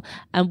table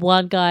and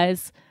one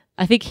guy's,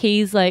 I think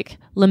he's like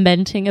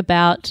lamenting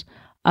about,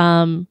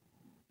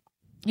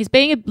 he's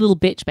being a little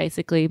bitch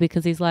basically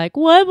because he's like,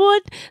 why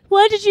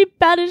did you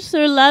banish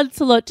Sir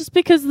Lancelot just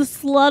because the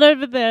slut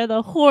over there,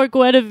 the whore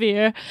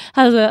Guinevere,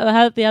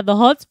 they have the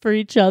hots for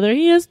each other?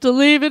 He has to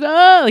leave it.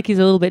 Like he's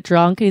a little bit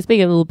drunk and he's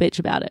being a little bitch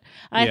about it.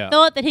 I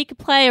thought that he could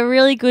play a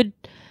really good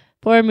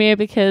Boromir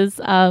because,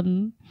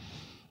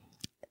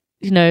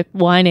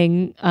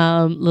 whining,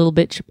 little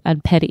bitch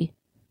and petty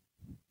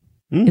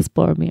is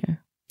Boromir.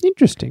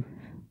 Interesting.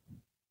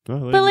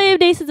 Oh, But Liam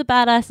Neeson's a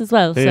badass as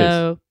well, He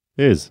so...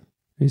 is.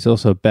 He's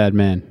also a bad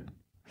man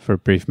for a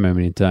brief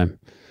moment in time.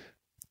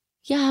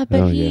 Yeah, but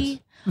Oh,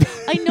 he...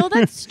 I know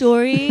that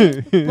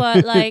story,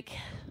 but like...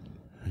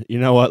 You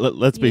know what?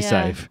 Let's be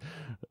Yeah.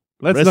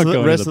 Let's not go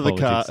into the rest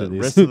politics of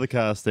this. Rest of the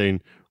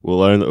casting,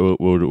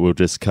 we'll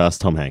just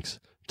cast Tom Hanks.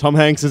 Tom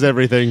Hanks is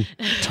everything.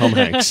 Tom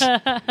Hanks.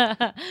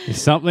 If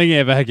something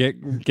ever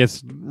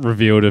gets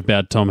revealed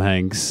about Tom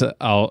Hanks,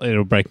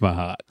 it'll break my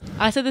heart.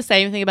 I said the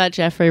same thing about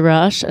Jeffrey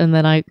Rush, and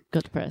then I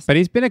got depressed. But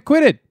he's been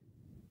acquitted.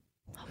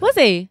 Was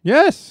he?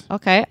 Yes.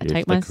 Okay, I If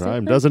take the my crime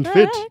statement doesn't back.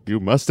 fit, you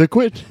must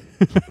acquit.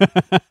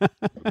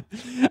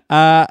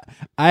 I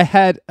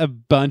had a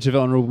bunch of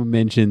honorable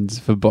mentions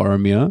for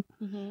Boromir.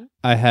 Mhm.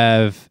 I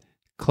have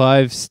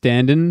Clive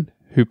Standen,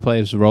 who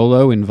plays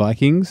Rollo in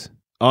Vikings.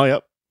 Oh,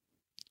 yep.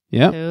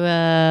 Yep. Cool.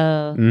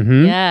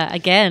 Mm-hmm. Yeah,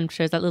 again,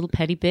 shows that little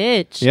petty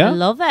bitch. Yeah. I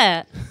love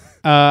it.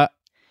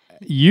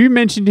 You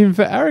mentioned him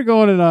for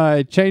Aragorn, and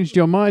I changed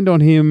your mind on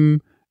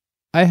him.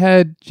 I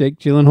had Jake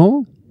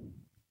Gyllenhaal.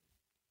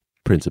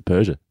 Prince of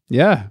Persia.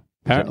 Yeah,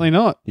 apparently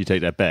not. You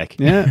take that back.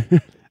 Yeah.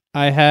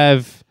 I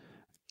have...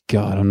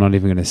 God, I'm not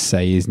even going to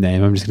say his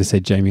name. I'm just going to say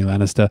Jamie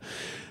Lannister.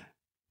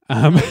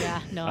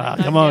 Yeah, no.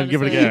 Come on,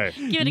 give it a go.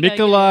 Give it a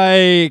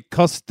Nikolai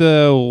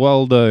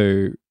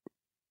Coster-Waldau.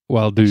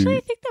 Actually,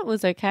 I think that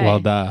was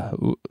okay.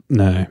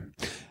 No.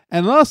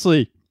 And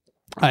lastly,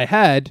 I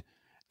had,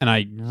 and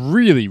I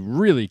really,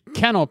 really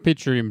cannot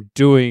picture him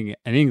doing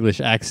an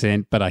English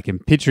accent, but I can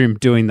picture him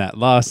doing that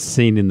last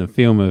scene in the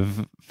film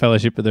of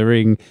Fellowship of the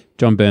Ring,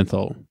 John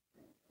Bernthal,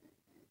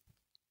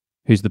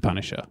 who's the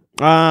Punisher.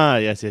 Ah,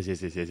 yes.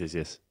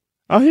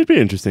 Oh, he'd be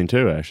interesting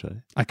too,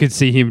 actually. I could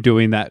see him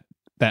doing that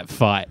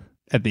fight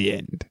at the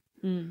end.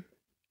 Mm.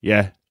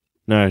 Yeah.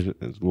 No,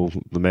 well,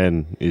 the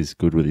man is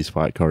good with his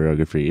fight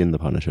choreography in The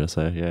Punisher,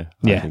 so yeah.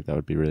 I think that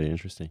would be really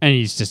interesting. And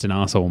he's just an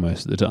asshole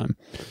most of the time.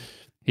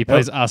 He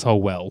plays asshole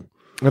well.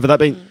 But that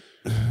being...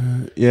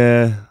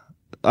 Yeah.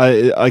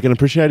 I can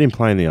appreciate him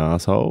playing the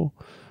asshole,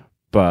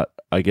 but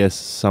I guess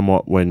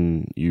somewhat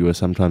when you were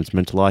sometimes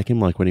meant to like him,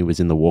 like when he was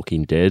in The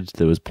Walking Dead,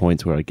 there was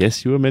points where I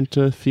guess you were meant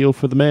to feel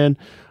for the man.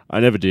 I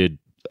never did.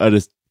 I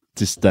just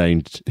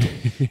disdained.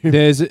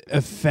 There's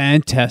a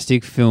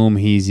fantastic film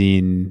he's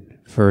in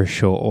for a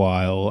short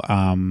while.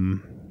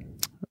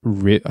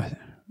 Riverwind?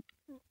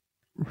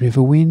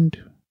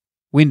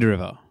 Wind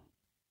River.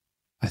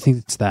 I think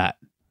it's that.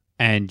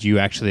 And you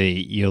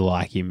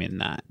like him in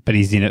that. But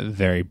he's in it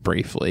very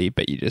briefly,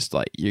 but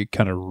you're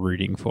kind of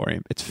rooting for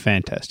him. It's a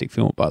fantastic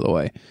film, by the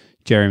way.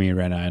 Jeremy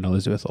Renner and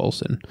Elizabeth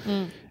Olsen.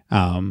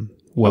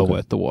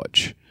 Worth the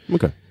watch.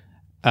 Okay.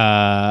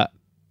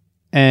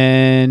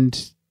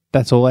 And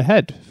that's all I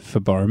had for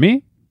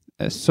Boromir.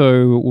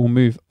 So we'll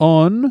move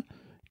on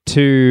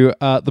to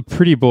the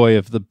pretty boy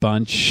of the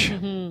bunch,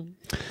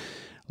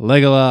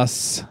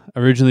 Legolas,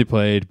 originally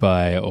played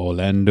by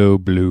Orlando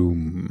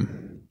Bloom.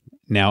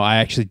 Now, I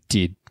actually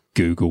did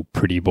Google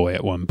pretty boy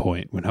at one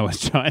point when I was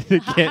trying to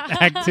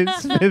get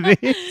actors for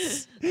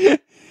this.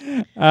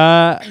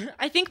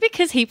 I think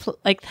because they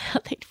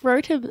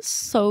wrote him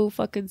so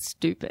fucking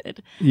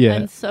stupid. Yeah.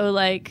 And so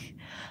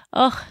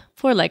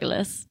poor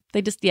Legolas.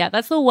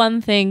 That's the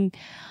one thing.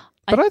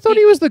 But I thought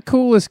he was the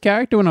coolest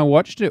character when I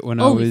watched it I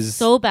was... he's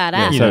so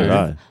badass. Yeah, so did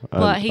I.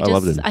 But I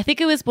loved him. I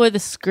think it was more the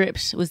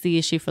script was the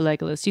issue for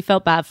Legolas. You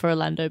felt bad for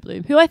Orlando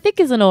Bloom, who I think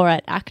is an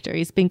alright actor.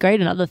 He's been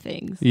great in other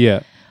things.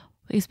 Yeah.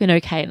 He's been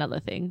okay in other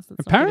things.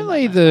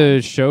 Apparently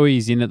the show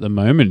he's in at the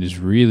moment is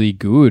really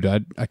good. I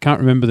can't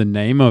remember the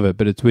name of it,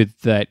 but it's with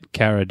that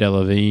Cara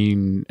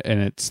Delevingne,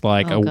 and it's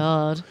like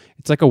God.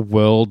 It's like a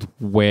world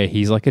where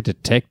he's like a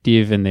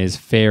detective and there's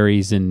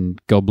fairies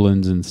and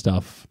goblins and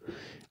stuff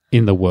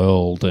in the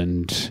world,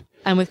 and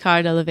with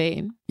Cara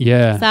Delevingne.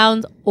 Yeah.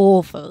 Sounds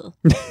awful.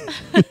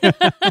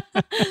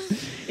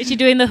 Is she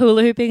doing the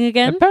hula hooping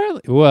again?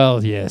 Apparently.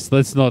 Well, yes.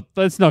 Let's not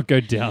go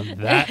down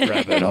that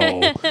rabbit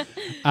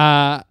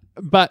hole.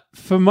 But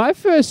for my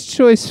first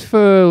choice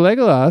for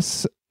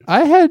Legolas,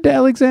 I had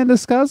Alexander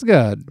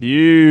Skarsgård.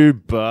 You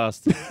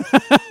bastard.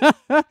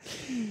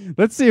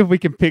 Let's see if we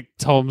can pick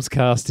Tom's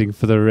casting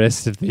for the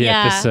rest of the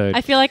episode.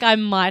 I feel like I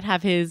might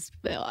have his...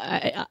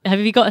 have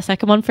you got a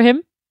second one for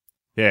him?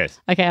 Yes.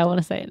 Okay, I want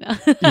to say it now.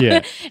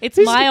 Yeah. It's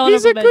my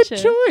honorable mention.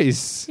 He's a good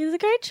choice. He's a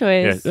great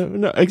choice. Yeah,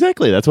 no,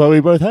 exactly. That's why we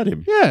both had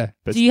him. Yeah.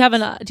 But Do you have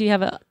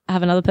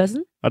another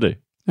person? I do.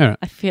 All right.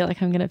 I feel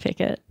like I'm going to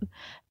pick it.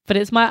 But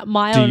it's my Do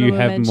honorable you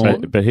have mention. more?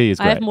 But he is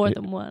great. I have more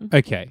than one.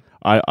 Okay.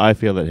 I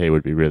feel that he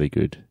would be really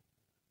good.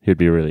 He'd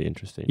be really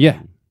interesting. Yeah.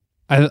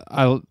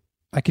 I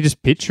could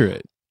just picture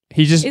it.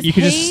 Is you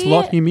could just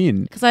slot him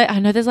in. Because I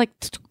know there's I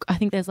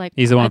think there's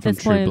He's the one at from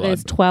this True point, Blood.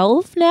 There's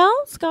 12 now,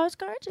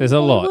 Skarsgård. There's a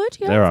lot.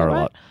 Yeah, There are a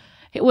lot.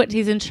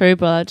 He's in True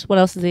Blood. What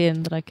else is he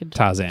in that I could...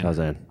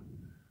 Tarzan.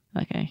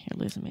 Okay, you're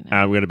losing me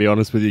now. I'm going to be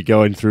honest with you,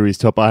 going through his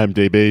top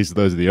IMDb's,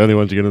 those are the only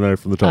ones you're going to know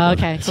from the top.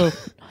 Okay, cool.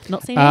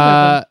 Not seen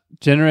either of them.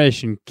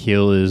 Generation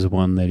Kill is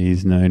one that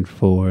he's known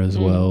for as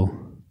well.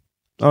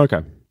 Oh,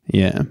 okay.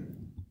 Yeah.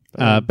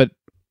 But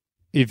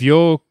if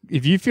you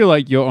feel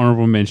like your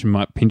honorable mention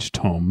might pinch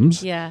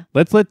Tom's, Yeah.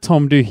 let's let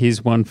Tom do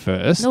his one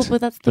first. No, but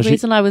that's the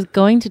reason I was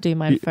going to do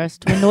mine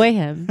first, to annoy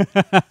him.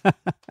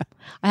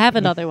 I have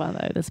another one,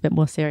 though, that's a bit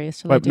more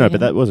serious. But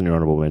that wasn't your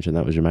honourable mention.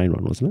 That was your main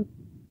one, wasn't it?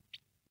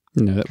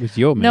 No, that was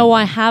your main No,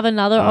 one. I have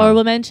another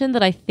honorable mention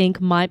that I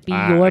think might be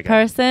your okay.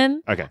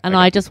 person. Okay. And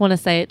I just want to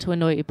say it to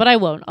annoy you. But I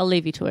won't. I'll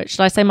leave you to it.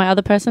 Should I say my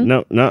other person?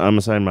 No,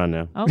 I'm saying mine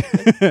now. Oh.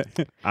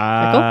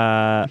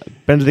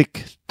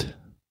 Benedict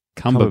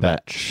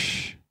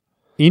Cumberbatch.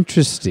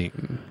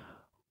 Interesting.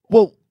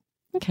 Well,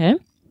 Okay.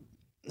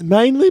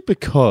 mainly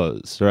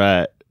because,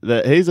 right,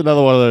 that he's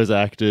another one of those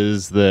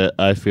actors that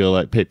I feel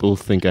like people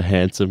think are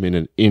handsome in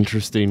an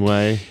interesting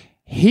way.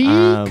 He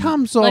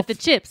comes off... Like the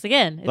chips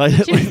again. It's Like,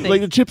 the chips thing. like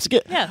the chips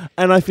get. Yeah.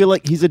 And I feel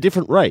like he's a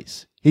different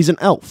race. He's an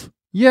elf.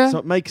 Yeah. So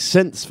it makes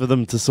sense for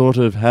them to sort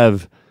of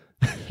have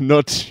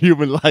not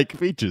human-like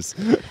features.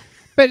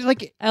 But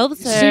like... Elves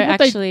See are what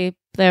they- actually...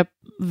 They're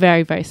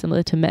very, very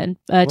similar to men.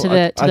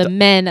 To the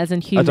men as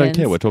in humans. I don't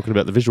care. We're talking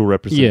about the visual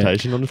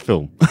representation on the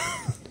film.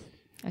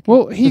 Okay.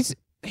 Well, he's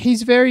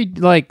very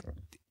like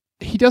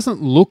he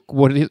doesn't look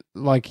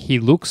like he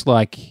looks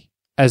like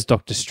as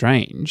Doctor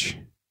Strange.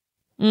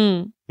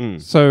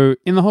 So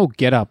in the whole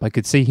get-up, I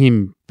could see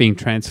him being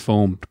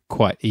transformed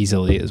quite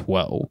easily as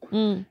well.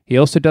 He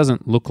also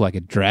doesn't look like a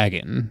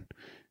dragon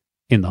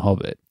in The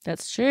Hobbit.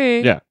 That's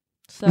true. Yeah.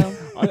 So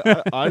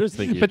I just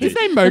think But did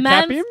they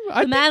mocap him?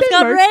 The man's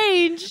got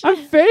range. I'm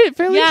fairly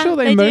sure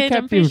they I'm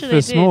mocapped pretty him sure for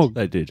they did. Smaug.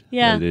 They did.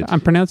 Yeah. They did.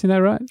 I'm pronouncing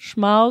that right?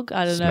 Schmaug?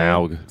 I don't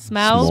know.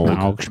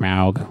 Smaug.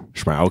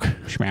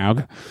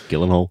 Schmaug.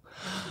 Gyllenhaal.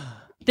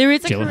 There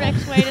is a Gyllenhaal.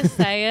 correct way to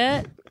say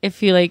it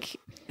if you like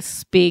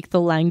speak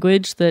the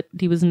language that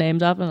he was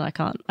named after, and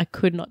I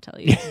could not tell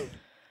you.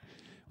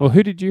 Well,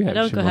 who did you have?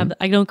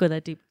 I don't go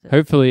that deep with it.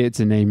 Hopefully it's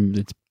a name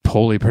that's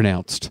poorly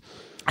pronounced.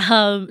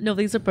 No,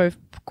 these are both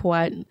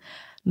quite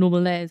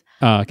normal names.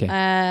 Oh,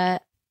 okay.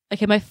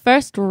 Okay, my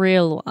first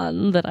real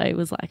one that I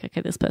was like,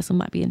 okay, this person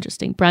might be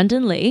interesting.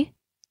 Brandon Lee.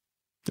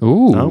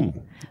 Ooh. Oh.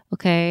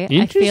 Okay. I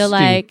Interesting feel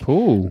like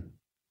pull.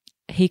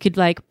 he could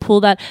like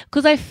pull that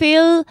because I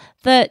feel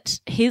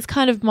that his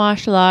kind of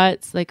martial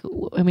arts, like,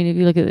 I mean, if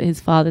you look at his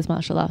father's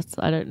martial arts,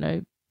 I don't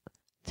know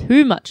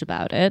too much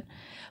about it,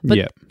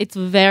 but it's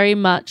very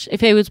much,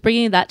 if he was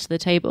bringing that to the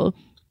table,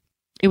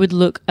 it would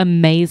look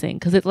amazing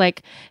because it's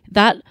like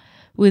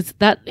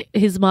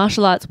his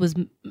martial arts was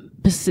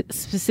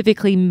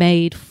specifically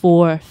made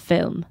for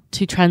film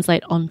to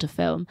translate onto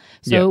film.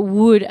 So it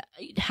would,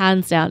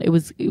 hands down, it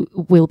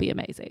will be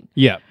amazing.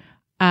 Yeah.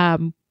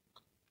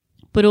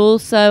 But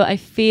also I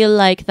feel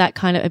like that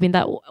kind of, I mean,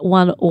 that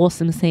one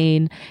awesome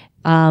scene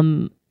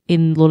in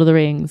Lord of the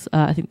Rings,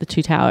 I think the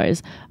Two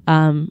Towers,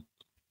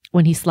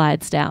 when he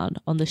slides down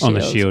on the shield. On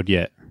the shield,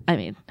 yeah. I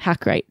mean, how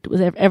great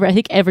was I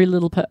think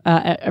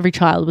every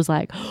child was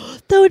like, oh,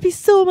 that would be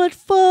so much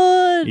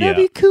fun. That'd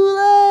be cool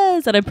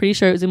as. And I'm pretty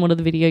sure it was in one of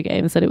the video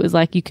games that it was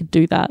like you could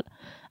do that.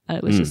 And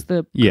it was just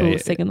the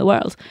coolest thing in the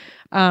world.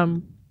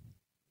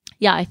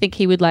 I think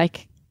he would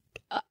like.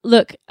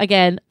 Look,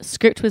 again,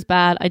 script was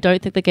bad. I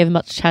don't think they gave him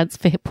much chance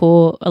for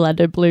poor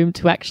Orlando Bloom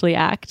to actually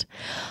act.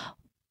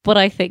 But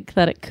I think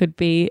that it could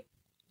be.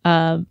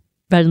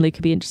 Brandon Lee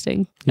could be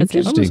interesting. I'm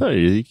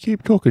sorry, you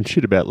keep talking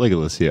shit about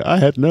Legolas here. I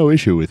had no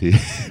issue with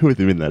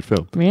him in that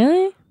film.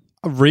 Really?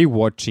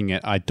 Rewatching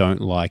it, I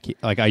don't like it.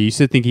 Like, I used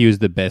to think he was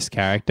the best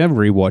character.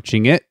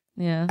 Rewatching it,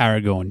 Yeah.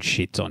 Aragorn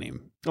shits on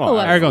him. Oh,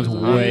 Aragorn's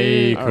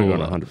way cooler.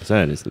 Aragorn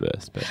 100% is the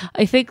best. But.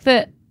 I think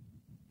that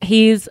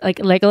he's like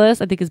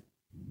Legolas, I think is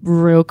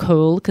real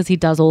cool because he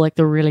does all like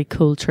the really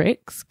cool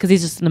tricks because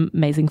he's just an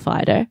amazing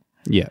fighter.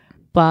 Yeah.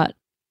 But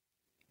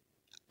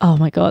oh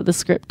my God, the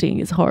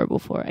scripting is horrible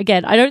for it.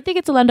 Again, I don't think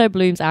it's Orlando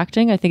Bloom's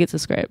acting. I think it's a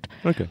script.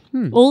 Okay.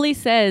 All he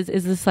says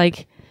is this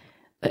like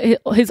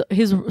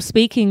his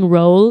speaking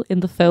role in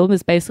the film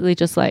is basically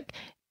just like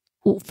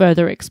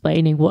further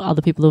explaining what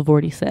other people have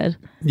already said.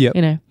 Yeah.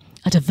 You know,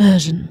 a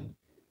diversion.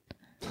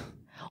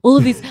 All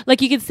of these,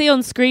 like you can see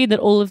on screen that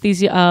all of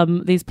these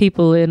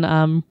people in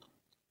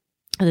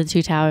the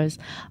Two Towers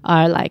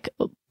are like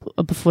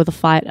before the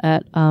fight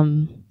at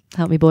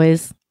help me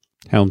boys,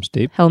 Helm's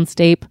Deep.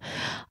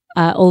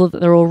 They're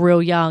all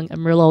real young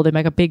and real old. They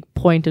make a big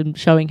point in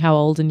showing how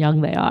old and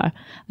young they are.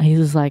 And he's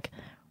just like,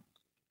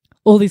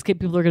 all these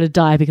people are going to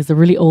die because they're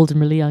really old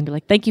and really young.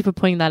 Like, thank you for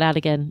pointing that out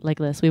again,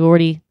 Legolas. We've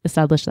already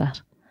established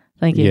that.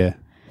 Thank you. Yeah.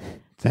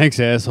 Thanks,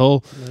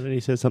 asshole. And then he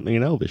says something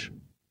in Elvish.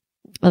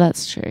 Well,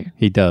 that's true.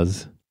 He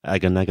does.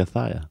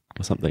 Aganagathaya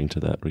or something to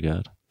that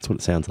regard. That's what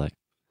it sounds like.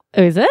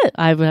 Oh, is it?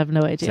 I would have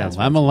no idea. Sounds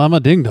Lama Lama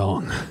Ding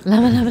Dong.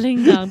 Lama Lama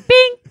Ding Dong.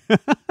 Bing!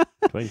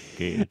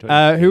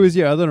 Twinkie. Who was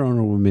your other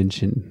honorable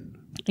mention?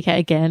 Okay,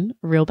 again,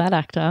 real bad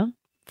actor.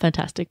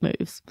 Fantastic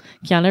moves.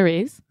 Keanu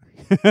Reeves.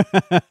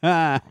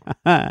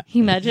 Can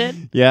you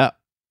imagine? Yeah.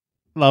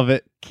 Love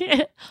it.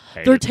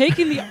 They're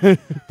taking the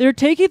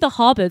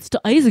hobbits to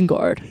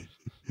Isengard.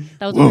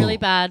 That was really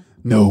bad.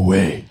 No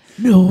way.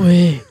 No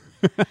way.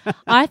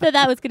 I thought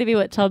that was going to be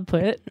what Tom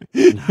put.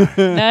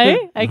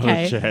 No?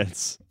 Okay. No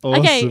chance.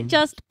 Okay, Awesome.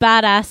 just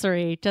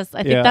badassery.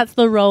 I think that's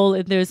the role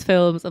in those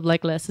films of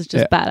Legolas is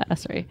just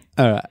badassery.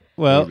 All right.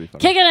 Well,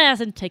 Kicking ass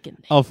and taking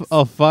names.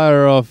 I'll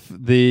fire off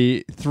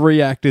the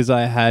 3 actors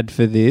I had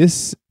for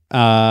this.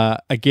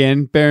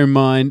 Again, bear in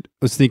mind,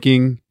 I was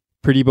thinking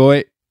Pretty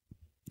Boy.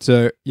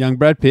 So, young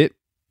Brad Pitt.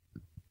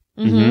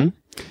 Mm-hmm.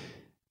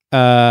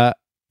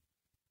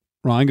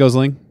 Ryan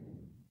Gosling.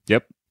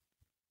 Yep.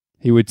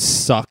 He would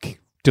suck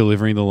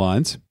delivering the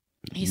lines.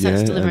 He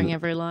sucks delivering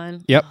every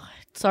line. Yep. Oh,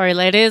 sorry,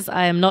 ladies.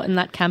 I am not in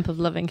that camp of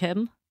loving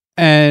him.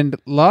 And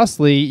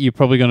lastly, you're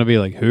probably going to be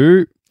like,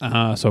 who?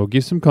 So I'll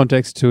give some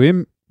context to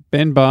him.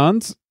 Ben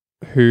Barnes,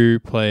 who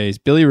plays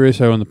Billy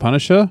Russo on The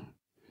Punisher,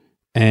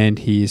 and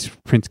he's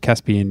Prince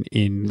Caspian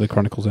in The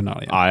Chronicles of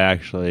Narnia. I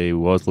actually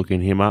was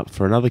looking him up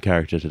for another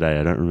character today.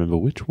 I don't remember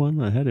which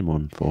one I had him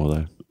on for,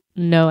 though.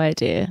 No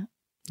idea.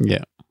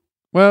 Yeah.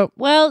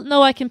 Well,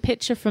 no, I can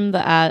picture from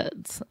the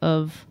ads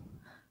of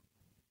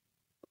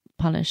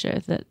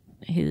Punisher that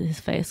his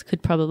face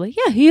could probably.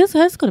 Yeah, he has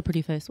got a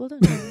pretty face. Well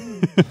done.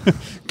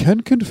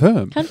 Can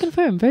confirm. Can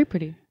confirm. Very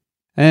pretty.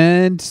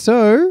 And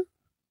so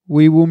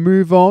we will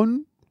move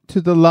on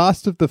to the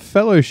last of the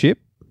Fellowship,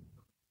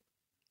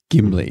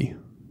 Gimli.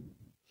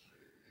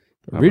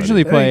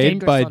 Originally Very played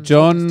dangerous by on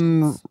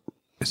John...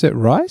 Is it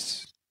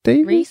Rice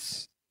Davies?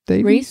 Reese?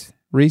 Davies?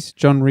 Reese?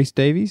 John Reese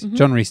Davies? Mhm.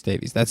 John Reese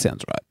Davies. That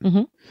sounds right.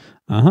 Mhm.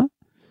 Uh-huh.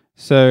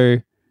 So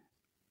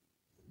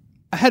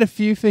I had a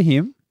few for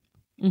him.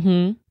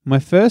 Mm-hmm. My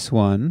first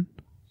one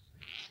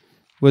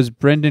was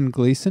Brendan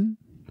Gleeson,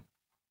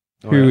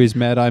 who is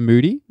Mad Eye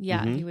Moody.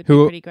 Yeah, Mhm. he would be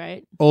Who- pretty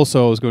great.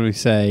 Also, I was going to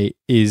say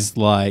is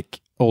like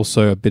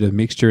also a bit of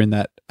mixture in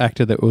that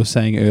actor that we were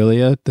saying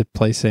earlier that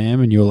plays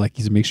Sam, and you're like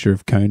he's a mixture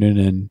of Conan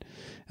and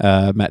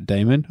Matt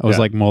Damon. I was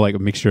Yeah. like more like a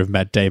mixture of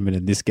Matt Damon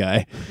and this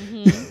guy.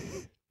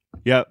 Mhm.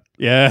 Yep.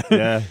 Yeah.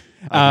 Yeah.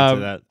 I can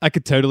see that. I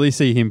could totally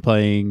see him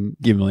playing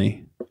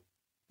Gimli.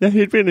 Yeah,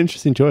 he'd be an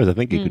interesting choice. I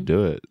think he could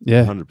do it.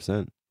 Yeah.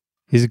 100%.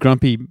 He's a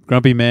grumpy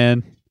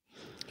man.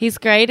 He's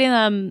great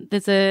in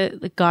there's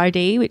the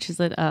Gardaí, which is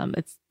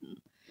it's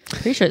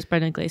pretty sure it's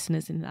Brendan Gleeson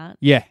is in that.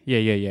 Yeah.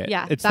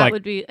 Yeah, It's that like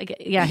would be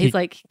he's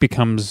like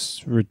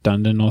becomes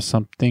redundant or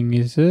something,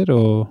 is it?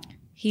 Or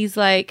he's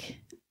like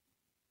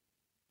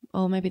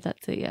oh maybe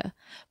that's it, yeah.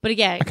 But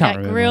yeah, I can't that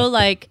remember. real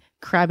like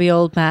crabby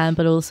old man,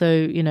 but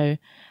also,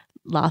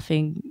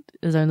 laughing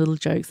his own little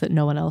jokes that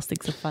no one else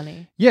thinks are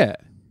funny. yeah.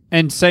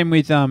 And same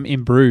with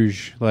In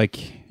Bruges. Like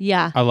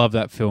Yeah. I love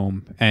that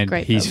film, and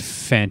Great he's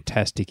film.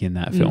 fantastic in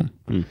that Mm.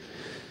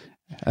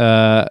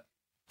 film.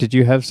 Did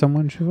you have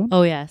someone, Siobhan?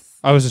 Oh yes.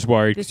 I was just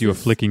worried because This you were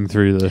is- flicking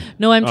through the...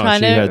 No, I'm Oh,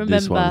 trying she to had remember.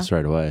 this one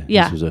straight away.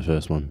 Yeah. This was her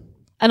first one.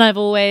 And I've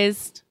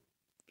always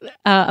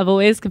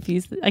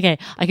confused. Okay,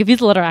 I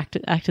confuse a lot of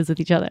actors with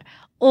each other.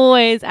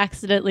 Always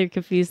accidentally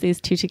confuse these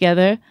two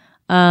together.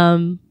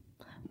 Brian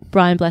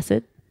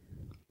Blessed.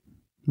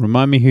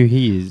 Remind me who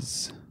he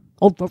is.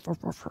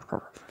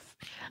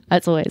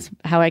 That's always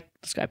how I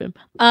describe him.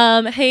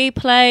 He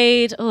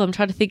played. Oh, I'm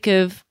trying to think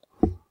of.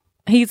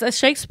 He's a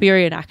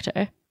Shakespearean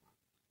actor.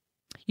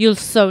 You'll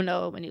so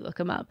know when you look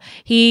him up.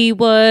 He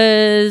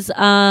was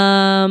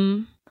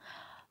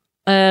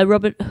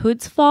Robert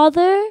Hood's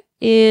father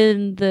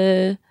in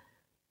the.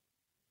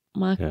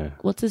 Yeah.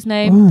 What's his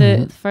name? Oh.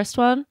 The first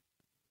one.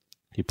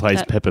 He plays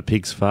That- Peppa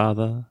Pig's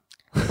father.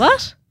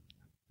 What?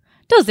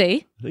 Does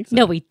he? I think so.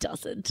 No, he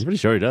doesn't. I'm pretty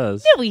sure he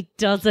does. No, he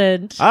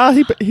doesn't.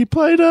 He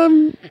played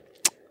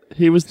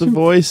he was the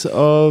voice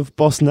of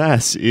Boss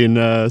Nass in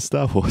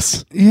Star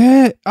Wars.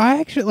 Yeah, I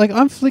actually...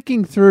 I'm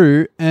flicking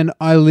through, and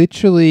I don't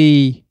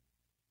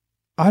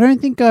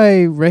think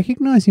I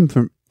recognize him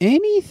from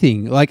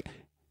anything. Like,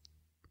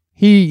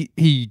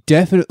 he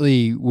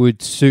definitely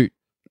would suit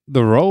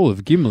the role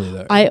of Gimli,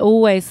 though. I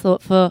always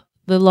thought for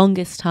the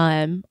longest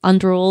time,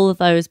 under all of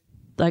those,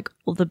 like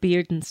all the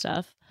beard and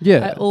stuff, I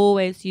yeah.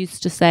 always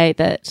used to say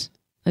that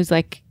it was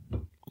like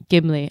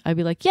Gimli. I'd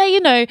be like,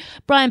 yeah,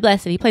 Brian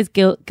Blessed, he plays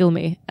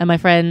Gimli. And my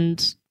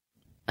friend,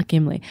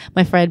 Gimli,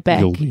 my friend Beck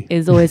Gilby.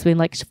 has always been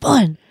like,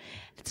 Siobhan,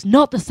 it's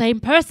not the same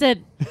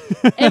person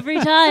every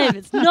time.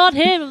 It's not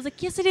him. I was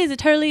like, yes, it is. It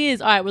totally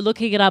is. All right, we're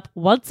looking it up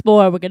once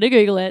more. We're going to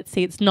Google it.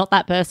 See, it's not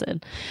that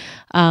person.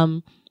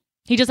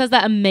 He just has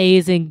that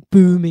amazing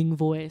booming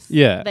voice.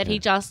 Yeah. That he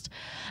just,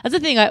 that's the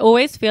thing. I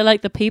always feel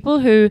like the people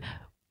who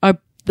are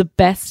the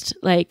best,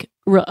 like,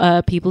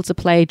 people to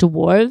play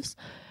dwarves,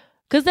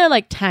 because they're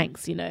like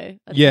tanks,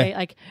 Yeah.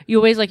 Like, you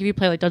always, like, if you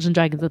play like Dungeons &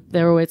 Dragons,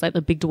 they're always like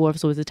the big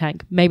dwarf's always a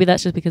tank. Maybe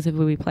that's just because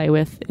who we play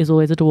with is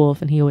always a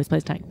dwarf and he always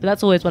plays tank. But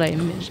that's always what I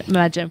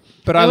imagine.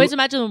 But I always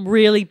imagine them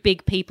really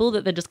big people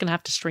that they're just going to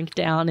have to shrink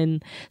down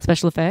in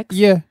special effects.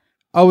 Yeah.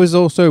 I was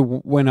also,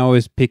 when I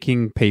was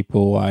picking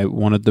people, I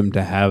wanted them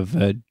to have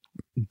a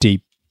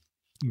deep,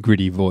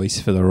 gritty voice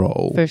for the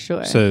role. For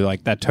sure. So,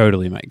 like, that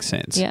totally makes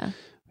sense. Yeah.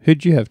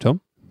 Who'd you have,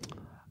 Tom?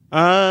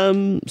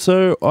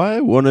 So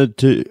I wanted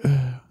to.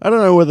 I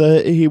don't know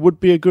whether he would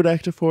be a good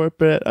actor for it,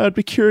 but I'd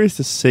be curious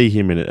to see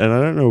him in it. And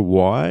I don't know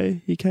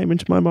why he came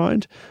into my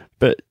mind,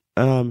 but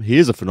he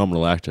is a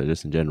phenomenal actor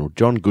just in general.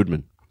 John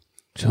Goodman.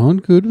 John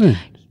Goodman.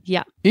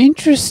 Yeah,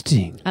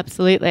 Interesting.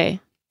 absolutely.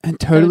 And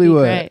totally That would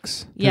be great.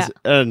 works. Yeah.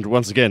 And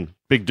once again,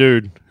 big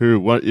dude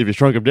who, if you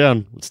shrunk him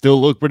down, would still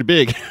look pretty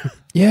big.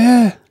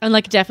 Yeah. And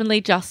like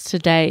definitely just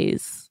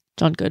today's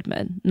John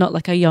Goodman, not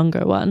like a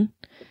younger one.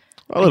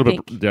 A little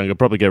bit younger.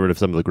 Probably get rid of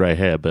some of the grey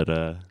hair, but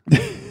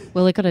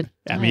Well, they got to.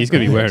 I mean, he's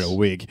going to be wearing a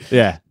wig.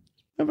 yeah.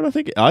 No, but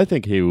I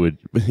think he would.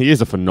 He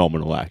is a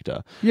phenomenal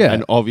actor. Yeah.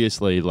 And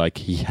obviously, like,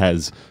 he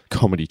has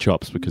comedy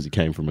chops because he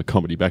came from a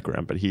comedy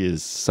background, but he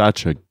is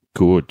such a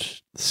good,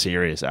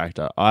 serious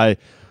actor. I,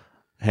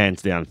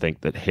 hands down,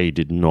 think that he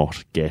did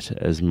not get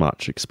as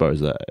much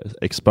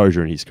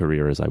exposure in his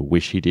career as I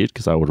wish he did,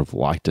 because I would have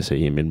liked to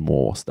see him in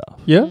more stuff.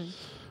 Yeah.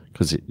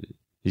 Because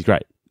he's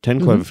great.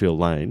 10 Cloverfield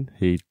Lane,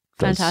 he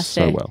does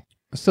Fantastic. so well.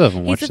 I still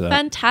haven't watched He's a that.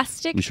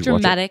 fantastic You should watch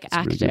it. dramatic It's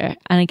really actor.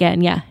 And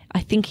again, yeah,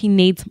 I think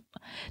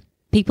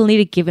people need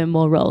to give him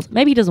more roles.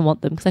 Maybe he doesn't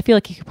want them because I feel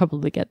like he could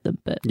probably get them.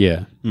 But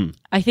Yeah.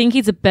 I think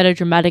he's a better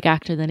dramatic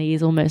actor than he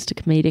is almost a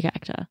comedic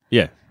actor.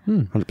 Yeah.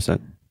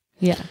 100%.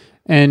 Yeah.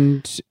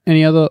 And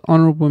any other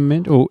honourable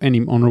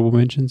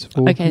mentions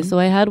for Okay, him? so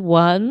I had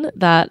one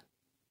that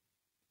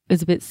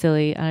is a bit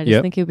silly, and I just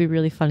Yep. think it would be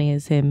really funny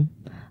as him.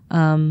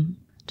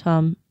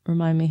 Tom,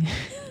 remind me.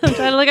 I'm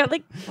trying to look up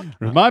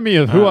Remind me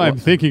of who I'm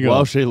thinking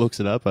While of. she looks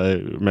it up,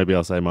 maybe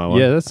I'll say my one.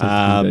 Yeah, that's a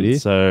good idea.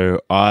 So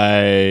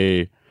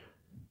I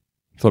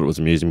thought it was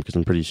amusing because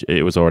I'm pretty sure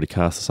it was already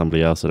cast as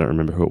somebody else. I don't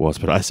remember who it was,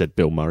 but I said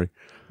Bill Murray.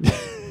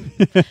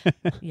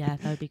 Yeah,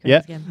 that would be great Yeah.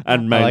 again.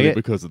 And like mainly it.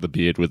 because of the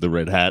beard with the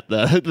red hat.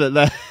 I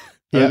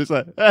Yeah. was just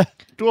like,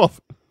 dwarf.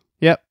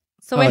 Yep.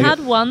 So I I like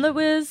had one that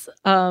was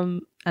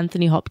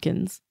Anthony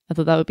Hopkins. I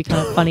thought that would be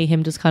kind of funny,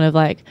 him just kind of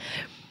like,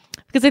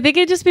 because I think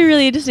it'd just be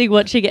really interesting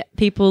watching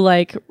people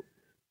like,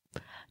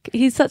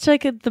 he's such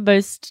like the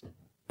most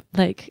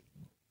like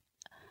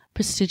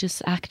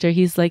prestigious actor.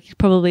 He's like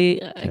probably,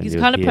 he's the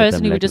you kind of hear person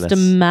them, who would just Legolas?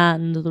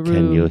 demand the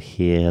room. Can you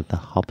hear the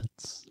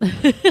hobbits?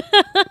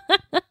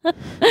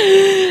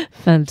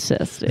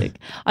 Fantastic.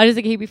 I just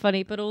think he'd be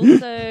funny, but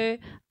also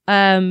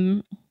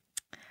the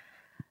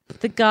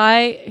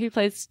guy who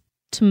plays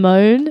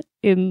Timon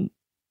in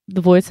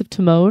the voice of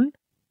Timon.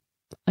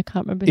 I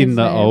can't remember his In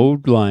the name.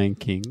 old Lion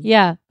King.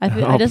 Yeah,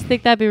 I just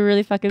think that'd be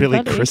really fucking Billy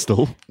funny.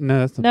 Crystal. No,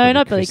 that's not No, Billy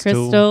not Billy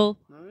Crystal.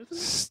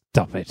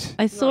 Stop it.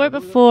 I saw it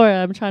before.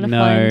 I'm trying to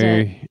find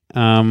it.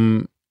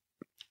 No.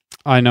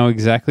 I know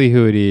exactly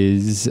who it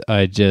is.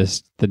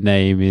 The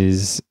name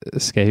is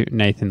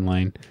Nathan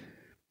Lane.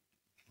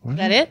 Is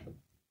that it?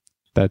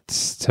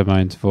 That's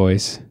Timon's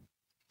voice.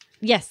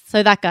 Yes.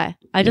 So that guy.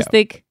 I just Yeah.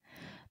 think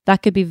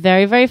that could be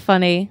very, very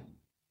funny.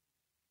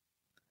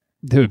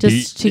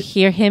 Just to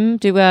hear him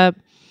do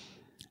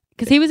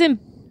because he was in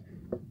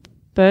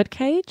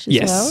Birdcage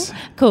as well.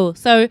 Cool.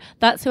 So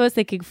that's who I was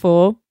thinking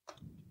for.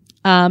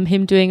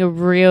 Him doing a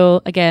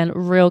real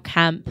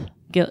camp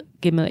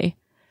Gimli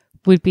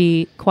would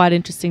be quite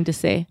interesting to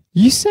see.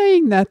 You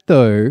saying that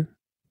though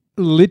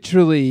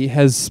literally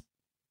has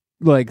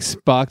like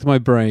sparked my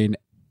brain,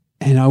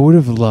 and I would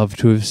have loved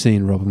to have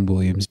seen Robin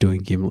Williams doing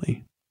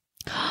Gimli.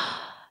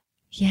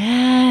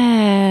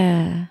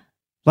 Yeah.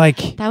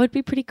 Like, That would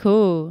be pretty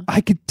cool.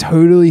 I could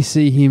totally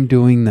see him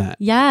doing that.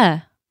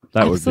 Yeah.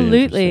 That would be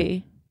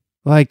absolutely.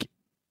 Like,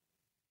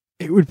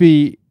 it would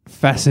be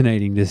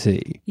fascinating to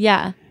see.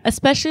 Yeah.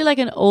 Especially like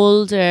an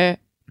older,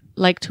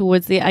 like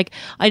towards the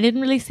I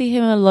didn't really see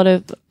him in a lot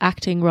of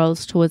acting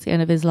roles towards the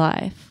end of his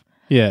life.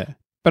 Yeah.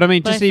 But I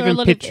mean, But just I saw a even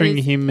lot of picturing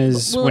his- him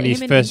as when he's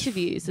him in first,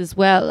 interviews as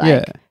well. Like,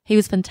 Yeah. he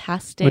was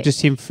fantastic. or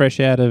just him fresh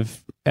out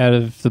of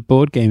the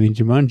board game in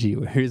Jumanji.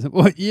 Where he's like,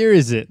 what year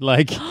is it?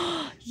 Like,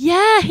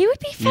 yeah, he would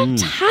be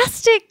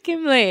fantastic,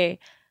 Gimli.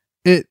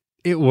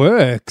 it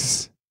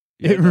works.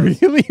 Yeah, it it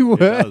does. really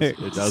works.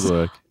 It does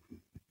work.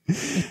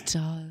 It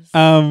does.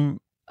 Um,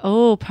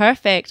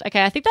 Perfect.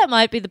 Okay, I think that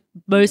might be the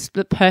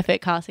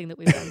perfect casting that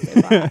we've done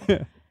so far.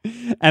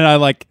 and I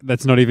like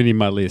that's not even in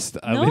my list.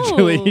 I No.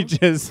 literally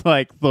just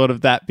like thought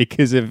of that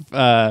because of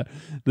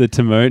the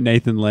Timon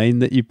Nathan Lane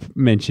that you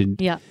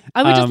mentioned. Yeah.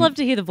 I would just Um, love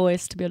to hear the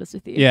voice, to be honest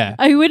with you. Yeah.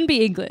 It wouldn't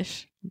be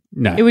English.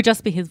 No. It would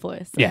just be his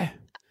voice. So Yeah.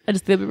 I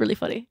just think it'd be really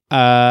funny.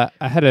 I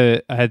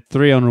had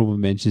 3 honorable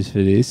mentions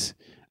for this.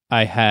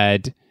 I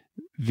had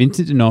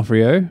Vincent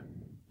D'Onofrio,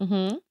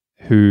 Mm-hmm.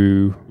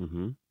 who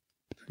Mm-hmm.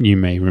 you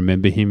may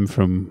remember him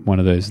from one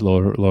of those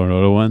Law and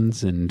Order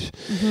ones, and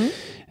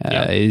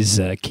is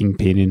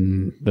Kingpin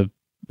in the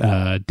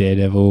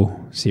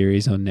Daredevil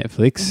series on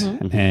Netflix.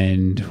 Mhm.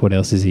 And what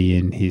else is he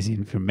in? He's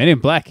in from Men in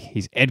Black.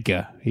 He's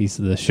Edgar. He's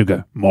the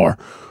Sugar Moore.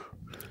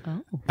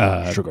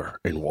 Oh. Sugar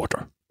in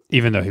water.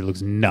 Even though he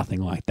looks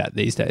nothing like that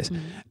these days.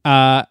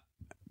 Mm.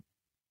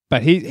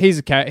 But he's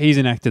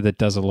an actor that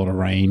does a lot of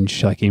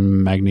range, like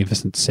in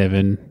Magnificent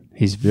Seven.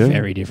 He's a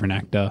very different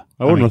actor.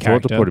 I wouldn't have thought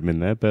character. to put him in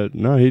there, but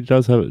no, he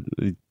does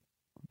he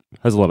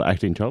has a lot of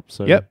acting chops,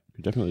 so Yep. you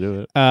could definitely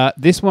do it.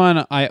 This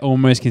one I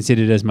almost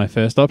considered as my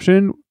first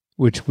option,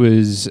 which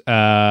was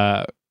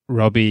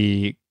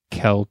Robbie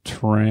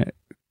Coltrane,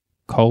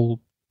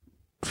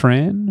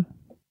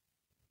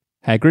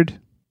 Hagrid,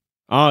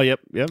 Oh, yep.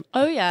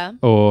 Oh, yeah.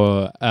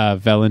 or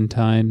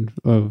Valentine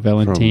from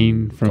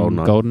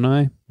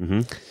GoldenEye.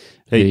 Mm-hmm.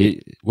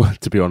 Hey, well,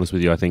 to be honest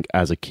with you, I think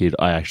as a kid,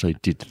 I actually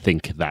did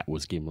think that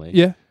was Gimli.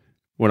 Yeah.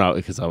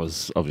 Because I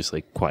was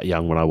obviously quite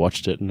young when I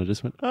watched it, and I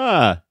just went,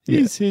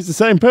 he's the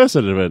same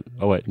person. And I went,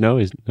 oh wait, no,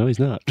 he's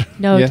not.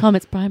 No, Yeah. Tom,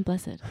 it's Brian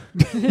Blessed.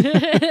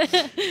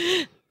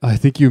 I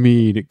think you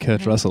mean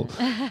Kurt Russell.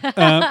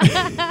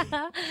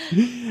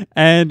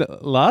 And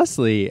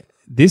lastly,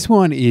 this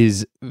one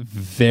is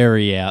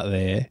very out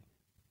there.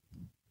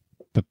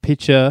 But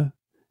picture,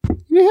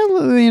 you know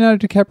how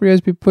Leonardo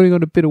DiCaprio's been putting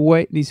on a bit of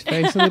weight in his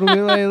face a little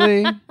bit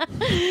lately?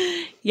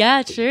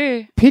 Yeah,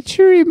 true.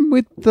 Picture him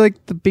with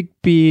like the big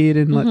beard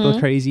and like the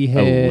crazy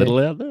hair. A little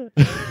out there.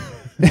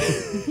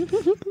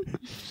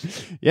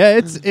 Yeah,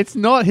 it's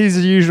not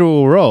his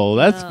usual role,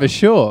 that's No. for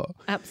sure.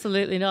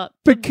 Absolutely not.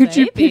 But could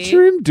you maybe.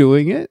 picture him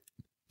doing it?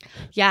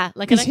 Yeah,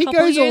 like in a Because he couple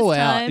goes years' all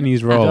out time, in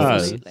his roles.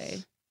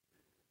 Absolutely.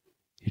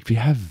 If you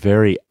have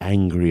very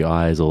angry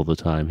eyes all the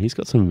time, he's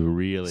got some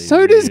really.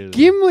 So does really-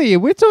 Gimli.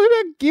 We're talking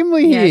about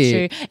Gimli Yeah,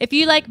 here. true. If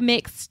you like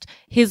mixed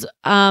his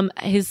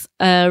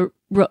role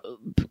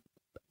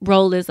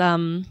as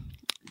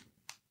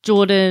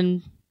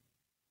Jordan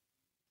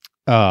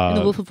in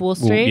The Wolf of Wall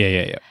Street,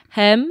 Yeah.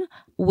 him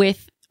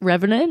with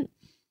Revenant,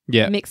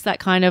 Yeah. mix that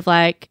kind of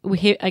like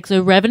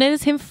so Revenant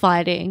is him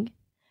fighting,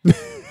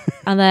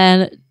 and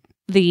then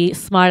the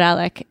smart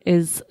aleck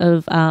is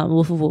of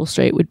Wolf of Wall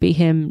Street would be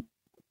him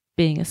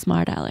being a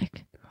smart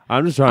aleck.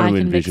 I'm just trying I to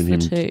can mix envision him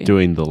the two.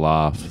 doing the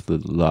laugh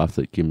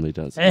that Gimli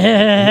does.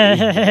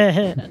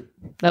 That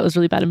was a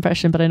really bad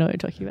impression, but I know what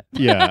you're talking about.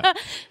 Yeah.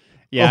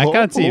 Yeah, I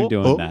can't see him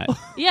doing that.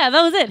 Yeah,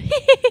 that was it.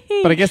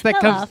 But I guess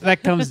that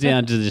laugh. comes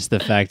down to just the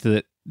fact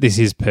that this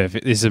is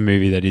perfect. This is a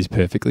movie that is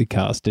perfectly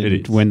casted. It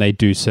is. When they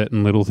do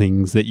certain little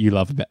things that you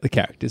love about the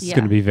characters, it's Yeah.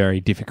 going to be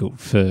very difficult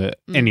for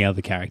any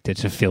other character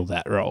to fill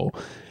that role.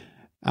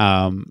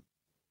 But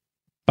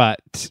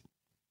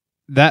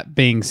that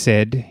being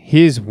said,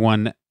 here's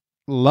one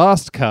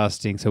last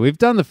casting. So we've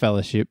done the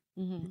Fellowship,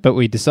 but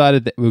we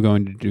decided that we're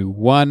going to do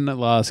one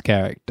last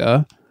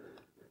character,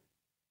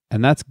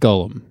 and that's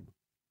Gollum.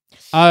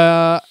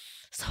 So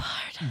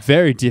hard.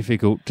 Very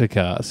difficult to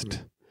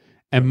cast.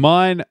 And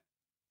mine,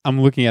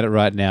 I'm looking at it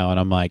right now and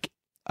I'm like,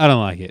 I don't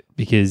like it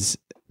because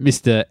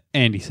Mr.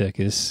 Andy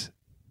Serkis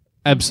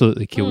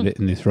absolutely killed it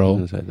in this I role.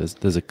 was gonna say,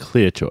 there's a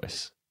clear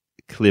choice,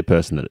 a clear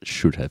person that it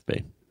should have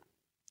been.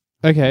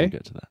 We'll Okay.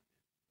 get to that.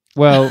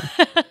 Well,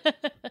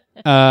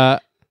 I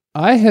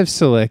have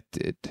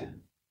selected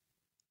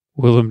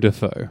Willem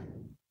Dafoe.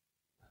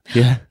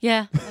 Yeah,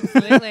 Yeah,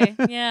 absolutely.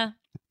 Yeah.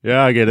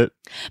 yeah, I get it.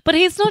 But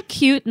he's not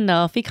cute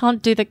enough. He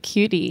can't do the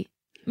cutie.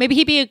 Maybe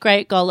he'd be a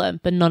great Gollum,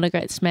 but not a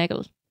great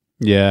Smeagol.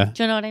 Yeah.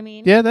 Do you know what I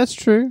mean? Yeah, that's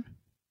true.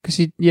 Because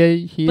he But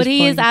he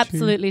playing is two-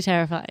 absolutely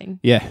terrifying.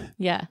 Yeah.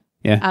 Yeah.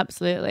 Yeah.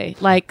 Absolutely.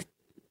 Like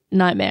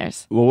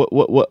nightmares. Well,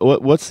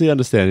 what's the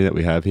understanding that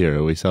we have here?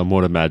 Are we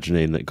somewhat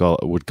imagining that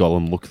would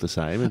Gollum look the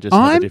same and just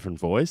have a I'm- different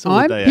voice? Or would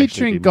I'm they actually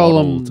picturing be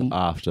Gollum- modelled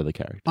after the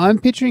character. I'm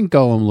picturing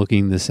Gollum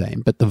looking the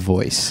same, but the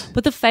voice.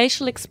 But the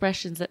facial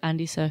expressions that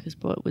Andy Serkis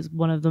brought was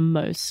one of the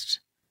most,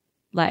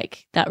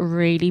 like, that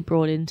really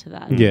brought into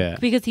that. Yeah.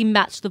 Because he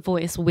matched the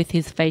voice with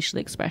his facial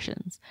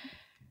expressions.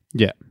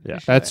 Yeah. Yeah.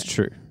 That's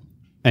true.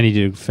 And he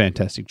did a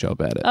fantastic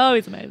job at it. Oh,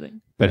 he's amazing.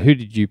 But who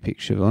did you pick,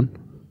 Siobhan?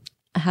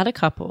 I had a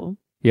couple.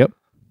 Yep.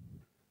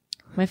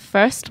 My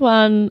first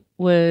one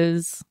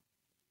was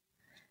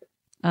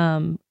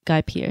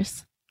Guy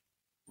Pearce.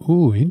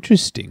 Ooh,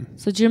 interesting.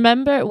 So do you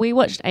remember we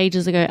watched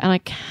ages ago, and I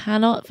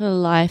cannot for the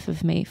life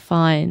of me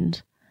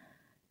find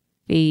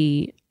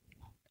the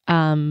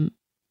name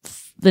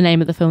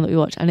of the film that we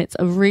watched, and it's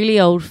a really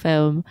old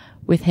film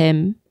with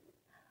him,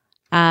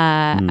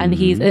 and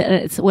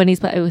it's when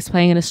it was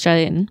playing an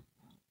Australian,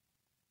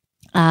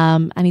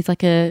 and he's like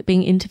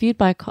being interviewed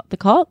by the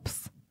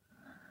cops,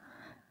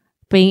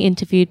 being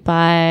interviewed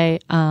by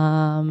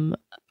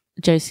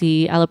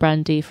Josie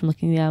Alibrandi from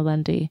Looking at the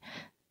Alibrandi,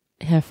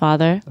 her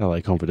father.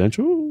 LA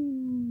Confidential?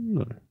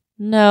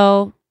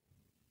 No.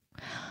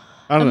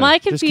 I don't Am know. I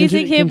Just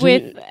confusing him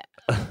with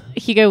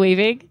Hugo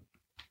Weaving?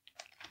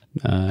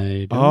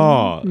 I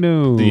don't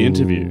know. the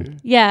interview.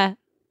 Yeah.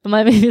 Am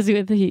I confusing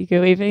with the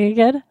Hugo Weaving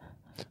again?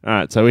 All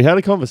right, so we had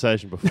a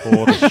conversation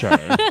before the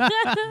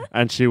show,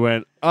 and she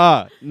went,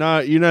 no,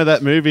 you know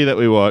that movie that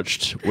we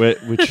watched,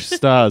 which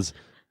stars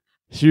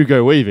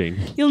Hugo Weaving?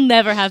 You'll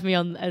never have me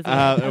on as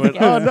I went,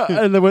 oh, no.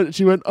 And then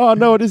she went, oh,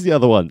 no, it is the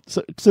other one.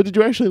 So did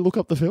you actually look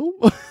up the film?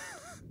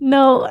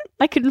 No,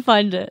 I couldn't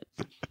find it.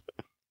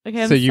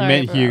 Okay, I'm So you sorry,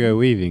 meant everyone. Hugo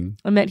Weaving.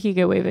 I meant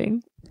Hugo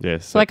Weaving.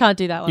 Yes. So I can't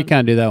do that one. You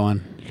can't do that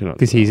one You cannot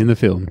because do he's that. in the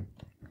film.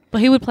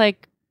 But he would play...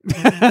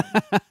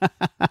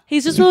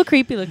 He's just real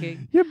creepy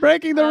looking. You're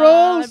breaking the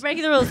I'm rules.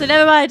 breaking the rules, so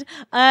never mind.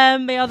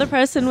 My other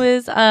person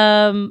was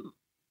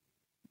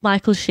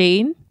Michael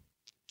Sheen.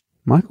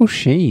 Michael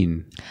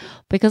Sheen.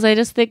 Because I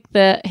just think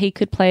that he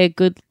could play a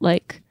good,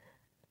 like,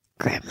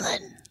 gremlin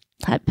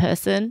type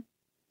person.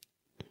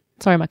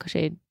 Sorry, Michael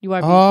Sheen. You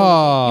are beautiful.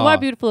 Oh. You are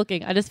beautiful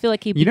looking. I just feel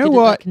like he. You know did it,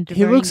 what? like, in He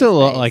varying looks a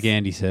lot ways. like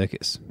Andy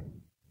Serkis.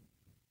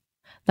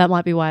 That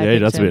might be why. Yeah, I he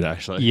does picked a him. bit,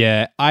 actually.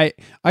 Yeah, I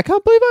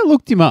can't believe I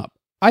looked him up.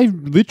 I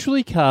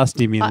literally cast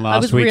him in I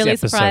last was week's really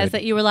episode. surprised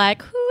that you were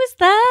like, "Who is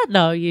that?"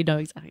 No, you know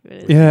exactly who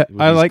it is. Yeah, With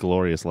I his like.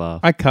 glorious laugh.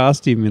 I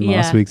cast him in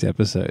last Yeah. week's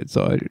episode,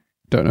 so I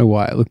don't know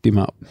why I looked him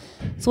up.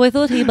 So I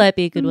thought he might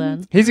be a good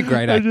one. He's a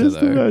great actor, just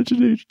though.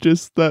 imagine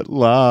just that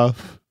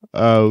laugh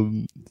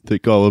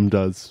that Gollum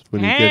does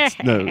when he gets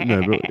but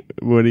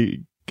when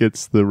he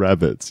gets the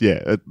rabbits.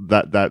 Yeah,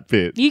 that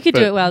bit. You could But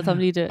do it well.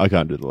 Somebody do it. I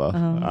can't do the laugh.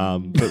 Oh.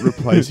 But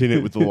replacing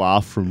it with the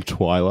laugh from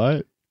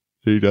Twilight,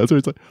 he does. Where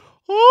it's like,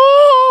 oh.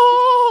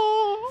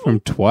 From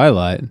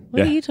Twilight. What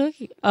Yeah. are you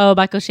talking? Oh,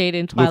 Michael Sheen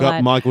in Look Twilight.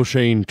 up Michael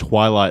Sheen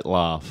Twilight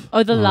laugh.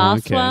 Oh, the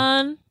last okay.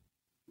 one.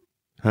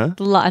 Huh?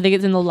 I think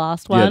it's in the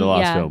last one. Yeah, the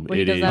last film. where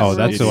he It does is. that Oh,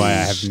 that's real why I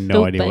have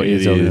no idea what stupid- you're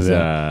It talking is.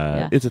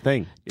 about. It's a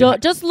thing.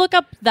 Just look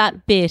up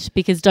that bit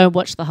because don't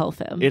watch the whole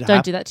film.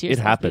 Don't do that to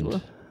yourself. It happened.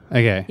 people.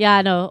 Okay. Yeah,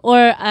 I know.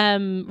 Or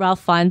Ralph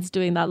Fiennes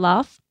doing that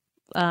laugh.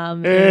 Oh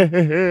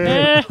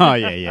yeah.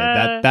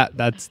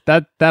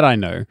 That I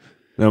know.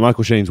 No,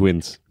 Michael Sheen's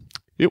wins.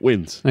 It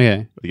wins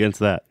Okay. against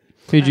that.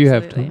 Who'd you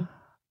have? Absolutely.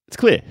 It's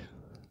clear.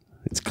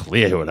 It's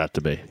clear who it had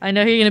to be. I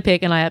know who you're going to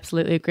pick, and I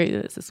absolutely agree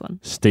that it's this one.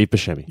 Steve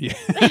Buscemi. Yeah.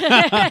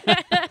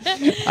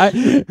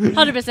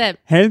 100%.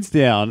 Hands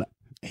down,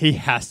 he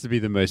has to be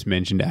the most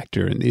mentioned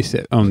actor in this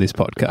on this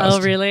podcast. Oh,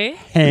 really?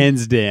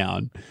 Hands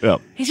down. Yep.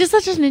 He's just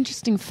such an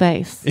interesting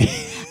face.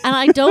 And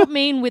I don't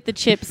mean with the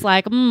chips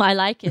like, I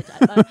like it.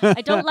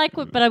 I don't like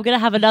it, but I'm going to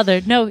have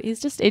another. No, he's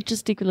just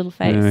interesting little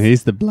face. No,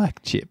 he's the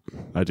black chip.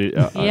 I do.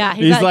 Yeah,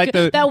 He's that, like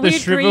the weird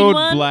shriveled green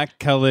one. black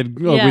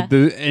coloured Yeah. with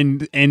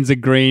the ends are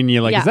green.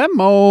 You're like, Yeah. is that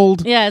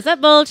mold? Yeah, is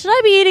that bold? Should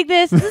I be eating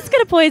this? Is this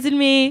going to poison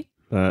me?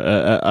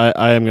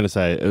 I am going to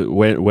say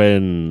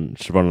when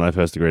Siobhan and I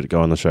first agreed to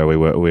go on the show, we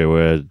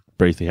were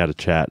briefly had a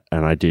chat,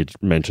 and I did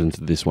mention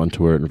this one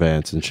to her in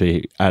advance, and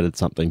she added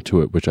something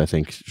to it, which I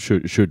think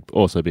should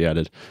also be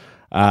added.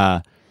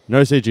 No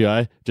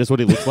CGI, just what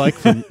he looks like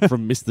from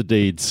Mr.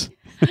 Deeds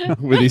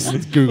with his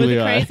googly With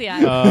the eye. crazy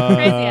eyes.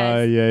 Crazy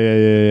eyes.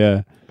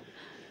 Yeah.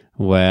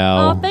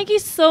 Wow. Oh, thank you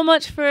so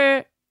much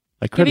for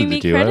I giving credited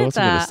me you. I credit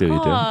wasn't going to that. steal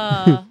your gem.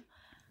 Aw.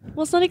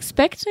 Was not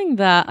expecting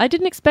that. I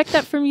didn't expect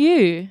that from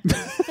you.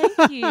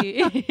 Thank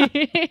you.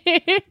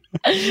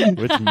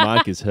 Which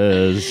mic is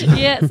hers?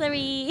 Yeah,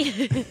 sorry.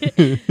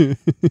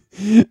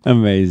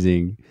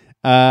 Amazing.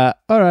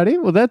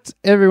 Alrighty, well that's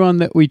everyone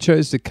that we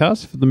chose to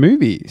cast for the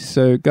movie.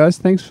 So guys,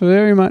 thanks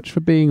very much for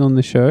being on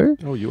the show.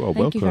 Oh, you are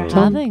Thank you welcome. for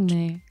having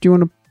me. Do you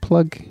want to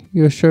plug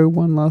your show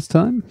one last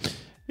time?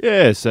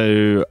 Yeah,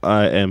 so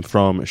I am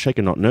from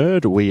Shaken Not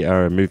Nerd. We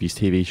are a movies,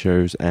 TV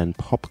shows, and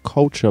pop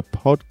culture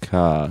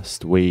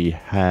podcast. We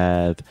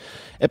have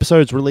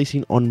episodes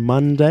releasing on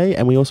Monday,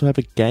 and we also have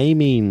a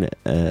gaming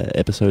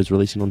episodes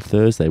releasing on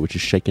Thursday, which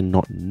is Shaken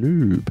Not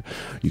Noob.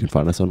 You can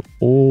find us on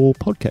all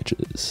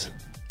podcatchers.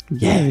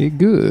 Very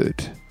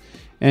good.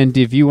 And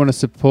if you want to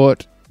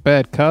support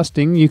Bad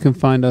Casting, you can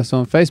find us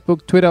on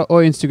Facebook, Twitter,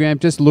 or Instagram.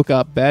 Just look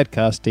up Bad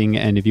Casting,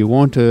 and if you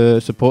want to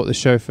support the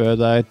show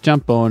further,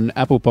 jump on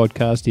Apple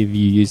Podcast if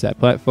you use that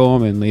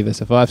platform and leave us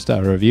a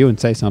 5-star review and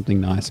say something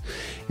nice.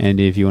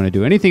 And if you want to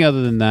do anything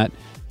other than that,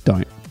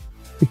 don't,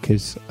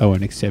 because I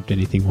won't accept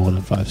anything more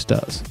than 5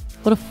 stars.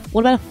 What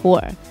about a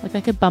 4? Like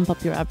that could bump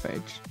up your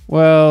average.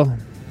 Well,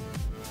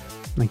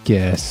 I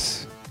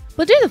guess.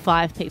 Well, do the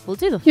 5, people.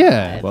 Do the 5.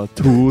 Yeah. Well,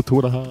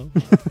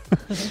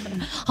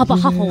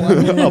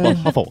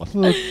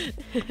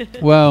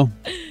 2.5. Well,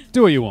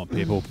 do what you want,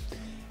 people.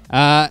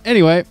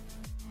 Anyway,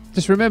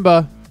 just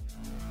remember,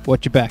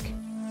 watch your back.